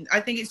mean? I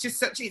think it's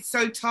just it's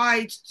so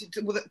tied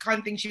to the kind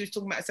of thing she was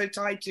talking about, so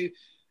tied to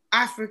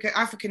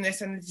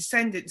Africanness and the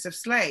descendants of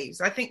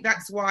slaves. I think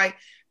that's why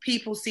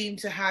people seem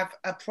to have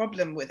a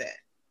problem with it.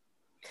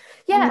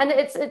 Yeah,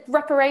 and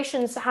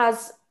reparations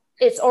has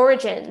its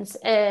origins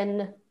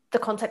in the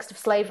context of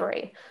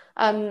slavery.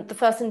 The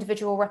first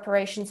individual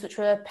reparations, which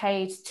were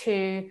paid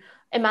to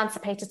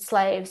emancipated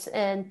slaves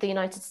in the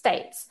United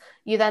States.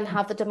 You then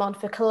have the demand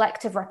for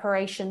collective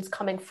reparations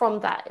coming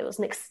from that. It was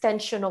an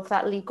extension of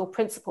that legal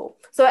principle.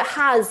 So it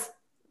has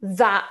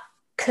that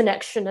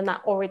connection and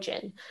that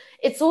origin.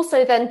 It's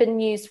also then been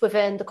used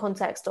within the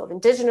context of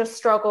Indigenous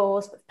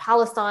struggles with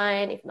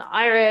Palestine, even the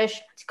Irish,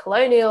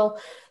 anti-colonial.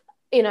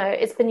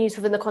 It's been used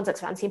within the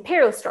context of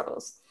anti-imperial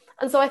struggles.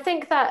 And so I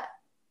think that,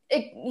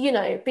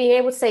 being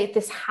able to say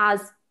this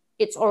has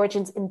its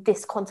origins in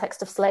this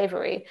context of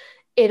slavery,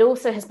 it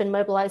also has been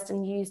mobilized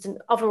and used in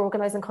other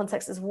organizing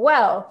contexts as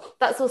well.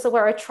 That's also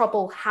where I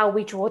trouble how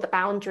we draw the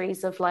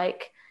boundaries of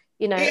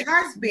it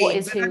has been, what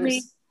is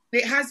whose.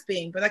 It has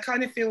been, but I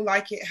kind of feel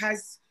like it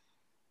has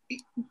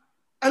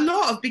a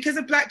lot of, because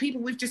of Black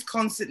people, we've just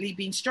constantly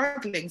been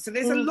struggling. So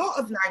there's a lot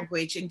of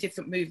language in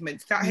different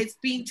movements that has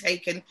been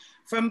taken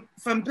from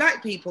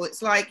Black people.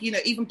 It's like,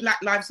 even Black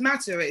Lives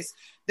Matter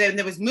then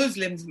there was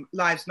Muslims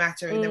Lives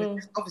Matter, and there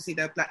was, obviously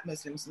there are Black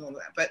Muslims and all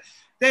that, but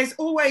there's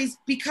always,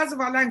 because of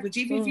our language,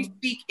 even if you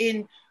speak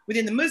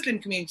within the Muslim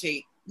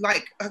community,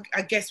 like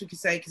I guess we could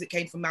say, because it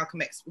came from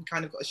Malcolm X, we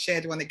kind of got a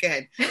shared one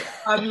again.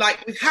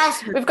 Like with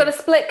house, we've got a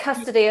split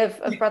custody of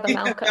brother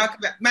Malcolm.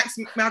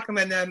 Malcolm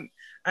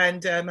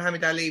and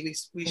Muhammad Ali,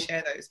 we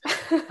share those.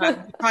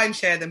 Try and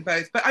share them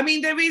both. But I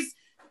mean, there is.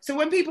 So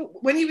when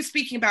he was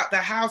speaking about the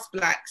house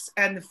Blacks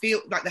and the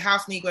field, like the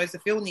house Negroes, the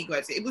field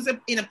Negroes, it was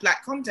in a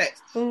Black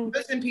context.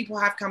 Muslim people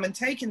have come and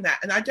taken that,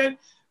 and I don't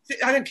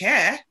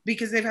care,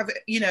 because they have,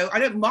 I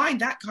don't mind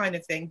that kind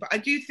of thing. But I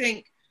do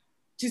think,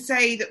 to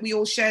say that we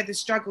all share the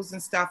struggles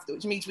and stuff,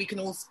 which means we can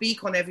all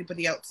speak on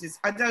everybody else's,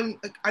 I don't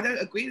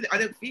agree with it. I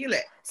don't feel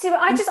it. See,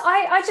 but I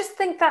just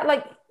think that,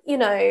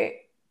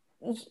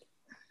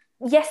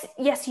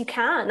 yes, you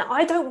can.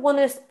 I don't want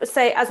to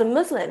say, as a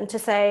Muslim, to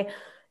say,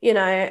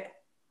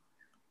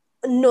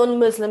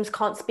 non-Muslims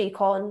can't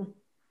speak on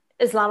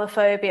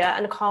Islamophobia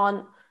and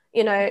can't,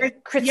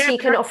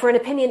 critique and offer an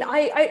opinion.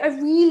 I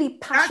really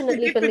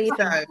passionately believe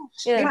in.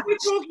 If we're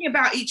talking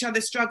about each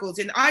other's struggles,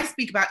 and I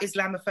speak about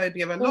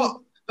Islamophobia a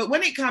lot, but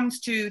when it comes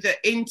to the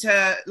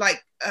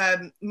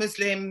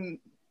Muslim,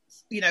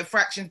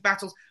 fractions,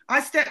 battles,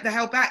 I step the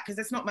hell back, because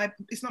it's not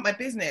my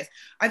business.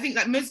 I think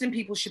that Muslim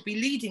people should be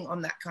leading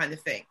on that kind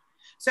of thing.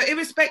 So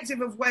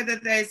irrespective of whether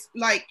there's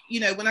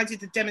when I did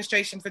the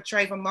demonstration for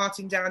Trayvon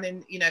Martin down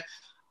in,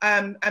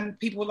 and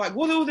people were like,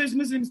 what are all those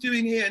Muslims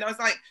doing here? And I was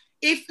like,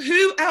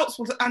 who else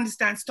will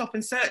understand stop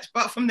and search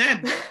but from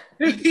them?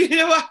 You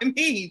know what I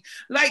mean?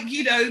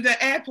 The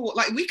airport,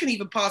 we can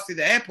even pass through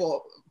the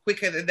airport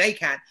quicker than they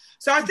can.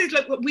 So I think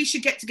we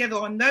should get together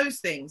on those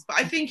things. But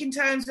I think in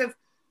terms of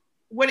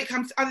when it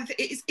comes to other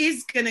things, it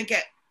is going to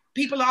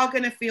people are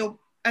going to feel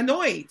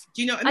annoyed.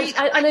 Do you know what I mean?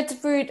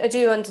 I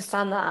do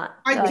understand that.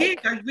 I did.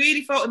 I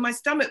really felt in my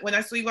stomach when I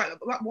saw you write,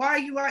 why are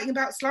you writing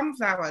about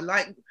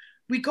Slumflower?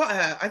 We got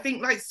her. I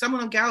think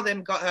someone on Gal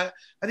them got her.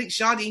 I think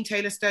Shardine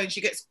Taylor-Stone,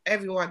 she gets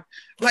everyone.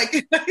 We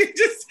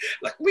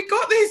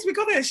got this, we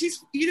got her.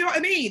 She's, you know what I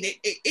mean?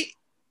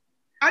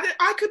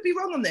 I could be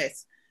wrong on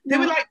this. They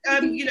were like,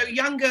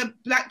 younger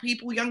black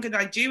people, younger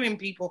Nigerian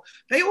people.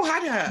 They all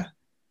had her.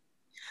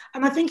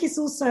 And I think it's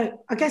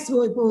also, I guess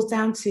what it boils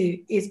down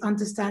to is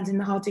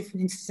understanding our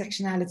different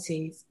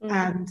intersectionalities.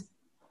 And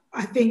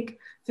I think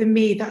for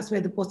me, that's where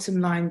the bottom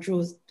line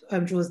draws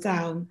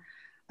down.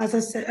 As I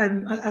said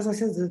at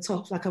the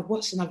top, like I've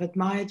watched and I've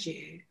admired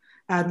you.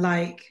 And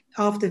like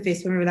after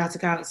this, when we were allowed to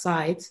go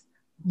outside,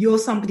 you're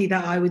somebody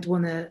that I would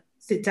want to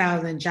sit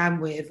down and jam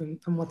with and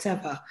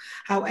whatever.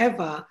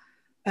 However,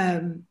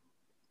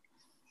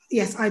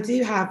 yes, I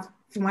do have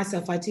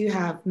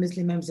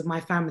Muslim members of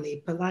my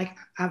family, but like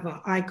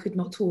Ava, I could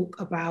not talk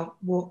about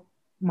what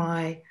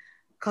my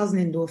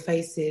cousin-in-law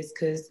faces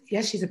because,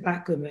 yes, she's a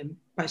black woman,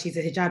 but she's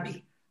a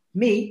hijabi.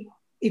 Me,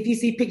 if you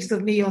see pictures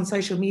of me on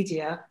social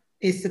media,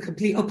 it's the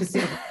complete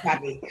opposite of a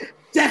hijabi.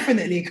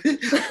 Definitely.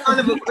 Kind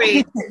of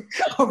agree.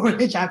 Of a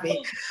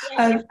hijabi.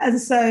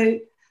 And so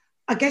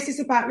I guess it's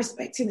about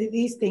respecting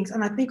these things.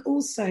 And I think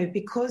also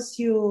because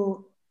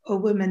you're a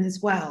woman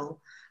as well,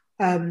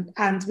 and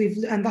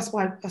that's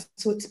why I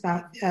talked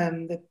about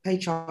the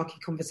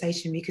patriarchy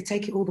conversation. We could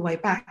take it all the way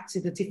back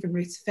to the different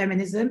roots of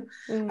feminism,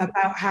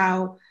 about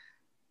how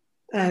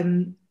a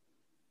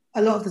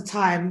lot of the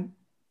time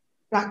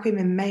Black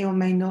women may or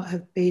may not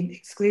have been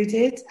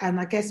excluded. And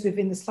I guess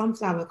within the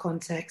Slumflower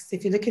context,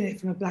 if you're looking at it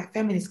from a Black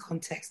feminist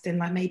context, then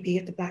like maybe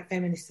get the Black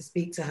feminist to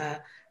speak to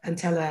her and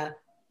tell her,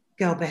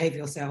 girl, behave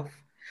yourself.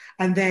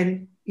 And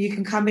then you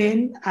can come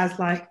in as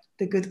like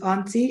the good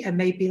auntie and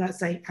maybe like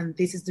say, and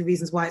this is the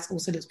reasons why it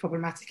also looks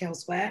problematic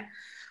elsewhere.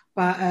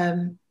 But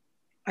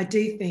I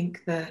do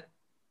think that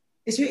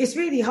it's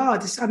really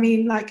hard. I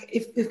mean, like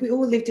if we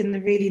all lived in a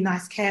really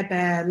nice Care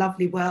Bear,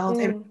 lovely world,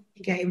 everyone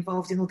could get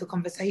involved in all the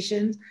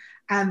conversations,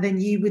 and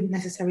then you wouldn't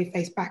necessarily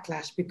face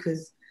backlash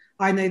because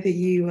I know that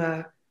you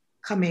are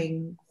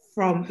coming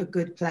from a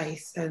good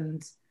place,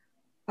 and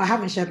I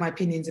haven't shared my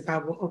opinions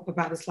about the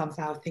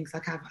Slumflower things.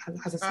 Like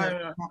as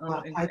I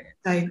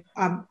said,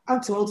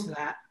 I'm too old for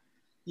that.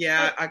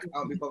 Yeah, I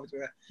can't be bothered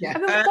with it. Yeah. I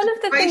mean, one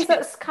of the things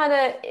that's kind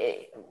of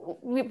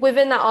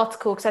within that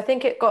article, because I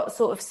think it got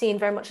sort of seen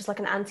very much as like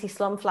an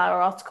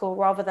anti-Slumflower article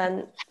rather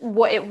than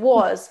what it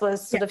was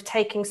sort of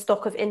taking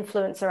stock of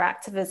influencer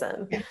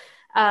activism. Yeah.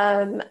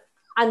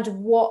 And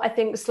what I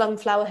think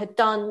Slumflower had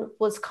done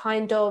was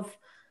kind of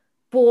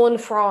born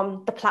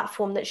from the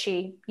platform that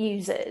she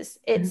uses.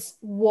 It's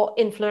what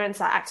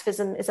influencer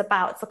activism is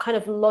about. It's the kind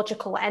of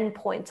logical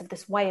endpoint of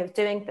this way of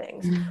doing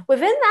things.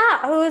 Within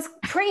that, I was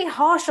pretty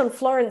harsh on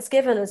Florence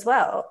Given as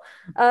well.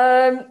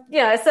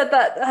 I said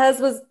that hers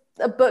was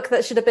a book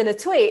that should have been a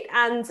tweet,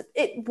 and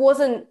it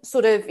wasn't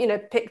sort of,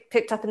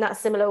 picked up in that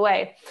similar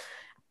way.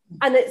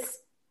 And it's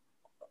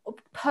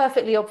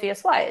perfectly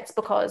obvious why. It's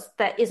because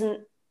there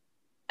isn't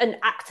an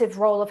active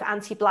role of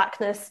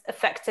anti-Blackness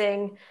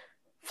affecting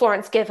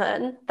Florence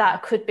Given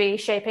that could be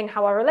shaping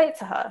how I relate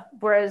to her,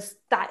 whereas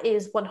that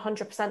is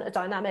 100% a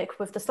dynamic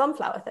with the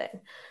Slumflower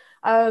thing.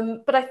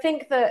 But I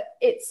think that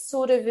it's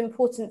sort of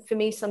important for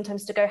me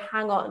sometimes to go,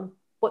 hang on,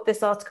 what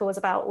this article was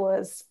about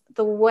was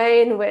the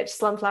way in which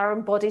Slumflower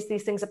embodies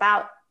these things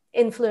about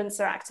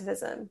influencer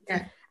activism.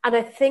 Yeah. And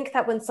I think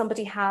that when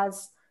somebody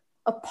has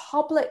a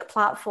public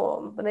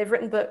platform, when they've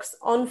written books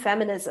on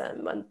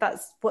feminism, and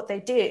that's what they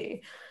do,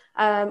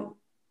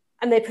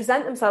 and they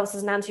present themselves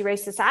as an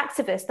anti-racist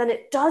activist, then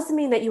it does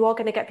mean that you are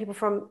going to get people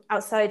from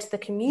outside the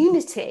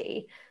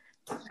community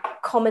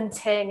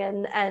commenting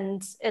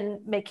and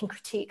making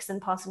critiques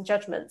and passing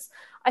judgments.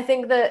 I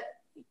think that,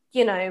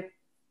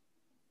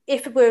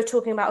 if we're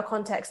talking about a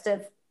context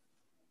of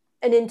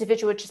an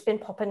individual just been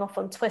popping off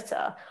on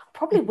Twitter, I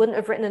probably wouldn't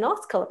have written an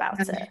article about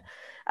it.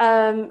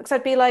 Because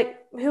I'd be like,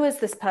 who is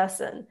this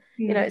person?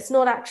 It's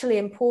not actually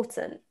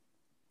important.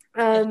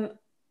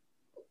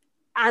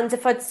 And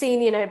if I'd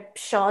seen,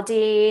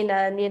 Shardine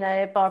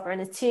and, Barbara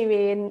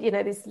Naturi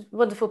and, these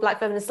wonderful Black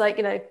feminists,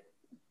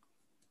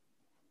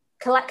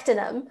 collecting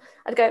them,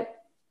 I'd go,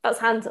 that's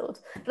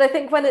handled. But I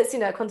think when it's,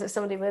 a context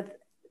somebody with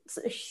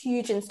a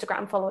huge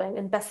Instagram following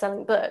and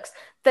best-selling books,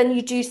 then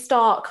you do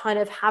start kind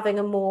of having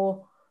a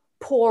more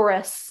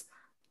porous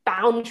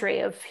boundary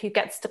of who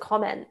gets to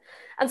comment.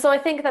 And so I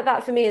think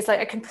that for me is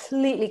I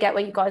completely get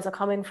where you guys are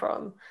coming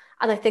from.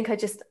 And I think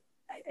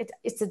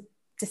it's a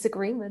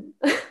disagreement.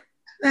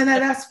 No,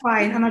 that's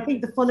fine. And I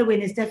think the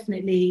following is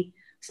definitely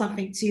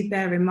something to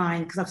bear in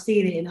mind, because I've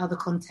seen it in other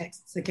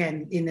contexts,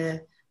 again, in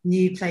a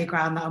new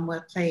playground that I'm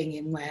playing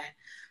in, where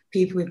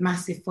people with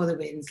massive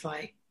followings,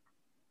 like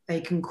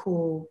they can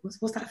call,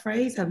 what's that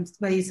phrase?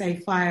 Where you say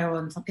fire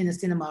on something in a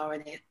cinema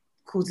and it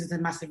causes a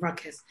massive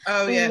ruckus.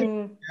 Oh,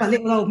 yeah. But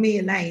little old me,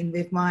 Elaine,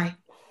 with my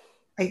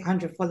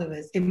 800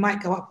 followers, it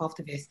might go up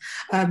after this,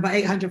 but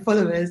 800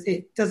 followers,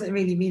 it doesn't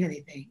really mean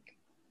anything.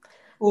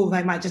 Or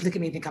they might just look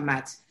at me and think I'm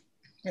mad.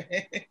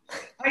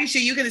 Are you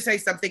sure you're going to say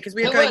something? Because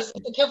we're going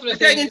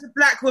into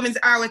Black Women's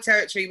Hour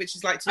territory, which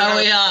is like 2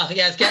 hours.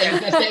 It's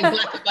getting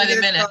blacker by the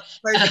minute.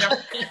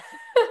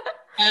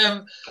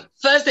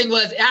 First thing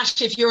was, Ash,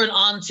 if you're an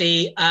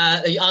auntie,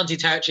 auntie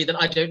territory, then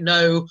I don't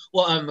know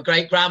what I'm a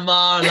great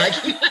grandma.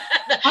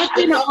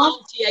 I'm not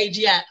auntie age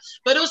yet.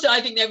 But also, I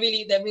think there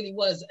really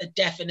was a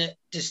definite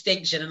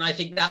distinction, and I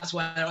think that's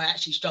where I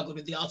actually struggled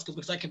with the article,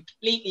 because I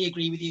completely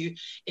agree with you.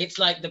 It's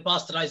like the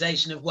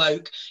bastardization of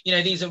woke. You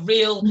know, these are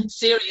real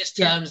serious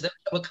terms that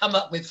were come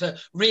up with for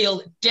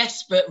real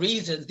desperate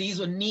reasons. These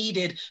were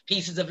needed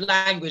pieces of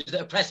language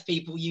that oppressed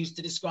people used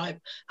to describe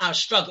our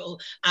struggle,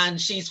 and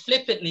she's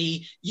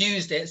flippantly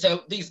used it.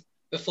 So these,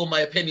 before my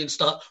opinions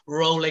start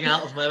rolling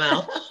out of my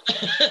mouth,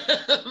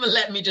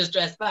 let me just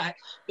dress back.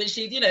 But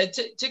she, you know,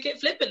 took it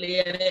flippantly.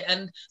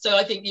 And so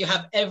I think you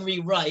have every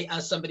right,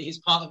 as somebody who's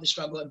part of the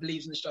struggle and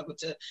believes in the struggle,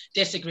 to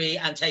disagree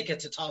and take her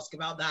to task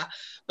about that.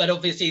 But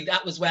obviously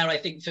that was where I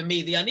think for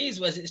me the unease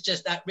was. It's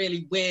just that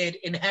really weird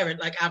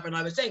inherent, like Abra and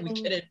I were saying, we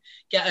couldn't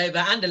get over,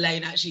 and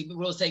Elaine actually, we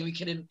were all saying we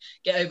couldn't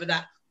get over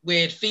that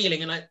weird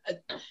feeling. And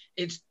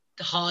it's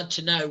hard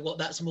to know what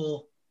that's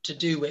more to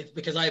do with,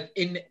 because I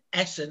in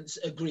essence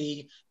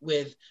agree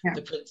with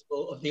the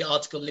principle of the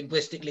article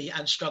linguistically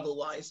and struggle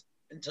wise,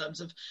 in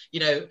terms of, you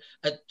know,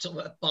 sort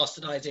of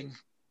bastardizing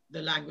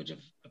the language of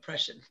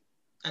oppression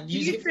and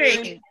using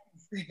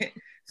it.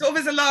 Sort of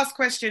as a last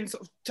question,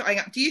 sort of tying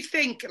up, do you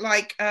think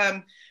like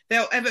there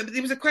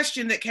was a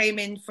question that came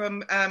in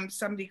from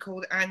somebody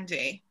called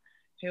Andy,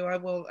 who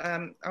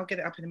I'll get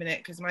it up in a minute,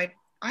 because I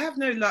have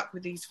no luck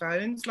with these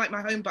phones, like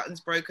my home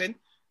button's broken.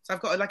 So I've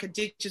got like a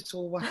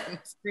digital one on the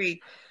screen.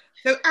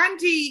 So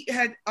Andy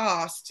had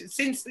asked,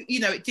 since, you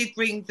know, it did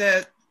bring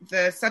the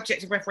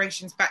subject of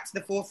reparations back to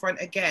the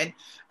forefront again.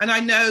 And I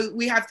know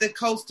we have the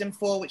Colston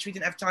 4, which we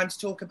didn't have time to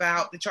talk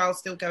about. The trial's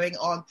still going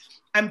on.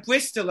 And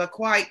Bristol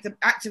the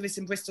activists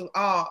in Bristol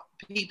are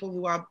people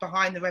who are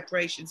behind the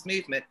reparations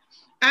movement.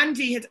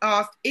 Andy had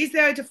asked, is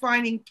there a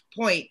defining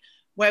point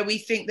where we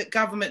think that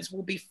governments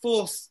will be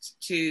forced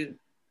to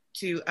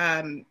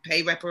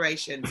pay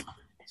reparations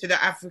to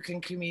the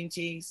African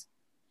communities?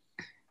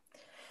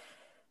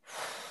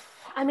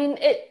 I mean,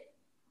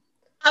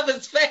 have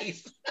his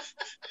face.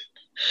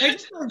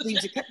 That's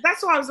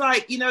why I was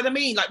like, you know what I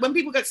mean? Like when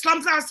people go,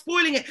 slums are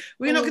spoiling it,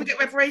 we're not going to get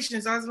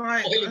reparations. I was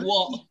like,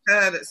 what?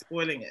 That's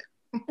spoiling it.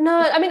 No,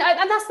 I mean,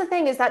 and that's the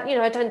thing, is that, you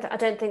know, I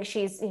don't think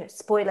she's, you know,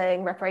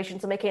 spoiling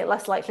reparations or making it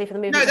less likely for the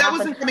movement. No, that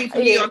wasn't coming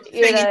from you. I'm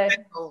saying in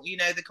general, you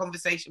know, the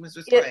conversation was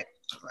just like,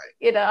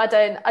 you know, I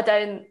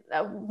don't.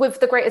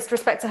 With the greatest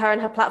respect to her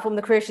and her platform,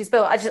 the career she's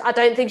built, I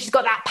don't think she's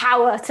got that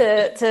power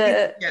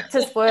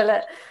to spoil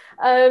it.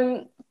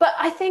 But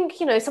I think,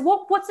 you know, so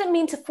what does it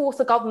mean to force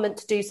a government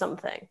to do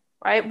something,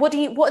 right? What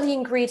are the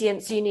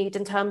ingredients you need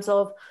in terms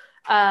of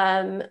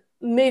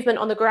movement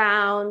on the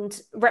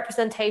ground,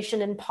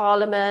 representation in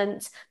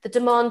Parliament, the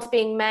demand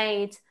being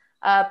made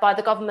by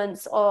the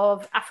governments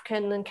of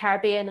African and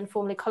Caribbean and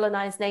formerly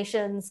colonized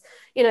nations?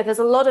 You know, there's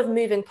a lot of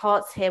moving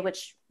parts here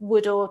which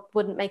would or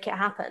wouldn't make it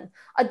happen.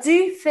 I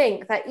do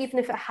think that even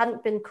if it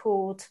hadn't been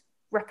called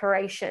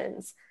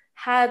reparations,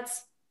 had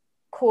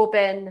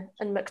Corbyn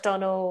and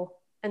McDonnell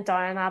and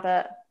Diane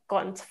Abbott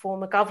gotten to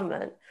form a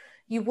government,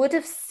 you would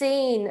have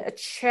seen a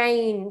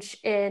change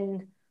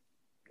in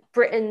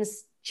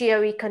Britain's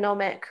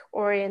geo-economic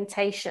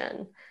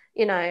orientation.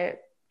 You know,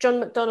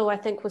 John McDonnell, I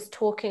think, was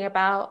talking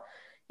about,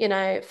 you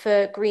know,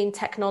 for green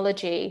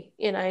technology,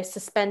 you know,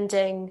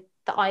 suspending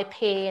the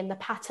IP and the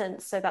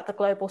patents so that the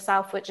global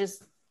south, which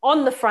is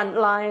on the front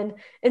line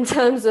in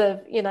terms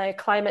of, you know,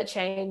 climate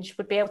change,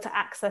 would be able to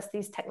access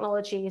these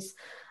technologies,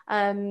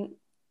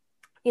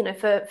 you know,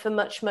 for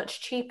much, much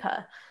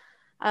cheaper.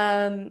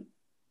 And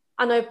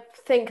I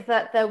think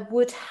that there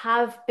would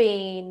have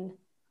been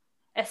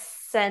a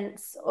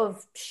sense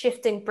of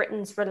shifting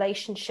Britain's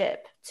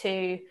relationship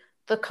to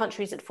the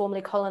countries it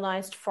formerly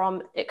colonized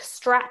from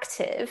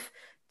extractive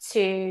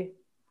to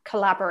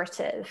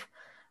collaborative.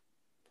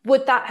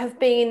 Would that have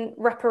been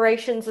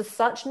reparations as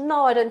such?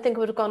 No, I don't think it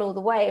would have gone all the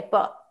way,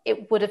 but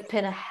it would have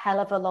been a hell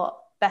of a lot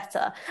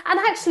better. And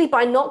actually,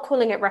 by not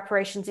calling it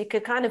reparations, you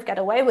could kind of get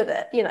away with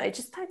it. You know,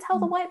 just don't tell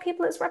the white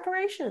people it's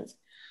reparations.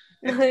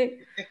 I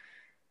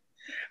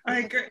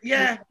agree.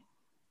 Yeah.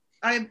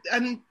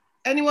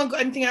 Anyone got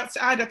anything else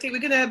to add? I think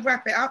we're going to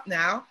wrap it up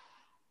now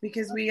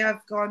because we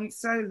have gone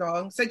so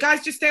long. So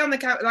guys, just stay on the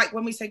couch. Like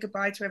when we say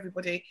goodbye to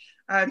everybody,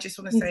 just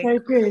want to say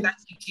thank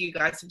you to you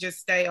guys. So just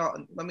stay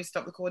on when we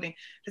stop recording.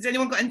 Has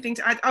anyone got anything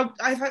to add?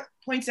 I've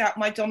pointed out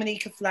my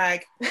Dominica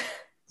flag.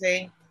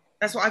 See,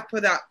 that's what I've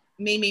put up.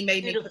 Mimi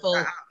made beautiful. Me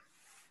put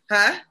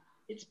that up. Huh?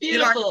 It's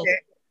beautiful.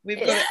 We've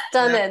it's got it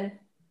stunning.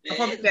 I'll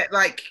probably get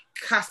like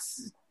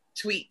cuss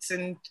tweets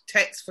and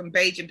texts from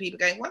Bajan people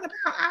going, "What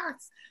about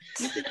us?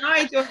 You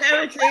denied your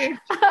heritage."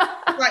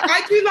 Like,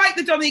 I do like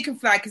the Dominican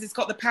flag because it's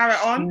got the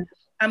parrot on.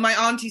 And my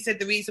auntie said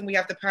the reason we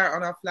have the parrot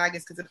on our flag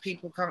is because the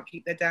people can't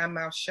keep their damn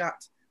mouth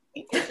shut.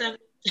 It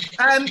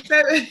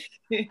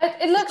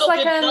looks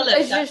like a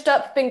zhuzhed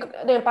up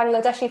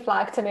Bangladeshi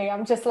flag to me.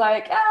 I'm just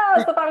like,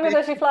 it's the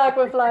Bangladeshi flag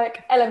with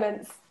like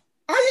elements.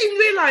 I didn't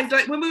realise,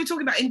 like, when we were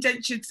talking about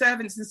indentured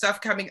servants and stuff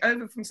coming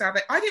over from South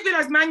Africa, I didn't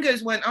realise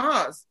mangoes weren't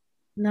ours.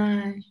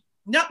 No.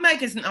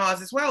 Nutmeg isn't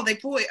ours as well. They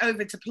brought it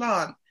over to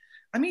plant.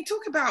 I mean,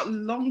 talk about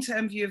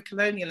long-term view of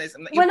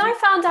colonialism. When I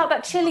found out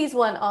that chilies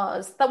weren't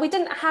ours, that we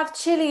didn't have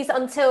chilies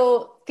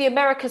until the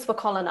Americas were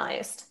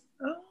colonized,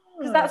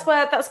 because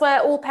that's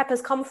where all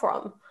peppers come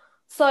from.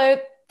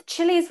 So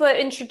chilies were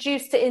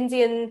introduced to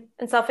Indian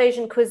and South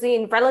Asian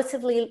cuisine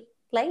relatively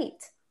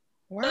late.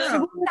 Wow.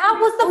 That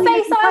was the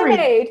face I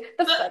made.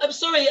 I'm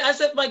sorry, as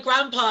if my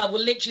grandpa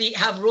will literally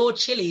have raw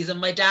chilies,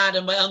 and my dad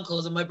and my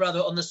uncles and my brother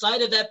on the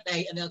side of their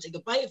plate, and they'll take a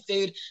bite of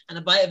food and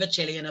a bite of a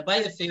chili and a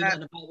bite of food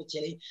and a bite of a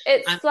chili.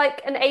 It's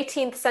like an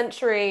 18th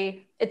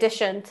century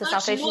addition to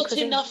South Asian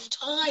cuisine. Not enough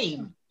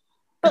time.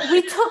 But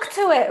we took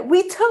to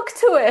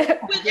it.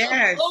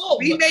 Yes,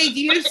 we made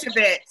use of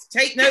it.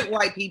 Take note,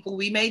 white people,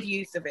 we made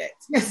use of it.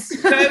 Yes.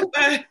 So,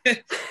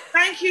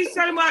 thank you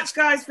so much,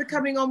 guys, for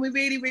coming on. We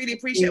really, really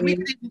appreciate it. We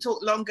could even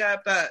talk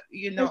longer, but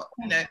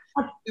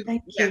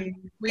Thank you.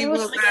 It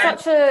was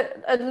such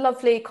a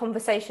lovely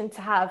conversation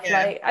to have.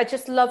 Yeah. Like, I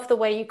just love the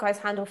way you guys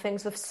handle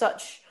things with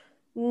such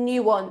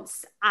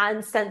nuance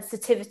and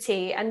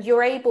sensitivity, and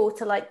you're able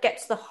to like get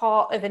to the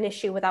heart of an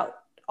issue without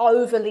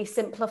overly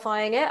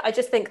simplifying it. I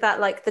just think that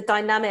like the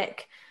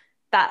dynamic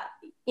that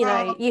you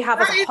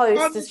have as a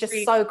host is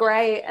just so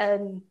great,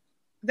 and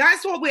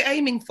that's what we're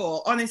aiming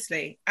for,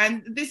 honestly.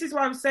 And this is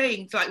what I was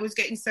saying, like, was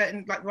getting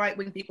certain like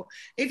right-wing people.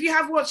 If you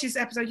have watched this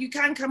episode, you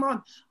can come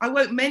on. I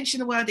won't mention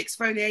the word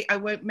exfoliate. I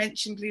won't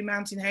mention Blue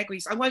Mountain hair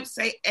grease. I won't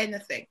say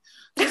anything.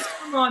 Just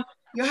come on.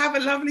 You'll have a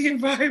lovely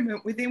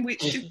environment within which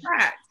to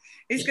chat.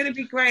 It's going to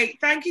be great.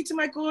 Thank you to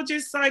my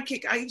gorgeous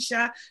sidekick,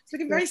 Aisha. It's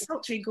looking very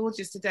sultry and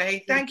gorgeous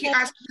today. Thank you,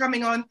 Ash, for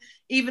coming on,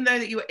 even though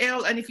that you were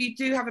ill. And if you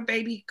do have a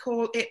baby,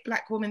 call it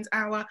Black Woman's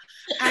Hour.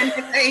 And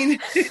Elaine. would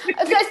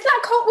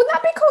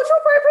that be cultural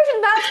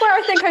appropriation? That's where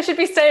I think I should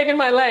be staying in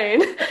my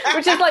lane,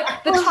 which is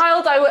like the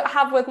child I would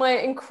have with my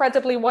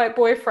incredibly white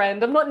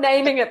boyfriend. I'm not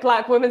naming it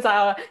Black Women's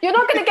Hour. You're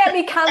not going to get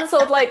me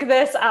cancelled like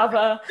this,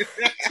 Ava.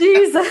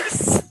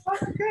 Jesus.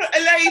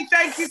 Elaine,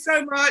 thank you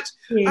so much.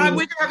 We're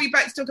going to have you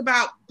back to talk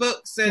about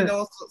books and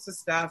all sorts of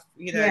stuff,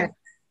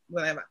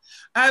 whatever.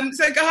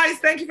 So guys,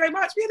 thank you very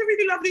much. We had a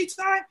really lovely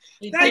time.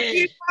 Thank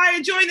you. Bye,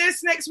 and join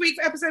us next week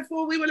for episode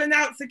 4. We will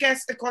announce the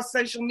guests across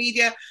social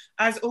media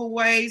as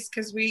always,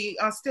 because we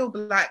are still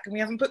black and we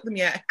haven't put them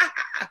yet.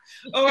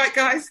 All right,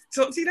 guys,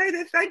 talk to you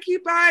later. Thank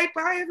you. Bye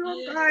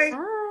everyone. Bye. Bye.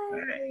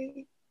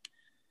 Bye.